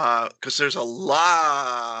 Because there's a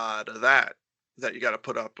lot of that you got to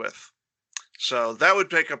put up with. So that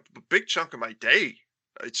would take up a big chunk of my day,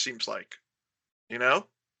 it seems like.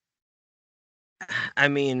 I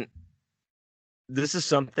mean, this is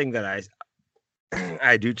something that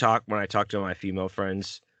I do talk when I talk to my female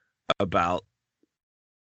friends about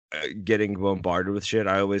getting bombarded with shit.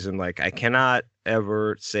 I always am like, I cannot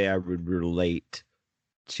ever say I would relate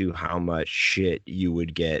to how much shit you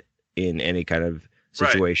would get in any kind of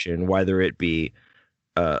situation, whether it be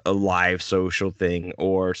a live social thing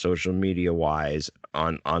or social media wise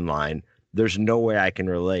online. There's no way I can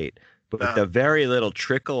relate, but the very little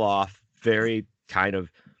trickle off, very kind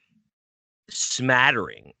of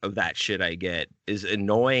smattering of that shit I get is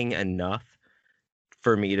annoying enough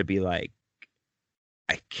for me to be like,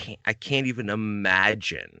 I can't even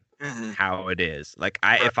imagine how it is. Like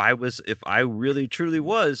if I really truly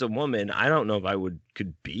was a woman, I don't know if I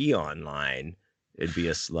could be online and be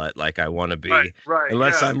a slut like I want to be,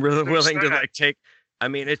 unless I'm really willing to like take. I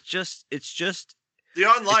mean, it's just the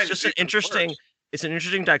online. It's just an interesting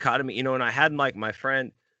dichotomy, and I had like my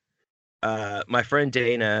friend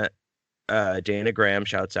Dana Graham,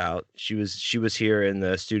 shouts out. She was here in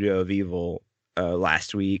the Studio of Evil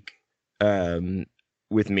last week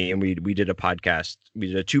with me, and we did a podcast. We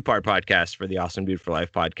did a 2-part podcast for the Awesome Dude for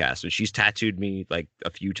Life podcast. So she's tattooed me like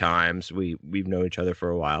a few times. We've known each other for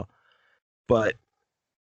a while. But,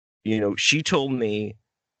 she told me,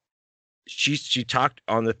 she talked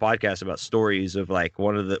on the podcast about stories of like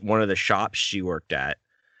one of the shops she worked at.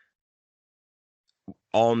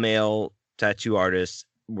 All male tattoo artists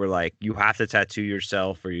were like, you have to tattoo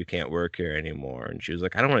yourself or you can't work here anymore. And she was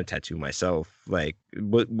like, I don't want to tattoo myself. Like,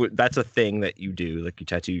 that's a thing that you do. Like, you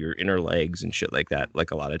tattoo your inner legs and shit like that,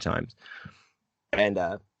 like a lot of times. And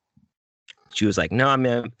she was like, no, I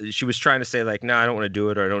mean, she was trying to say like, no, I don't want to do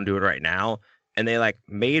it, or I don't do it right now. And they like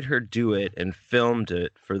made her do it and filmed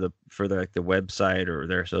it for the like the website or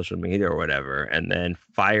their social media or whatever, and then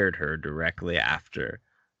fired her directly after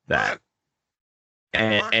that.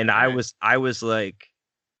 And I was like,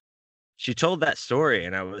 she told that story,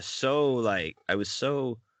 and I was so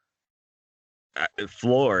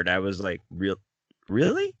floored. I was like,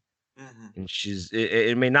 really? Mm-hmm. And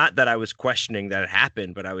it may not that I was questioning that it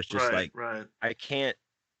happened, but I was just I can't.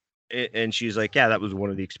 And she's like, yeah, that was one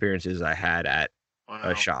of the experiences I had at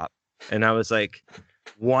a shop. And I was like,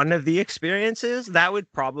 one of the experiences? That would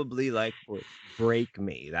probably like break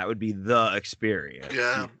me. That would be the experience.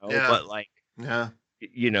 Yeah. But like,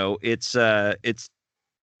 it's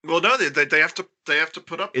well, no, they have to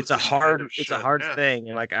put up. It's a hard thing,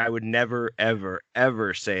 and like I would never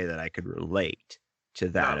ever say that I could relate to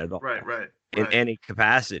that at all. Right. In any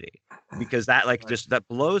capacity, because that just that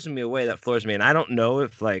blows me away, that floors me. And I don't know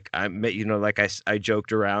if like I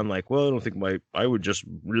joked around like, well, I don't think I would just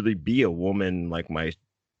really be a woman like my,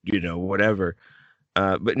 whatever.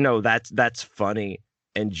 But no, that's funny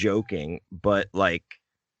and joking, but like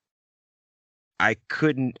I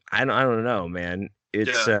don't know, man.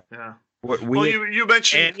 It's you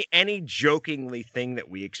mentioned any jokingly thing that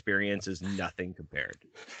we experience is nothing compared.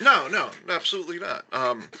 No, absolutely not.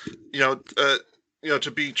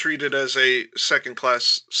 to be treated as a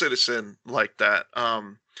second-class citizen like that.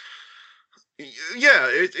 Yeah,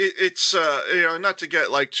 it's not to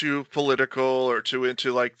get like too political or too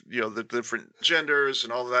into like the different genders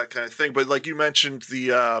and all of that kind of thing, but like you mentioned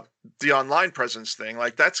the online presence thing,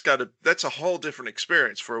 like that's a whole different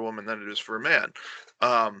experience for a woman than it is for a man.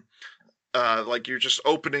 Um, like you're just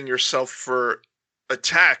opening yourself for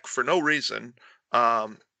attack for no reason,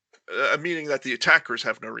 meaning that the attackers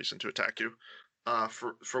have no reason to attack you.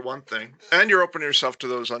 For one thing, and you're opening yourself to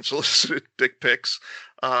those unsolicited dick pics.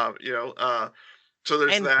 So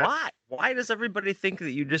there's And that. why does everybody think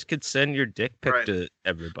that you just could send your dick pic Right. to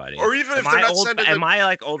everybody? Or even if they're not sending am I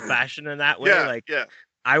like old fashioned in that way? Yeah, Like yeah.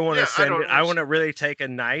 I want to Yeah, I send don't it. I want to understand. really take a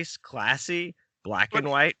nice, classy black and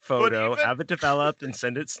But- white photo, even- have it developed, and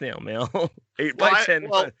send it snail mail. 8 Well, by 10.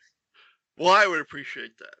 Well, I would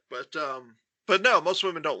appreciate that, but no, most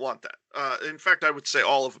women don't want that. In fact, I would say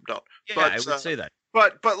all of them don't. Yeah, but, I would say that.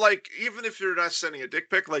 But like, even if you're not sending a dick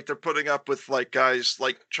pic, like they're putting up with like guys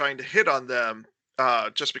like trying to hit on them,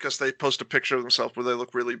 just because they post a picture of themselves where they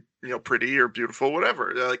look really pretty or beautiful,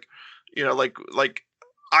 whatever. They're like, you or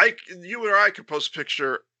I could post a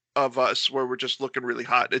picture of us where we're just looking really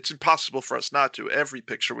hot. It's impossible for us not to. Every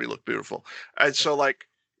picture we look beautiful, and so like.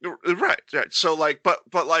 Right. So like, but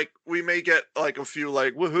like, we may get like a few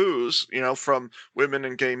like woohoos, from women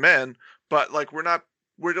and gay men, but like we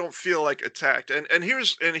don't feel like attacked. And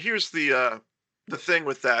here's the thing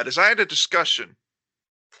with that is I had a discussion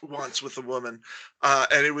once with a woman,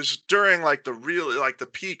 and it was during like the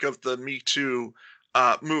peak of the Me Too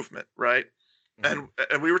movement, right? And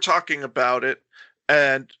we were talking about it,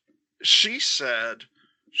 and she said,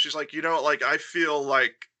 she's like, like I feel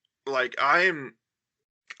like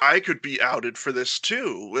I could be outed for this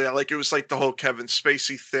too. Yeah, like it was like the whole Kevin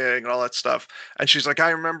Spacey thing and all that stuff. And she's like, I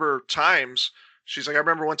remember times. She's like, I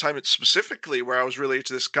remember one time specifically where I was really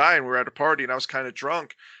into this guy and we were at a party and I was kind of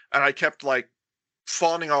drunk and I kept like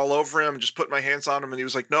fawning all over him and just putting my hands on him and he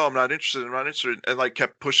was like, no, I'm not interested. I'm not interested. And like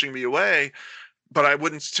kept pushing me away, but I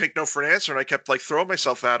wouldn't take no for an answer and I kept like throwing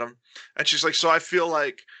myself at him. And she's like, so I feel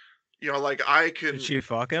like, like I can. Did she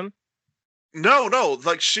fuck him? No,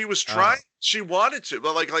 like she was trying. She wanted to,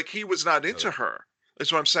 but like he was not into her.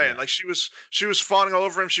 That's what I'm saying. Yeah. Like she was fawning all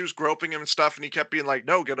over him. She was groping him and stuff, and he kept being like,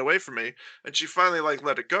 "No, get away from me." And she finally like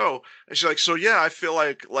let it go. And she's like, "So yeah, I feel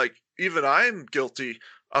like even I'm guilty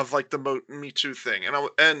of like the Me Too thing." And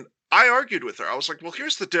I argued with her. I was like, "Well,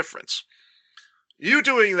 here's the difference. You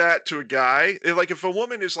doing that to a guy, like if a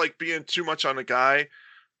woman is like being too much on a guy,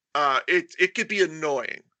 it could be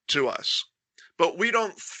annoying to us, but we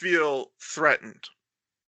don't feel threatened.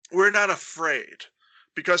 We're not afraid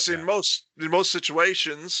because in most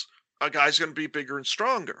situations, a guy's going to be bigger and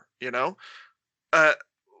stronger, but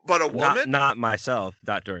a woman, Not myself,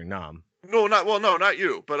 not during Nam. no, not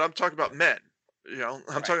you, but I'm talking about men, I'm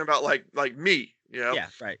talking about like me, Yeah,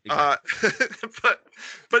 right. but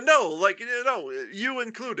no, like, you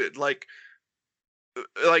included, like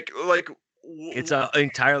It's an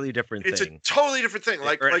entirely different it's thing. a totally different thing.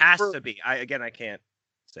 Like, or it like has for, to be. I can't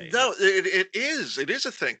say. No, it is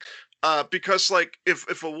a thing. Because like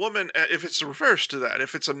if a woman, if it's the reverse to that,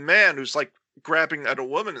 if it's a man who's like grabbing at a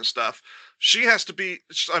woman and stuff, she has to be.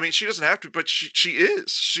 I mean, she doesn't have to, but she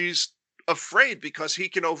is. She's afraid because he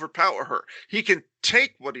can overpower her. He can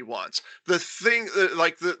take what he wants. The thing,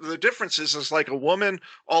 like the difference is like a woman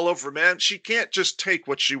all over a man. She can't just take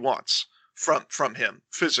what she wants from him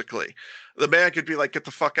physically. The man could be like, "Get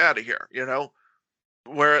the fuck out of here,"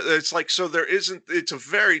 Where it's like, so there isn't. It's a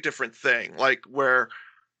very different thing. Like where,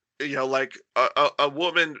 like a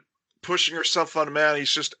woman pushing herself on a man,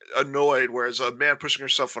 he's just annoyed. Whereas a man pushing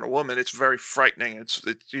herself on a woman, it's very frightening.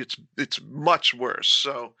 It's much worse.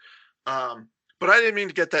 So, but I didn't mean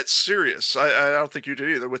to get that serious. I don't think you did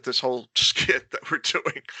either with this whole skit that we're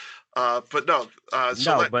doing. But no.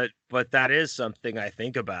 But that is something I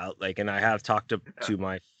think about. Like, and I have talked to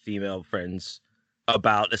my female friends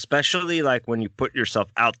about, especially like when you put yourself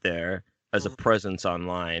out there as a presence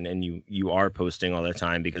online and you are posting all the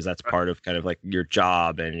time because that's part of kind of like your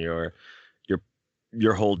job and your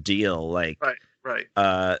whole deal. Like, right.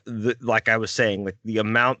 Like I was saying, like the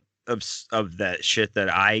amount of that shit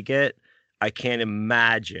that I get, I can't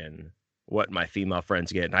imagine what my female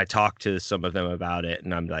friends get. And I talked to some of them about it,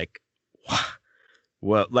 and I'm like, what?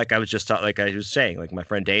 Well, like I was saying, like my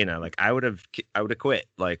friend Dana, like I would have quit.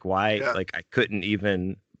 Like why? Yeah. Like I couldn't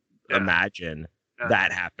even imagine Yeah.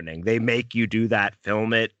 that happening. They make you do that,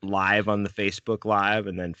 film it live on the Facebook Live,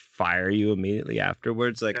 and then fire you immediately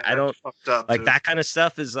afterwards. Like I don't fucked up, like dude. that kind of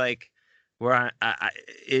stuff. Is like where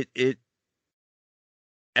it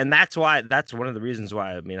and that's one of the reasons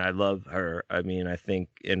why, I mean, I love her. I mean, I think,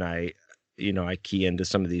 and I key into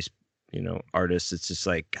some of these, artists. It's just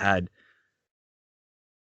like, God,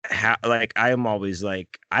 how, like, I am always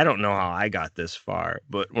like, I don't know how I got this far,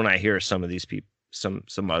 but when I hear some of these people, some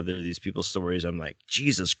other of these people's stories, I'm like,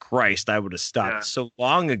 Jesus Christ, I would have stopped so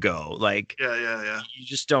long ago. Like, you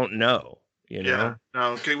just don't know, no,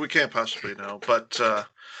 okay, we can't possibly know, but to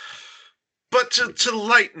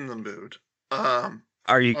lighten the mood,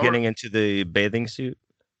 are you getting into the bathing suit?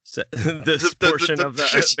 This portion of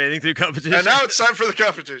the bathing suit competition. And now it's time for the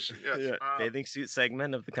competition. Yes. Yeah, bathing suit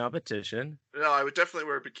segment of the competition. No, I would definitely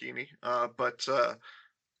wear a bikini. But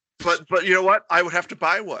you know what? I would have to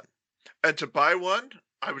buy one, and to buy one,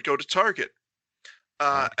 I would go to Target,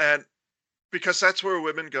 and because that's where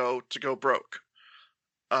women go to go broke.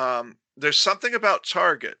 There's something about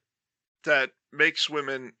Target that makes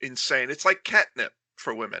women insane. It's like catnip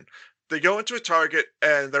for women. They go into a Target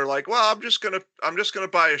and they're like, "Well, I'm just gonna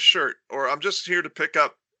buy a shirt, or I'm just here to pick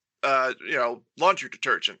up, laundry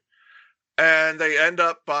detergent," and they end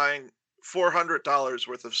up buying $400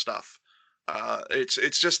 worth of stuff.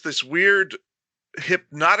 It's just this weird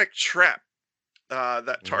hypnotic trap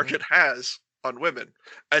that Target has on women,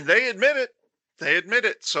 and they admit it. They admit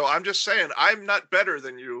it. So I'm just saying, I'm not better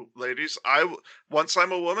than you, ladies. Once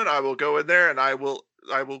I'm a woman, I will go in there and I will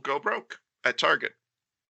go broke at Target.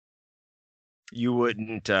 You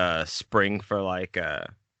wouldn't spring for like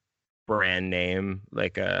a brand name,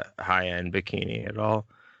 like a high-end bikini at all,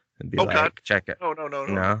 and be God. Check it. No.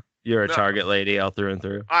 No, you're a Target lady all through and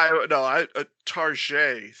through. A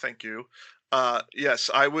Target, thank you. Yes,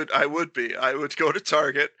 I would be. I would go to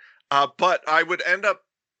Target, but I would end up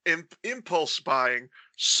impulse buying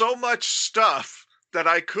so much stuff that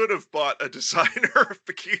I could have bought a designer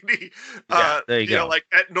bikini, there you go. Like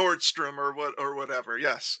at Nordstrom or whatever.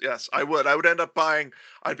 Yes, I would. I would end up buying.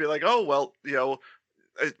 I'd be like, oh well,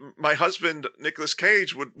 my husband Nicolas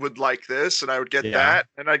Cage would like this, and I would get that,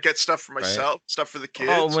 and I'd get stuff for myself, stuff for the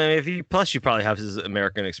kids. Oh, man, you probably have his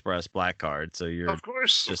American Express Black Card, so you're of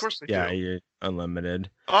course they do. You're unlimited.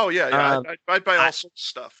 Oh yeah. I'd buy all sorts of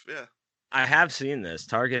stuff. Yeah. I have seen this.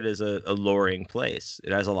 Target is a alluring place.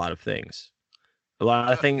 It has a lot of things. A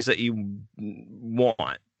lot of things that you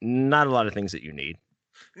want, not a lot of things that you need.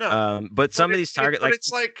 No, but some of these Target,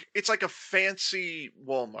 it's like a fancy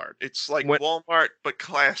Walmart. It's like Walmart but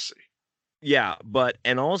classy. Yeah,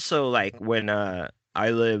 and also like when I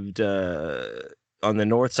lived on the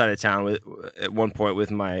north side of town at one point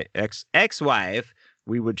with my ex-wife,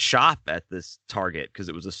 we would shop at this Target because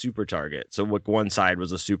it was a super Target. So one side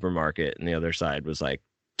was a supermarket and the other side was like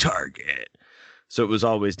Target. So it was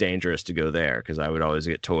always dangerous to go there because I would always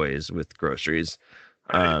get toys with groceries.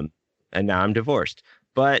 Right. And now I'm divorced.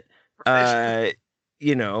 But, which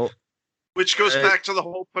goes back to the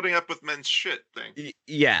whole putting up with men's shit thing.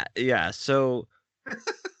 Yeah. So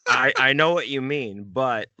I know what you mean,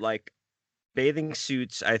 but like bathing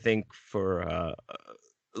suits, I think for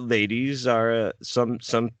ladies are some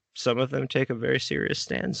of them take a very serious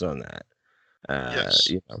stance on that.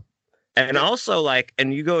 Yes. And also, like,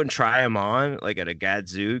 and you go and try them on, like at a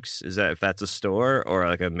Gadzooks, if that's a store, or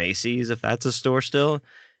like a Macy's, if that's a store still.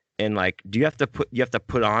 And like, you have to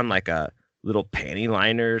put on like a little panty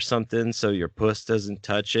liner or something so your puss doesn't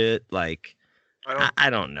touch it. Like, I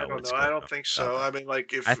don't know. I don't think so. I mean,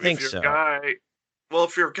 like, if you're so.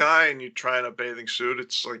 If you're a guy and you try on a bathing suit,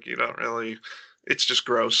 it's like you don't really. It's just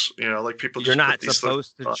gross, like people. You're not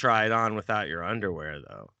supposed to try it on without your underwear,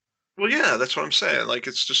 though. Well, yeah, that's what I'm saying. Like,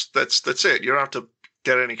 it's just that's it. You don't have to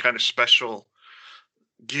get any kind of special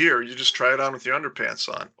gear. You just try it on with your underpants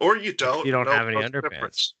on, or you don't. You don't have any underpants.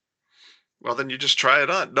 Difference. Well, then you just try it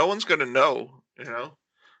on. No one's gonna know,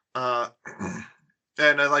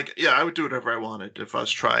 And I would do whatever I wanted if I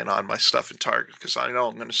was trying on my stuff in Target because I know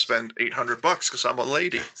I'm going to spend $800 because I'm a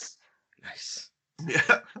lady. Nice.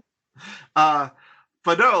 Yeah.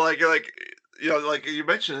 But no, like you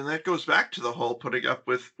mentioned, and that goes back to the whole putting up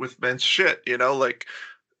with men's shit,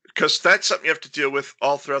 because that's something you have to deal with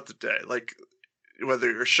all throughout the day. Like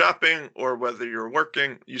whether you're shopping or whether you're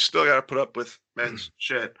working, you still got to put up with men's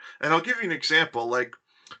shit. And I'll give you an example. Like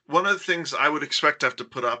one of the things I would expect to have to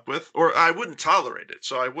put up with, or I wouldn't tolerate it,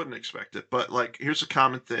 so I wouldn't expect it. But like, here's a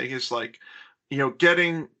common thing: is like,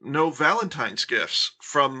 getting no Valentine's gifts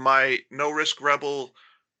from my No Risk Rebel,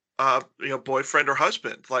 boyfriend or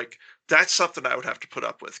husband. Like that's something I would have to put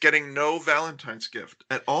up with. Getting no Valentine's gift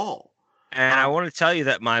at all. And I want to tell you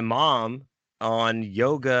that my mom on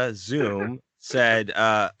yoga Zoom said,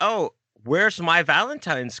 "Oh, where's my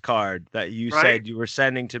Valentine's card that you said you were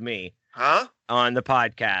sending to me?" Huh? On the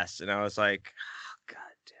podcast. And I was like, oh,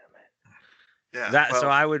 God damn it. Yeah. So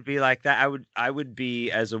I would be like that. I would be,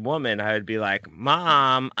 as a woman, I would be like,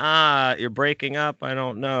 Mom, you're breaking up. I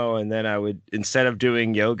don't know. And then I would, instead of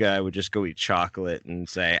doing yoga, I would just go eat chocolate and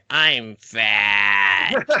say, I'm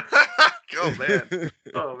fat. Oh man.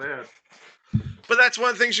 Oh man. But that's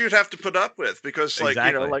one of the things you'd have to put up with, because like,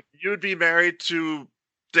 Exactly. like you'd be married to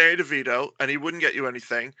Danny DeVito and he wouldn't get you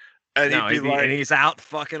anything. And No, he'd be like, and he's out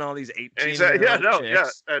fucking all these 18 and chicks,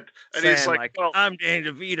 and saying he's like, well, I'm Danny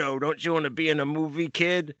DeVito. Don't you want to be in a movie,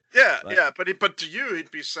 kid? yeah, Like- yeah, but to you,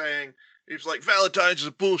 he'd be saying, he's like, Valentine's is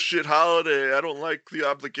a bullshit holiday. I don't like the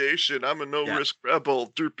obligation. I'm a no risk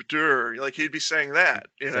rebel. Derp. Like he'd be saying that,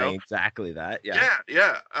 you know, exactly that. Yeah.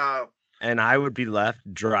 yeah. And I would be left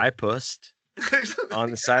dry pussed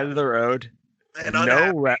on the side of the road. And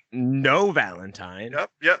No Valentine.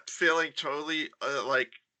 Yep. Feeling totally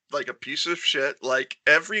like a piece of shit. Like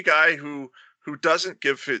every guy who doesn't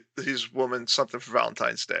give his woman something for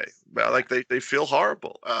Valentine's Day, like they feel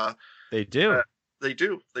horrible. They do. They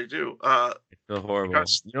do. They feel horrible.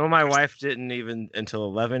 because- You know, my wife didn't even until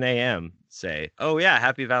 11 a.m. say, "Oh yeah,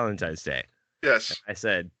 happy Valentine's Day." Yes. I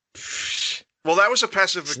said, "Psh," Well, that was a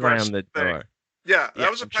passive aggressive slam the thing. door. Yeah, Yeah,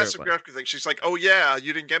 that was a I'm sure it passive was. aggressive thing. She's like, "Oh yeah,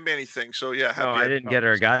 you didn't get me anything, so yeah." No, I didn't get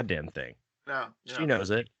her a goddamn thing. No, She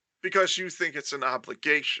knows it. because you think it's an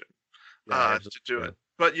obligation Yeah, to do it.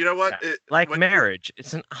 But you know what? Yeah. It, Like when- marriage,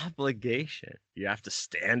 it's an obligation. You have to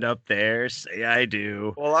stand up there, say I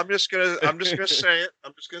do. Well, I'm just gonna say it.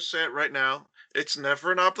 I'm just gonna say it right now. It's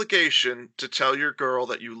never an obligation to tell your girl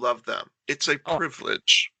that you love them. It's a Oh.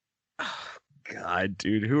 privilege. Oh, God,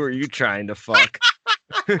 dude, who are you trying to fuck?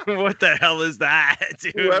 What the hell is that,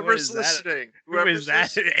 dude? What Whoever's is that? listening, Who is that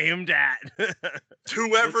listening, aimed at?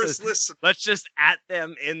 whoever's listening. Let's just at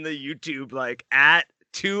them in the YouTube, like at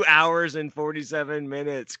 2 hours and 47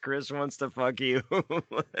 minutes. Chris wants to fuck you.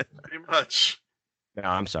 Pretty much. No,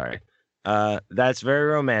 I'm sorry. That's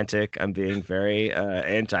very romantic. I'm being very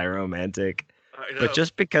anti-romantic, I know. but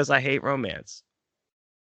just because I hate romance.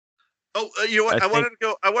 Oh, you know what? I I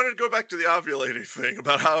wanted to go back to the ovulating thing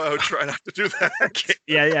about how I would try not to do that.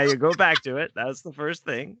 Yeah, you go back to it. That's the first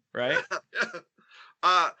thing, right?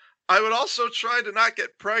 I would also try to not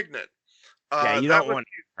get pregnant. Yeah, you that don't would want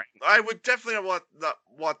be- I would definitely not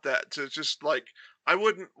want that to just like. I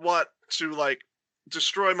wouldn't want to like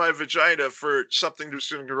destroy my vagina for something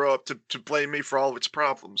that's going to grow up to blame me for all of its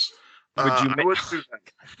problems. Would you I ma- wouldn't do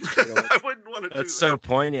that. I wouldn't want to do that. That's so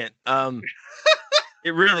poignant.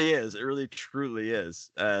 It really is. It really truly is.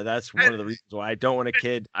 That's one of the reasons why I don't want a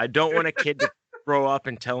kid. I don't want a kid to grow up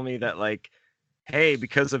and tell me that, like, hey,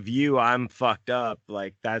 because of you, I'm fucked up.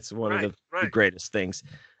 Like, that's one of the Right. greatest things.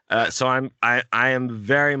 So I am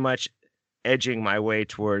very much edging my way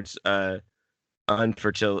towards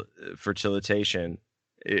fertilitation,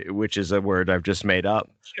 which is a word I've just made up.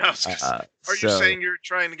 Yes. Are you saying you're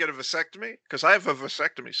trying to get a vasectomy? Because I have a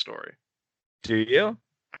vasectomy story. Do you?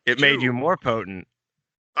 It made you more potent.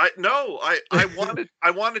 I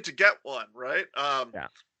wanted to get one, right?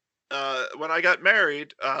 When I got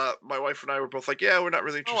married, my wife and I were both like, yeah, we're not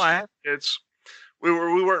really interested in kids. We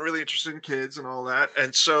weren't really interested in kids and all that.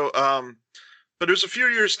 And so but it was a few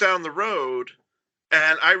years down the road,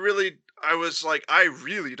 and I was like, I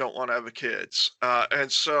really don't want to have kids.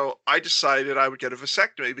 And so I decided I would get a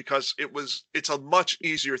vasectomy because it's a much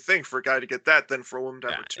easier thing for a guy to get that than for a woman to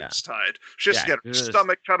have her tubes tied. She has to get her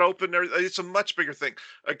stomach cut open. It's a much bigger thing.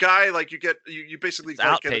 A guy, like, you basically It's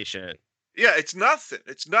outpatient. Yeah, it's nothing.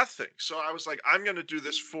 It's nothing. So I was like, I'm going to do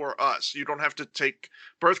this for us. You don't have to take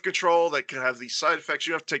birth control that can have these side effects.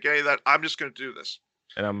 You don't have to take any of that. I'm just going to do this.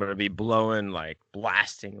 And I'm going to be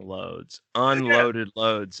blasting loads, unloaded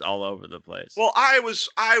loads all over the place. Well, I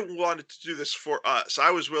wanted to do this for us. I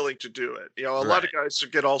was willing to do it. You know, a lot of guys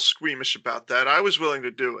get all squeamish about that. I was willing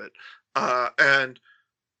to do it. And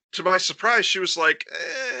to my surprise, she was like,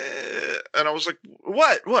 and I was like,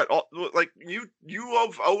 what? Like, you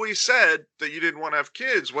have always said that you didn't want to have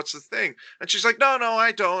kids. What's the thing? And she's like, no,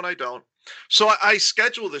 I don't. So I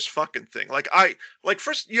schedule this fucking thing.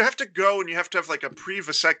 First you have to go and you have to have like a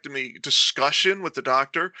pre-vasectomy discussion with the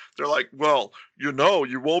doctor. They're like, well, you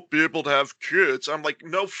won't be able to have kids. I'm like,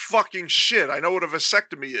 no fucking shit. I know what a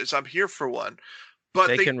vasectomy is. I'm here for one. But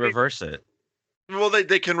they can reverse it. Well,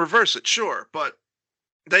 they can reverse it, sure, but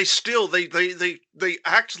they still they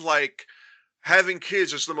act like having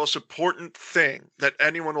kids is the most important thing that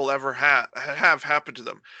anyone will ever have happen to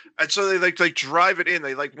them, and so they drive it in.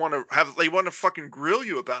 They want to fucking grill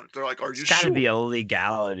you about it. They're like, "Are you sure?" It's gotta be a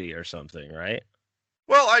legality or something, right?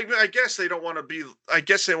 Well, I guess they don't want to be. I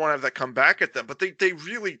guess they want to have that come back at them, but they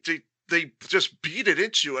they just beat it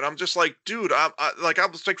into you, and I'm just like, dude, I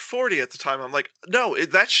was like 40 at the time. I'm like, no,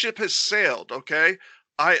 that ship has sailed. Okay,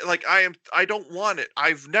 I don't want it.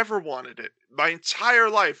 I've never wanted it. My entire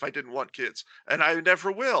life, I didn't want kids, and I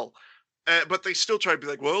never will. But they still try to be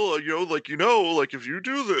like, well, like if you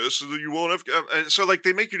do this, then you won't have. And so like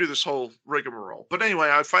they make you do this whole rigmarole. But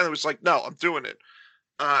anyway, I finally was like, no, I'm doing it.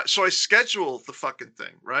 So I schedule the fucking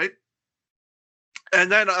thing, right? And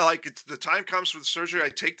then the time comes for the surgery. I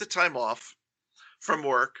take the time off from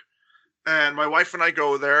work, and my wife and I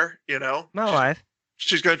go there. My wife.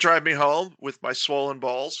 She's going to drive me home with my swollen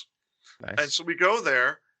balls. Nice. And so we go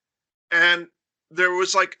there, and there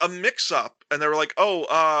was like a mix-up, and they were like,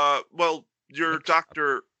 "Oh, well, your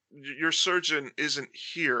doctor, your surgeon isn't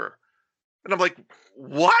here." And I'm like,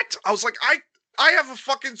 "What?" I was like, I have a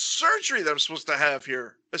fucking surgery that I'm supposed to have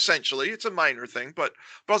here. Essentially, it's a minor thing, but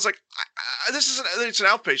I was like, it's an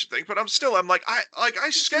outpatient thing, but I'm like, I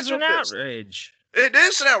scheduled this. This is an outrage. It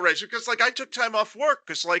is an outrage because like I took time off work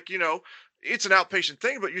because it's an outpatient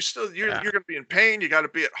thing, but you're going to be in pain. You got to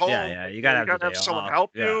be at home. Yeah. You got to have someone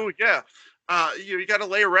help you. Yeah. You got to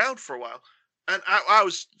lay around for a while. And I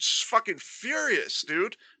was fucking furious,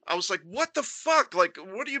 dude. I was like, what the fuck? Like,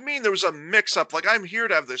 what do you mean there was a mix up? Like, I'm here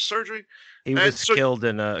to have this surgery. He was killed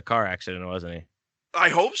in a car accident, wasn't he? I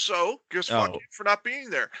hope so. Just fuck you for not being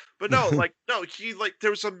there. But no, there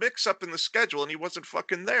was a mix up in the schedule and he wasn't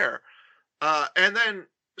fucking there. And then,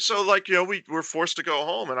 so we were forced to go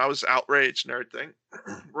home and I was outraged and everything.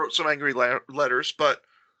 Wrote some angry letters, but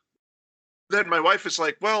then my wife is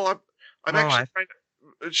like, well,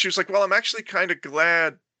 she was like, well, I'm actually kind of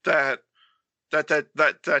glad that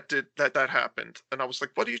happened. And I was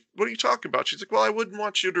like, what are you talking about? She's like, well, I wouldn't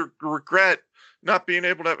want you to regret not being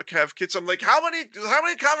able to have kids. I'm like, how many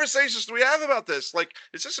conversations do we have about this? Like,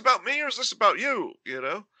 is this about me or is this about you?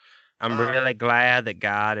 I'm really glad that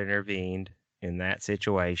God intervened in that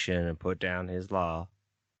situation and put down his law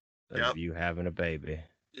of you having a baby.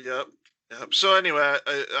 Yep. So anyway,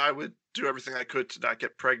 I would do everything I could to not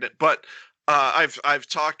get pregnant, but I've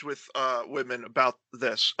talked with women about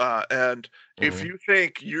this, and if you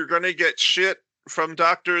think you're gonna get shit from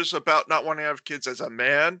doctors about not wanting to have kids as a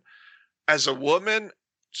man, as a woman,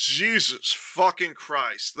 Jesus fucking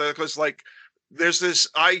Christ, because there's this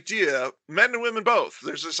idea, men and women both.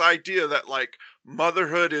 There's this idea that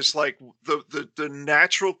motherhood is the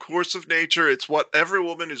natural course of nature. It's what every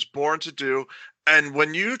woman is born to do, and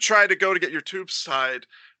when you try to go to get your tubes tied,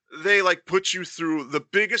 they put you through the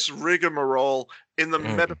biggest rigmarole in the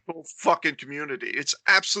medical fucking community. It's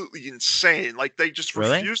absolutely insane. They just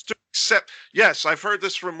refuse to accept. Yes, I've heard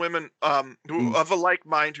this from women who of a like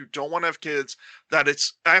mind who don't want to have kids, that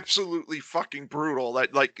it's absolutely fucking brutal.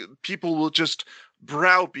 That people will just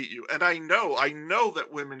browbeat you. And I know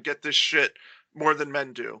that women get this shit more than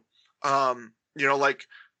men do. Men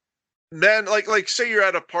say you're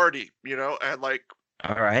at a party, and all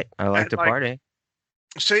right, I like to party.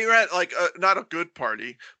 Say you're at not a good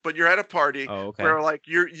party, but you're at a party where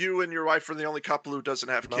you and your wife are the only couple who doesn't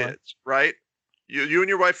have kids, right? You and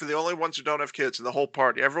your wife are the only ones who don't have kids in the whole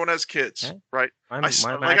party. Everyone has kids, right?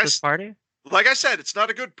 Party. Like I said, it's not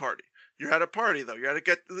a good party. You're at a party though. You had a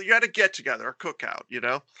get together, a cookout,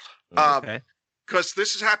 Okay. Because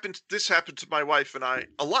this happened to my wife and I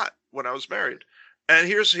a lot when I was married, and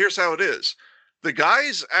here's how it is. The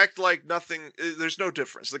guys act like nothing. There's no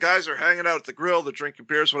difference. The guys are hanging out at the grill, they're drinking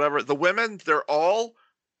beers, whatever. The women, they're all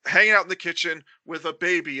hanging out in the kitchen with a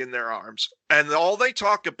baby in their arms. And all they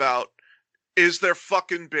talk about is their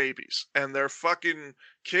fucking babies and their fucking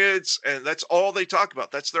kids. And that's all they talk about.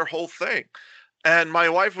 That's their whole thing. And my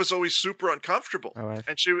wife was always super uncomfortable. Right.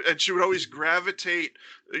 And she would always gravitate.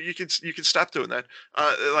 You can stop doing that.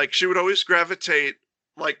 She would always gravitate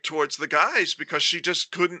towards the guys because she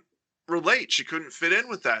just couldn't relate. She couldn't fit in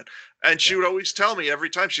with that, and she would always tell me every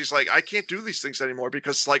time, she's like, I can't do these things anymore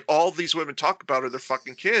because all these women talk about are their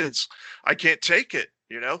fucking kids. I can't take it,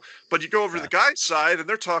 but you go over to the guy's side and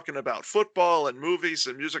they're talking about football and movies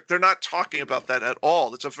and music. They're not talking about that at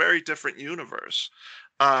all. It's a very different universe.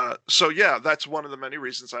 So yeah, that's one of the many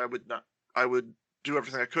reasons I would do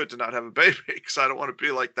everything I could to not have a baby, because I don't want to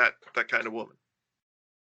be like that kind of woman.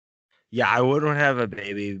 Yeah, I wouldn't have a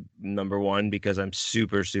baby, number one, because I'm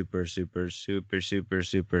super, super, super, super, super,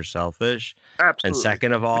 super selfish. Absolutely. And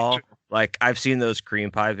second of all, I've seen those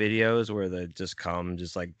cream pie videos where they just come,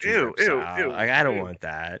 just ew. I don't want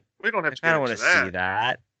that. We don't have to. I don't want to see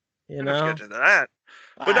that. Get to that.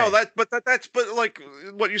 But no, that's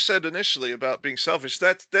what you said initially about being selfish.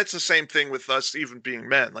 That's the same thing with us even being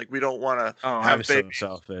men. We don't want to have babies. So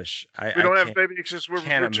selfish. We don't have babies because we're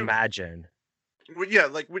can't too imagine. Well, yeah,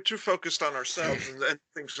 like we're too focused on ourselves and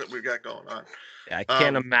things that we got going on. I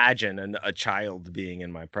can't imagine a child being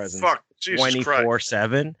in my presence Fuck, Jesus Christ.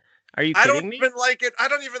 24/7. Are you I kidding don't me? even like it. I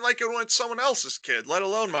don't even like it when it's someone else's kid, let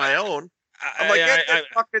alone my own. I'm like, get that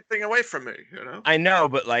fucking thing away from me, you know? I know,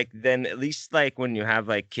 but like then at least like when you have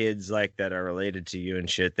like kids like that are related to you and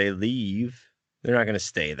shit, they leave. They're not gonna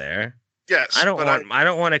stay there. Yes, I don't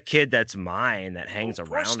want a kid that's mine that hangs of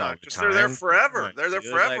course around all not, the 'cause time. they're there forever. Come They're there dude.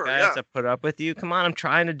 forever, Like, I yeah. have to put up with you. Come on, I'm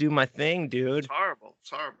trying to do my thing, dude. It's horrible. It's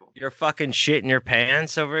horrible. You're fucking shit in your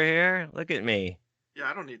pants over here. Look at me. Yeah,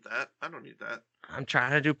 I don't need that. I don't need that. I'm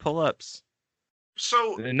trying to do pull-ups.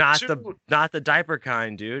 So Not the diaper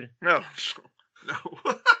kind, dude. No. No.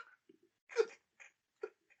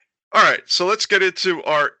 All right, so let's get into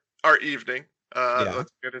our evening.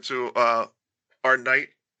 Let's get into our night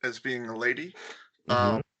as being a lady.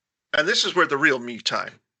 Mhm. And this is where the real me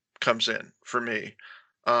time comes in for me.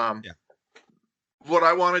 What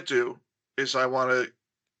I want to do is I want to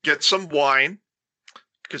get some wine,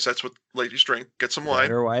 because that's what ladies drink. Get some wine.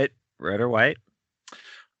 Red or white? Red or white?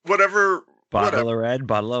 Whatever. Bottle of red,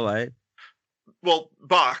 bottle of white. Well,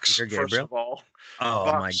 box, Peter first Gabriel? of all. Oh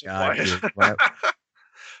Box my of god, wine. dude. What?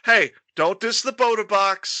 Hey, don't diss the Boda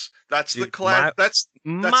box. That's the Dude, class.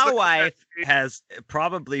 My the wife class- has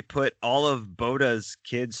probably put all of Boda's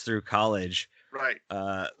kids through college right.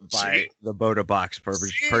 by See? the Boda box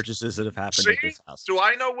See? purchases that have happened at See? this house. Do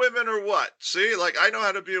I know women or what? See, like I know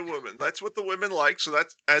how to be a woman. That's what the women like. So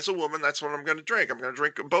that's as a woman, that's what I'm going to drink. I'm going to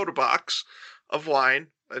drink a Boda box of wine,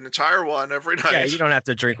 an entire one every night. Yeah, you don't have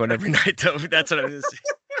to drink one every night though. That's what I was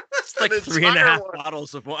saying. It's like An 3.5 entire one.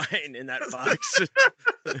 bottles of wine in that box.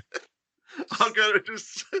 I'm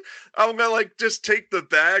gonna like just take the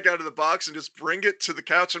bag out of the box and just bring it to the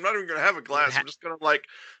couch. I'm not even gonna have a glass. I'm just gonna like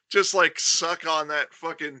suck on that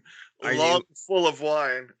fucking lung full of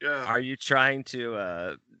wine. Yeah. Are you trying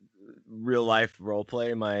to real life role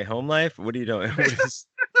play my home life? What are you doing?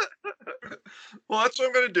 Well, that's what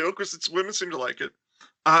I'm gonna do because it's women seem to like it.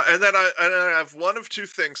 And then I have one of two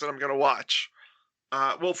things that I'm gonna watch.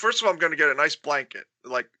 Well, first of all, I'm gonna get a nice blanket,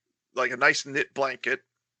 like a nice knit blanket.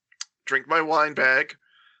 Drink my wine bag,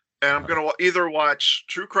 and I'm gonna either watch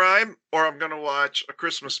true crime or I'm gonna watch a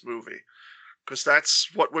Christmas movie, because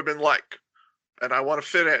that's what women like, and I want to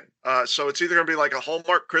fit in. So it's either gonna be like a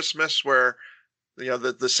Hallmark Christmas where,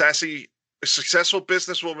 the sassy, successful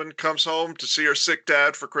businesswoman comes home to see her sick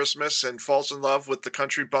dad for Christmas and falls in love with the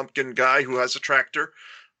country bumpkin guy who has a tractor.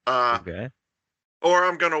 Okay. Or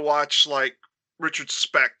I'm gonna watch like Richard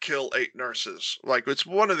Speck kill 8 nurses. Like it's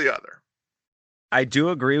one or the other. I do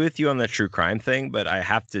agree with you on the true crime thing, but I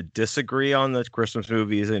have to disagree on the Christmas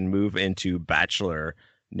movies and move into Bachelor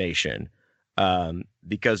Nation.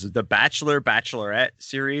 Because the Bachelorette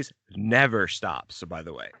series never stops. So, by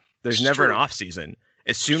the way, there's It's never true. an off season.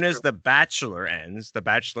 As soon as The Bachelor ends, The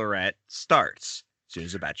Bachelorette starts. As soon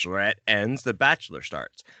as The Bachelorette ends, The Bachelor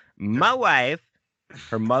starts. My wife,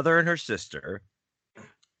 her mother, and her sister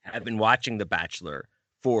have been watching The Bachelor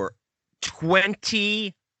for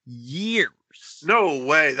 20 years. No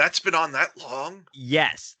way. That's been on that long?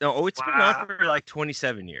 Yes. No, it's been Wow. on for like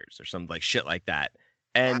 27 years or something like shit like that.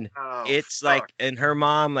 And Wow, it's fuck. like, and her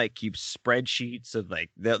mom like keeps spreadsheets of like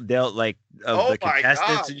they'll like of Oh the my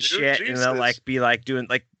contestants God, and dude, shit, and they'll Jesus. like be like doing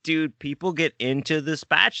like, dude, people get into this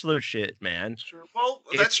Bachelor shit, man. Sure. Well,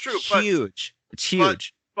 that's It's true. But huge. It's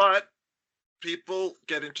huge. but people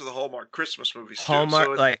get into the Hallmark Christmas movies too. Hallmark,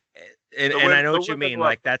 so like, and the I women- know the what you women mean. love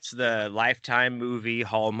Like, that's the Lifetime movie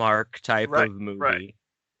Hallmark type Right, of movie. right.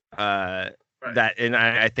 Right. That, and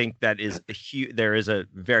I think that is a huge. There is a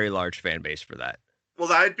very large fan base for that.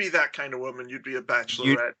 well, I'd be that kind of woman. You'd be a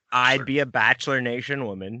bachelorette. I'd Sure. be a Bachelor Nation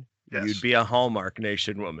woman. Yes. You'd be a Hallmark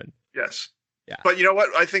Nation woman. Yes. Yeah. But you know what?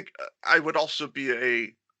 I think I would also be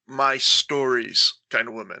a my stories kind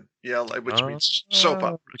of woman. Yeah, like which means soap Oh,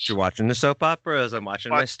 operas. You're watching the soap operas. I'm watching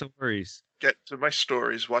my What? stories. Get to my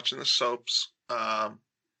stories, watching the soaps. Are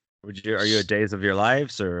you a Days of Your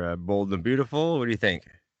Lives or Bold and Beautiful? What do you think?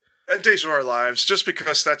 And Days of Our Lives, just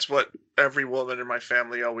because that's what every woman in my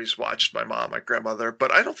family always watched. My mom, my grandmother.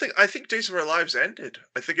 But I think Days of Our Lives ended.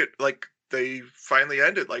 I think they finally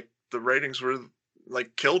ended. Like the ratings were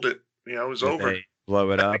like killed it. It was Did over. they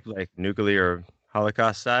blow it up like nuclear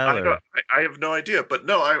Holocaust style? I have no idea. But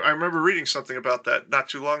no, I remember reading something about that not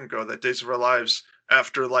too long ago, that Days of Our Lives,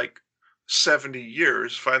 after like 70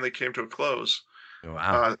 years, finally came to a close.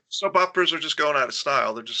 Wow. Soap operas are just going out of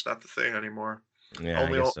style. They're just not the thing anymore. Yeah,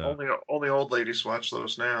 I guess so. Only old ladies watch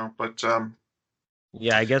those now. But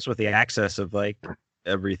Yeah, I guess with the access of like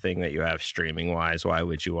everything that you have streaming wise. Why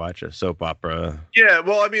would you watch a soap opera? Yeah,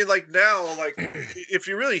 well, I mean, like now, like if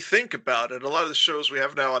you really think about it, a lot of the shows we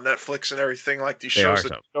have now on Netflix and everything, like these They shows are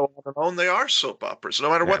that soap. go on and on, they are soap operas. No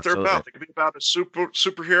matter what they're Absolutely. about, they could be about a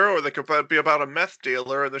superhero, or they could be about a meth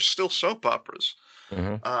dealer, and they're still soap operas.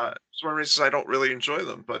 Mhm. It's one of the reasons I don't really enjoy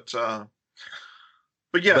them, but yeah,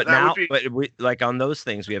 But that now, would be. but we like on those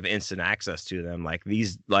things we have instant access to them. Like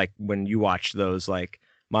these, like when you watch those, like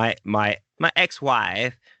my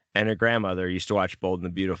ex-wife and her grandmother used to watch Bold and the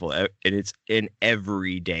Beautiful, and it's an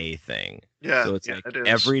everyday thing. Yeah, So it's yeah, like it is.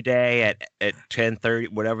 every day at 10:30,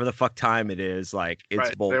 whatever the fuck time it is, like it's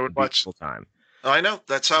Right, Bold they and would the watch- Beautiful time. I know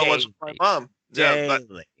that's how it was with my Daily. mom. Yeah,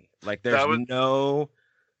 Daily. Like there's was- no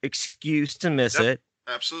excuse to miss Yep. it.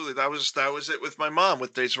 absolutely. That was it with my mom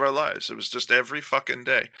with Days of Our Lives. It was just every fucking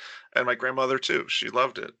day, and my grandmother too. She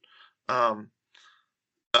loved it.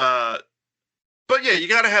 But yeah, you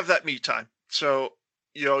got to have that me time. So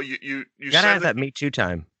you know, you You gotta send have that Me Too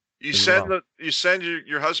time. you as send well. you send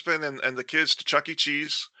your husband and the kids to Chuck E.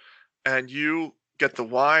 Cheese, and you get the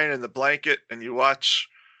wine and the blanket, and you watch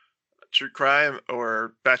True Crime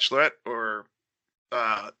or Bachelorette or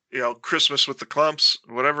Christmas with the Clumps,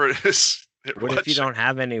 whatever it is. What if you Watch- don't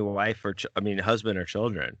have any wife or husband or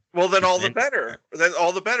children? Well, then You all the send- better. Then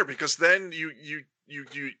all the better, because then you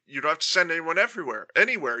don't have to send anyone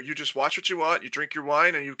anywhere. You just watch what you want. You drink your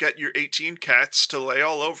wine, and you get your 18 cats to lay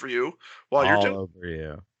all over you while you're all doing. over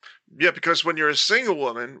you. Yeah, because when you're a single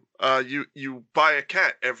woman, you buy a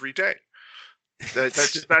cat every day.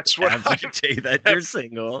 That's what Every day that you're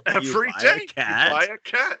single, you every buy day a cat. you buy a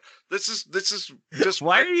cat. This is just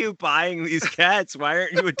Why are you buying these cats? Why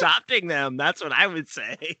aren't you adopting them? That's what I would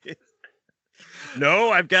say. No,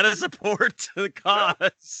 I've got to support the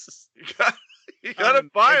cause. you gotta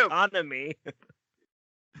buy them. Economy.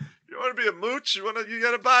 You want to be a mooch? You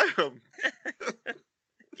gotta buy them.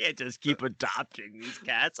 Can't just keep adopting these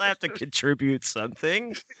cats. I have to contribute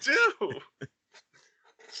something. Do.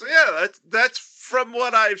 So yeah, that's from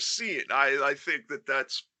what I've seen. I think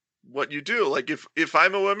that's what you do. Like if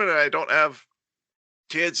I'm a woman and I don't have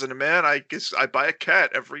kids and a man, I guess I buy a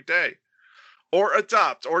cat every day, or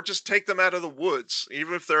adopt, or just take them out of the woods,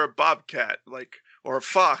 even if they're a bobcat, like, or a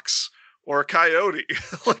fox or a coyote.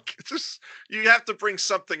 Like, just you have to bring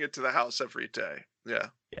something into the house every day. Yeah.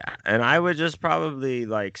 Yeah, and I would just probably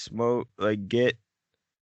get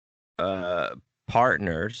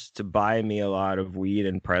partners to buy me a lot of weed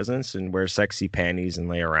and presents and wear sexy panties and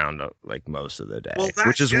lay around like most of the day, Well,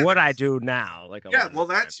 which is yeah, what I do now. Like, a Yeah, lot well, of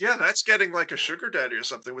times. that's getting like a sugar daddy or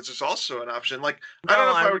something, which is also an option. Like, No, I don't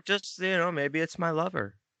know if I would just, maybe it's my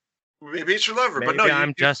lover. maybe it's your lover, Maybe but no,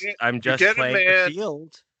 I'm just get a playing man- the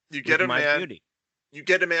field. you get with a my man. beauty. You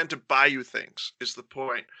get a man to buy you things is the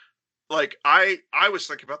point. Like I was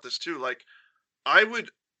thinking about this too. Like I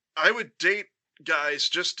would date guys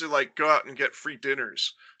just to like go out and get free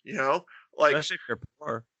dinners. Like Especially if you're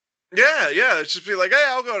poor. yeah. It's just be like, hey,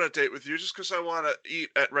 I'll go on a date with you just because I want to eat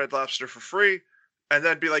at Red Lobster for free, and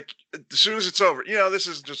then be like, as soon as it's over,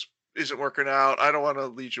 this isn't working out. I don't want to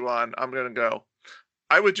lead you on. I'm gonna go.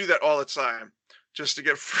 I would do that all the time just to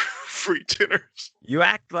get free dinners. You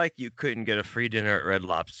act like you couldn't get a free dinner at Red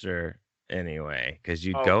Lobster anyway, because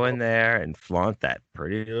you'd Oh, go well. in there and flaunt that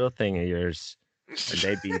pretty little thing of yours, and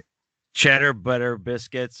they'd be cheddar butter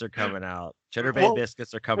biscuits are coming out. Cheddar bay Well-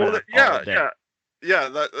 biscuits are coming Well, out all day. yeah.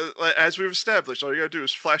 That, as we've established, all you gotta do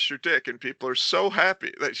is flash your dick, and people are so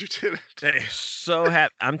happy that you did it. They're so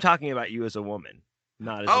happy. I'm talking about you as a woman,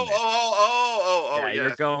 not as a Oh, man. yeah.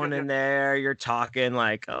 You're going in there, you're talking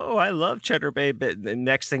like, oh, I love cheddar bay, but the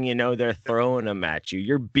next thing you know, they're throwing them at you.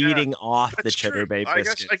 You're beating off the That's cheddar true. bay I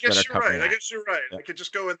biscuits guess that are you're coming right. I out. guess you're right. Yeah. I could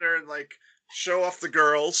just go in there and like show off the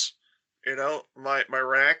girls, my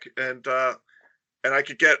rack, and I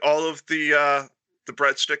could get all of the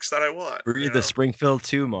breadsticks that I want. Free the Springfield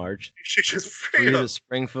 2, Marge. You just Free free the them.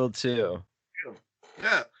 Springfield 2.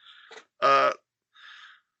 Yeah.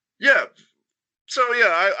 Yeah. So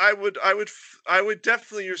yeah, I would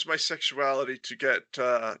definitely use my sexuality to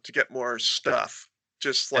get more stuff.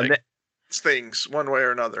 Just And like things one way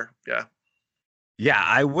or another. Yeah. Yeah,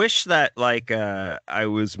 I wish that I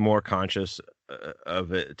was more conscious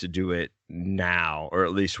of it to do it now, or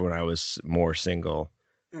at least when I was more single.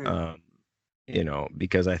 Mm.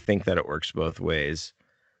 Because I think that it works both ways.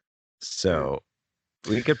 So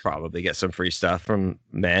we could probably get some free stuff from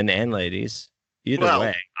men and ladies. Either Well-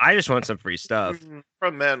 way, I just want some free stuff.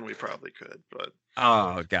 From men, we probably could, but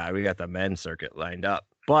Oh God, we got the men's circuit lined up.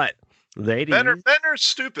 But ladies, men are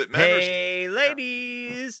stupid. Men are hey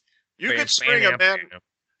ladies, You could string a man.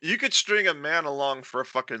 You could string a man along for a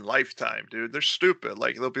fucking lifetime, dude. They're stupid.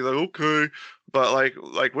 Like they'll be like, okay, but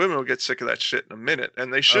like women will get sick of that shit in a minute,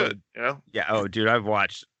 and they should. You know? Yeah. Oh, dude, I've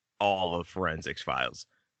watched all of Forensics Files.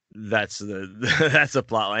 That's that's a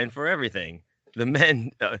plot line for everything. The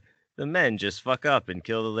men just fuck up and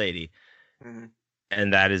kill the lady,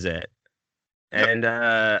 and that is it. Yep. And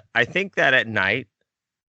I think that at night,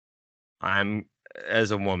 I'm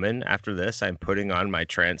as a woman after this, I'm putting on my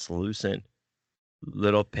translucent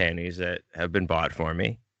little panties that have been bought for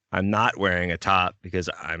me. I'm not wearing a top because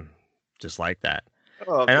I'm just like that.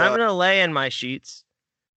 Oh, and I'm God. gonna lay in my sheets,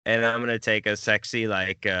 and I'm gonna take a sexy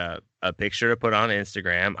a picture to put on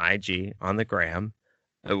Instagram, IG, on the gram,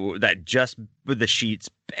 that just with the sheets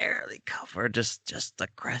barely cover just the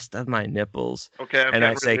crest of my nipples. Okay. And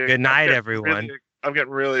I say, "Good night, everyone." I'm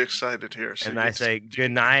getting really excited here. So And I say,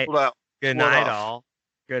 "Good night, hold out. good Hold night, off. all,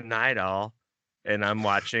 good night, all." And I'm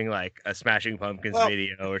watching like a Smashing Pumpkins Well-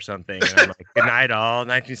 video or something, and I'm like, "Good night, all,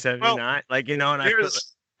 1979," like and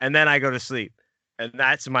and then I go to sleep, and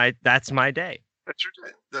that's my day. That's your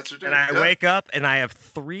day. That's your day. And I Yeah. wake up and I have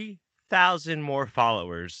 3,000 more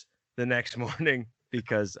followers the next morning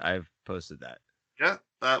because I've posted that. Yeah.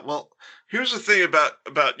 Well, here's the thing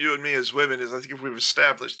about you and me as women is I think we've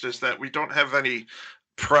established is that we don't have any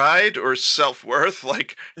pride or self-worth.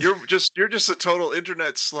 Like you're just a total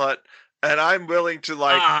internet slut, and I'm willing to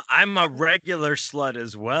like I'm a regular slut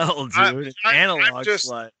as well, dude. I'm Analog just-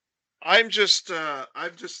 slut. I'm just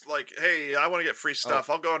like, hey, I want to get free stuff.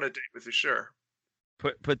 I'll go on a date with you, sure.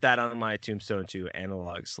 Put that on my tombstone too.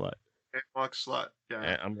 Analog slut. Analog slut.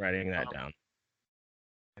 Yeah. I'm writing that down.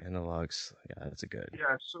 Analogs. Yeah, that's a good.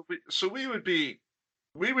 Yeah, so we would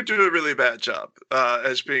do a really bad job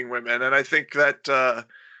as being women, and I think that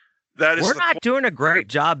that is We're the not point. doing a great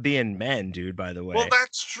job being men, dude, by the way. Well,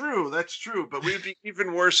 that's true, but we'd be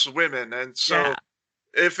even worse women, and so Yeah.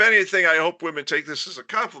 if anything, I hope women take this as a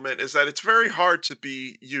compliment. Is that it's very hard to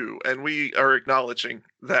be you, and we are acknowledging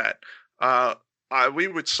that. We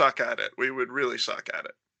would suck at it. We would really suck at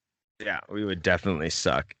it. Yeah, we would definitely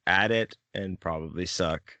suck at it and probably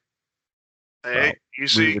suck. Hey, We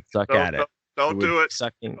easy. would suck Don't- at it. Don't We would do be it.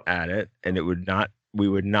 Sucking at it, and we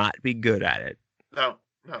would not be good at it. No.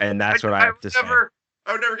 And that's what I have to say.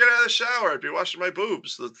 I would never get out of the shower. I'd be washing my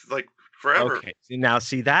boobs like forever. Okay.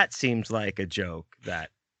 See, that seems like a joke that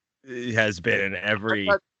has been in every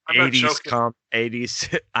I'm not 80s joking.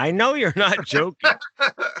 80s. I know you're not joking.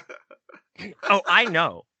 Oh, I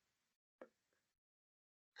know.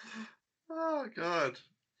 Oh God.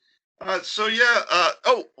 So yeah.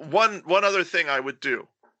 One other thing I would do.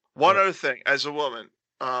 One other thing as a woman.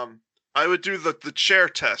 I would do the chair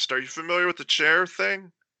test. Are you familiar with the chair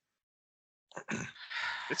thing?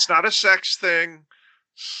 It's not a sex thing.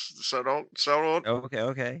 So don't.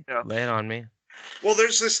 Okay. Yeah. Lay it on me. Well,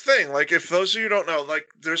 there's this thing. Like, if those of you who don't know, like,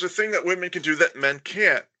 there's a thing that women can do that men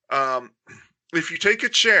can't. If you take a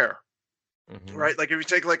chair, Mhm. right? Like, if you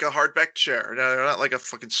take like a hardback chair, not like a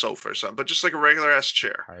fucking sofa or something, but just like a regular ass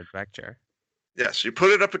chair. Hardback chair. Yes, you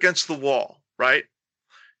put it up against the wall, right?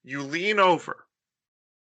 You lean over.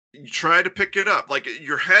 You try to pick it up. Like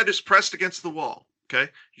your head is pressed against the wall. Okay.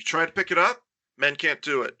 You try to pick it up. Men can't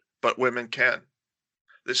do it, but women can.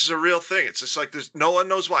 This is a real thing. It's just like this. No one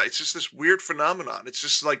knows why. It's just this weird phenomenon. It's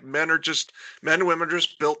just like men and women are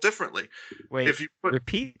just built differently. Wait, If you put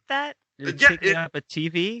repeat that? You're Yeah, picking up a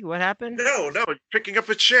TV? What happened? no, you're picking up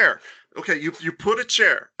a chair. Okay, you put a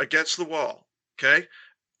chair against the wall. Okay,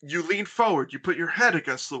 you lean forward. You put your head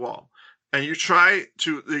against the wall, and you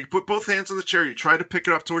put both hands on the chair. You try to pick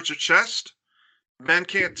it up towards your chest. Men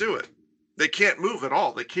can't do it. They can't move at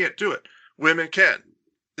all. They can't do it. Women can.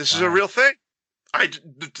 This is a Wow. real thing. I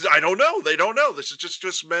don't know. They don't know. This is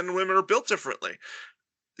just men and women are built differently.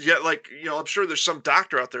 Yeah, like, I'm sure there's some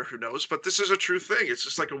doctor out there who knows, but this is a true thing. It's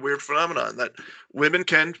just like a weird phenomenon that women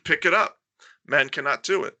can pick it up. Men cannot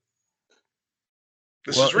do it.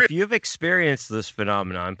 This Well, is real. if you've experienced this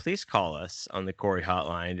phenomenon, please call us on the Corey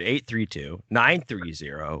hotline,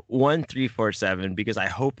 832-930-1347, because I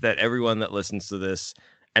hope that everyone that listens to this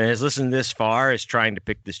and has listened this far is trying to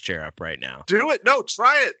pick this chair up right now. Do it. No,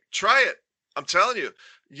 try it. Try it. I'm telling you.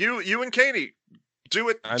 You and Katie, do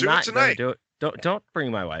it. I'm do not it going to tonight. do it. Don't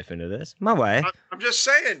bring my wife into this. My wife. I'm just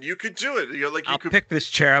saying, you could do it. I'll pick this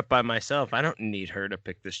chair up by myself. I don't need her to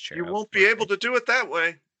pick this chair You up. won't be able to do it that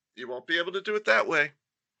way. You won't be able to do it that way.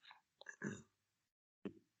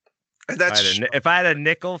 And that's If I had a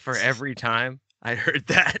nickel for every time I heard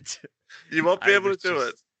that, you won't be I able would to do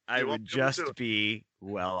it. I You would won't be able to do just it. be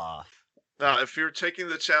well off. Now, if you're taking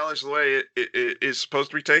the challenge the way it is supposed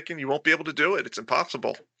to be taken, you won't be able to do it. It's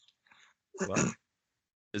impossible. Well,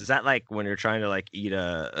 Is that like when you're trying to like eat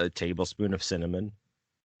a tablespoon of cinnamon?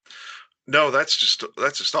 No, that's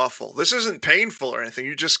just awful. This isn't painful or anything.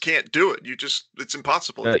 You just can't do it. It's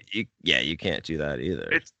impossible. You can't do that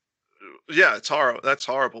either. It's horrible. That's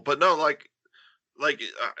horrible. But no,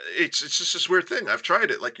 it's just this weird thing. I've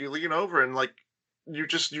tried it. Like you lean over and like you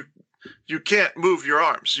can't move your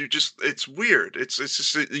arms. It's weird. It's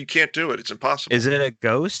just you can't do it. It's impossible. Is it a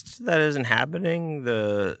ghost that is inhabiting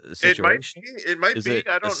the situation? It might be.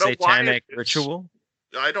 I don't know why. Satanic ritual?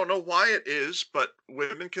 I don't know why it is, but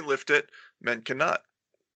women can lift it, men cannot.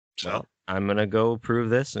 So well, I'm gonna go prove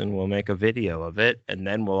this, and we'll make a video of it, and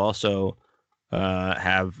then we'll also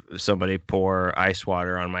have somebody pour ice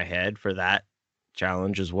water on my head for that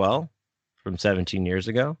challenge as well from 17 years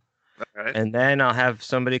ago. All right. And then I'll have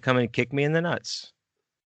somebody come and kick me in the nuts,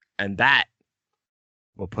 and that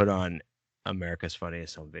will put on America's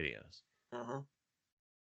Funniest Home Videos. Uh-huh.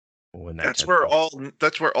 When that's where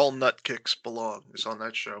all nut kicks belong, is on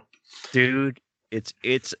that show. Dude, it's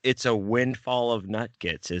a windfall of nut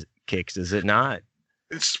kicks, is it not?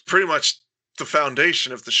 It's pretty much the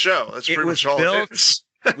foundation of the show. That's pretty much all it is.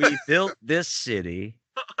 We built this city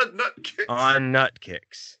on nut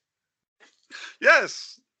kicks.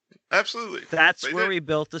 Yes, absolutely. That's where we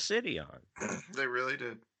built the city on. They really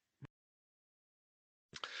did.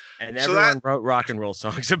 And everyone wrote rock and roll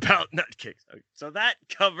songs about nut kicks. So that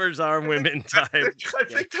covers our women time. I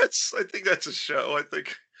think that's a show. I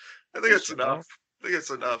think that's enough. I think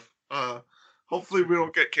it's enough. Hopefully we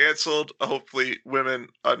don't get canceled. Hopefully women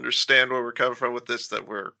understand where we're coming from with this, that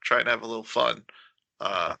we're trying to have a little fun.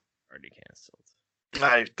 Already canceled.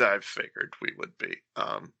 I figured we would be.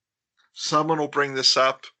 Someone will bring this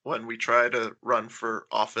up when we try to run for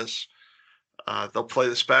office. They'll play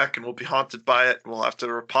this back and we'll be haunted by it. And we'll have to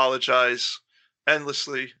apologize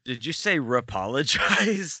endlessly. Did you say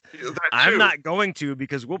apologize? I'm not going to,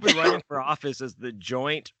 because we'll be running for office as the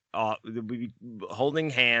joint, we'll be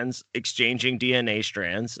holding hands, exchanging DNA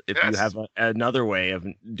strands. If you have another way of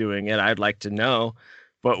doing it, I'd like to know.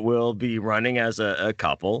 But we'll be running as a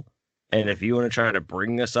couple. And if you want to try to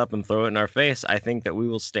bring us up and throw it in our face, I think that we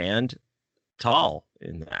will stand tall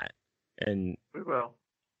in that. And we will.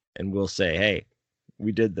 And we'll say, hey,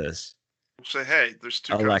 we did this. We'll say, hey, there's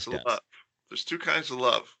two kinds of love. There's two kinds of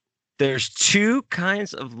love. There's two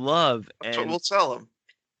kinds of love. That's what we'll tell them.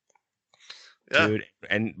 Yeah. Dude,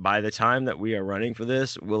 and by the time that we are running for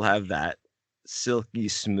this, we'll have that silky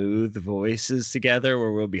smooth voices together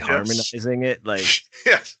where we'll be harmonizing it. Like,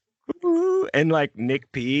 yes. And like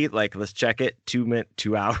Nick P, like, let's check it 2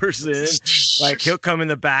 hours in. Like, he'll come in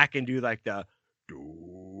the back and do like the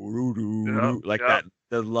that,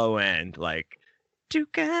 the low end, like two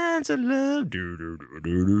kinds of love,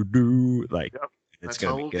 like it's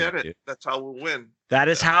gonna be good. Dude. That's how we'll win. That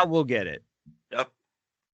is how we'll get it. Yep,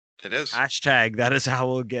 it is. Hashtag that is how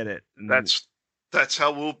we'll get it. That's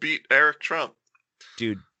how we'll beat Eric Trump,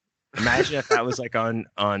 dude. Imagine if that was like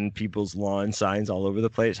on people's lawn signs all over the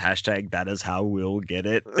place. Hashtag that is how we'll get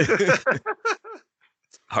it.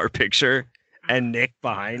 Our picture. And Nick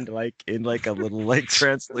behind, like in like a little like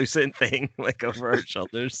translucent thing, like over our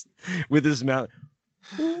shoulders, with his mouth.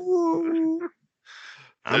 I'm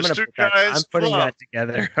putting that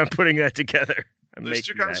together. I'm putting that together. There's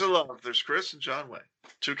two kinds of love. There's Chris and John Way.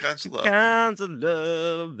 Two kinds of love. Kinds of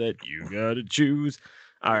love that you gotta choose.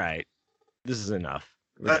 All right, this is enough.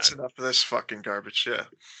 That's enough of this fucking garbage. Yeah.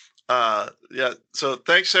 Yeah. So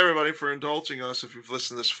thanks everybody for indulging us if you've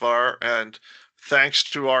listened this far, and thanks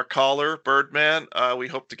to our caller, Birdman. We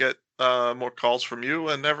hope to get more calls from you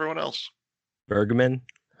and everyone else. Bergman,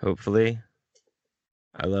 hopefully.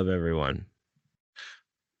 I love everyone.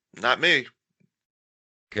 Not me.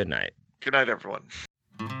 Good night. Good night, everyone.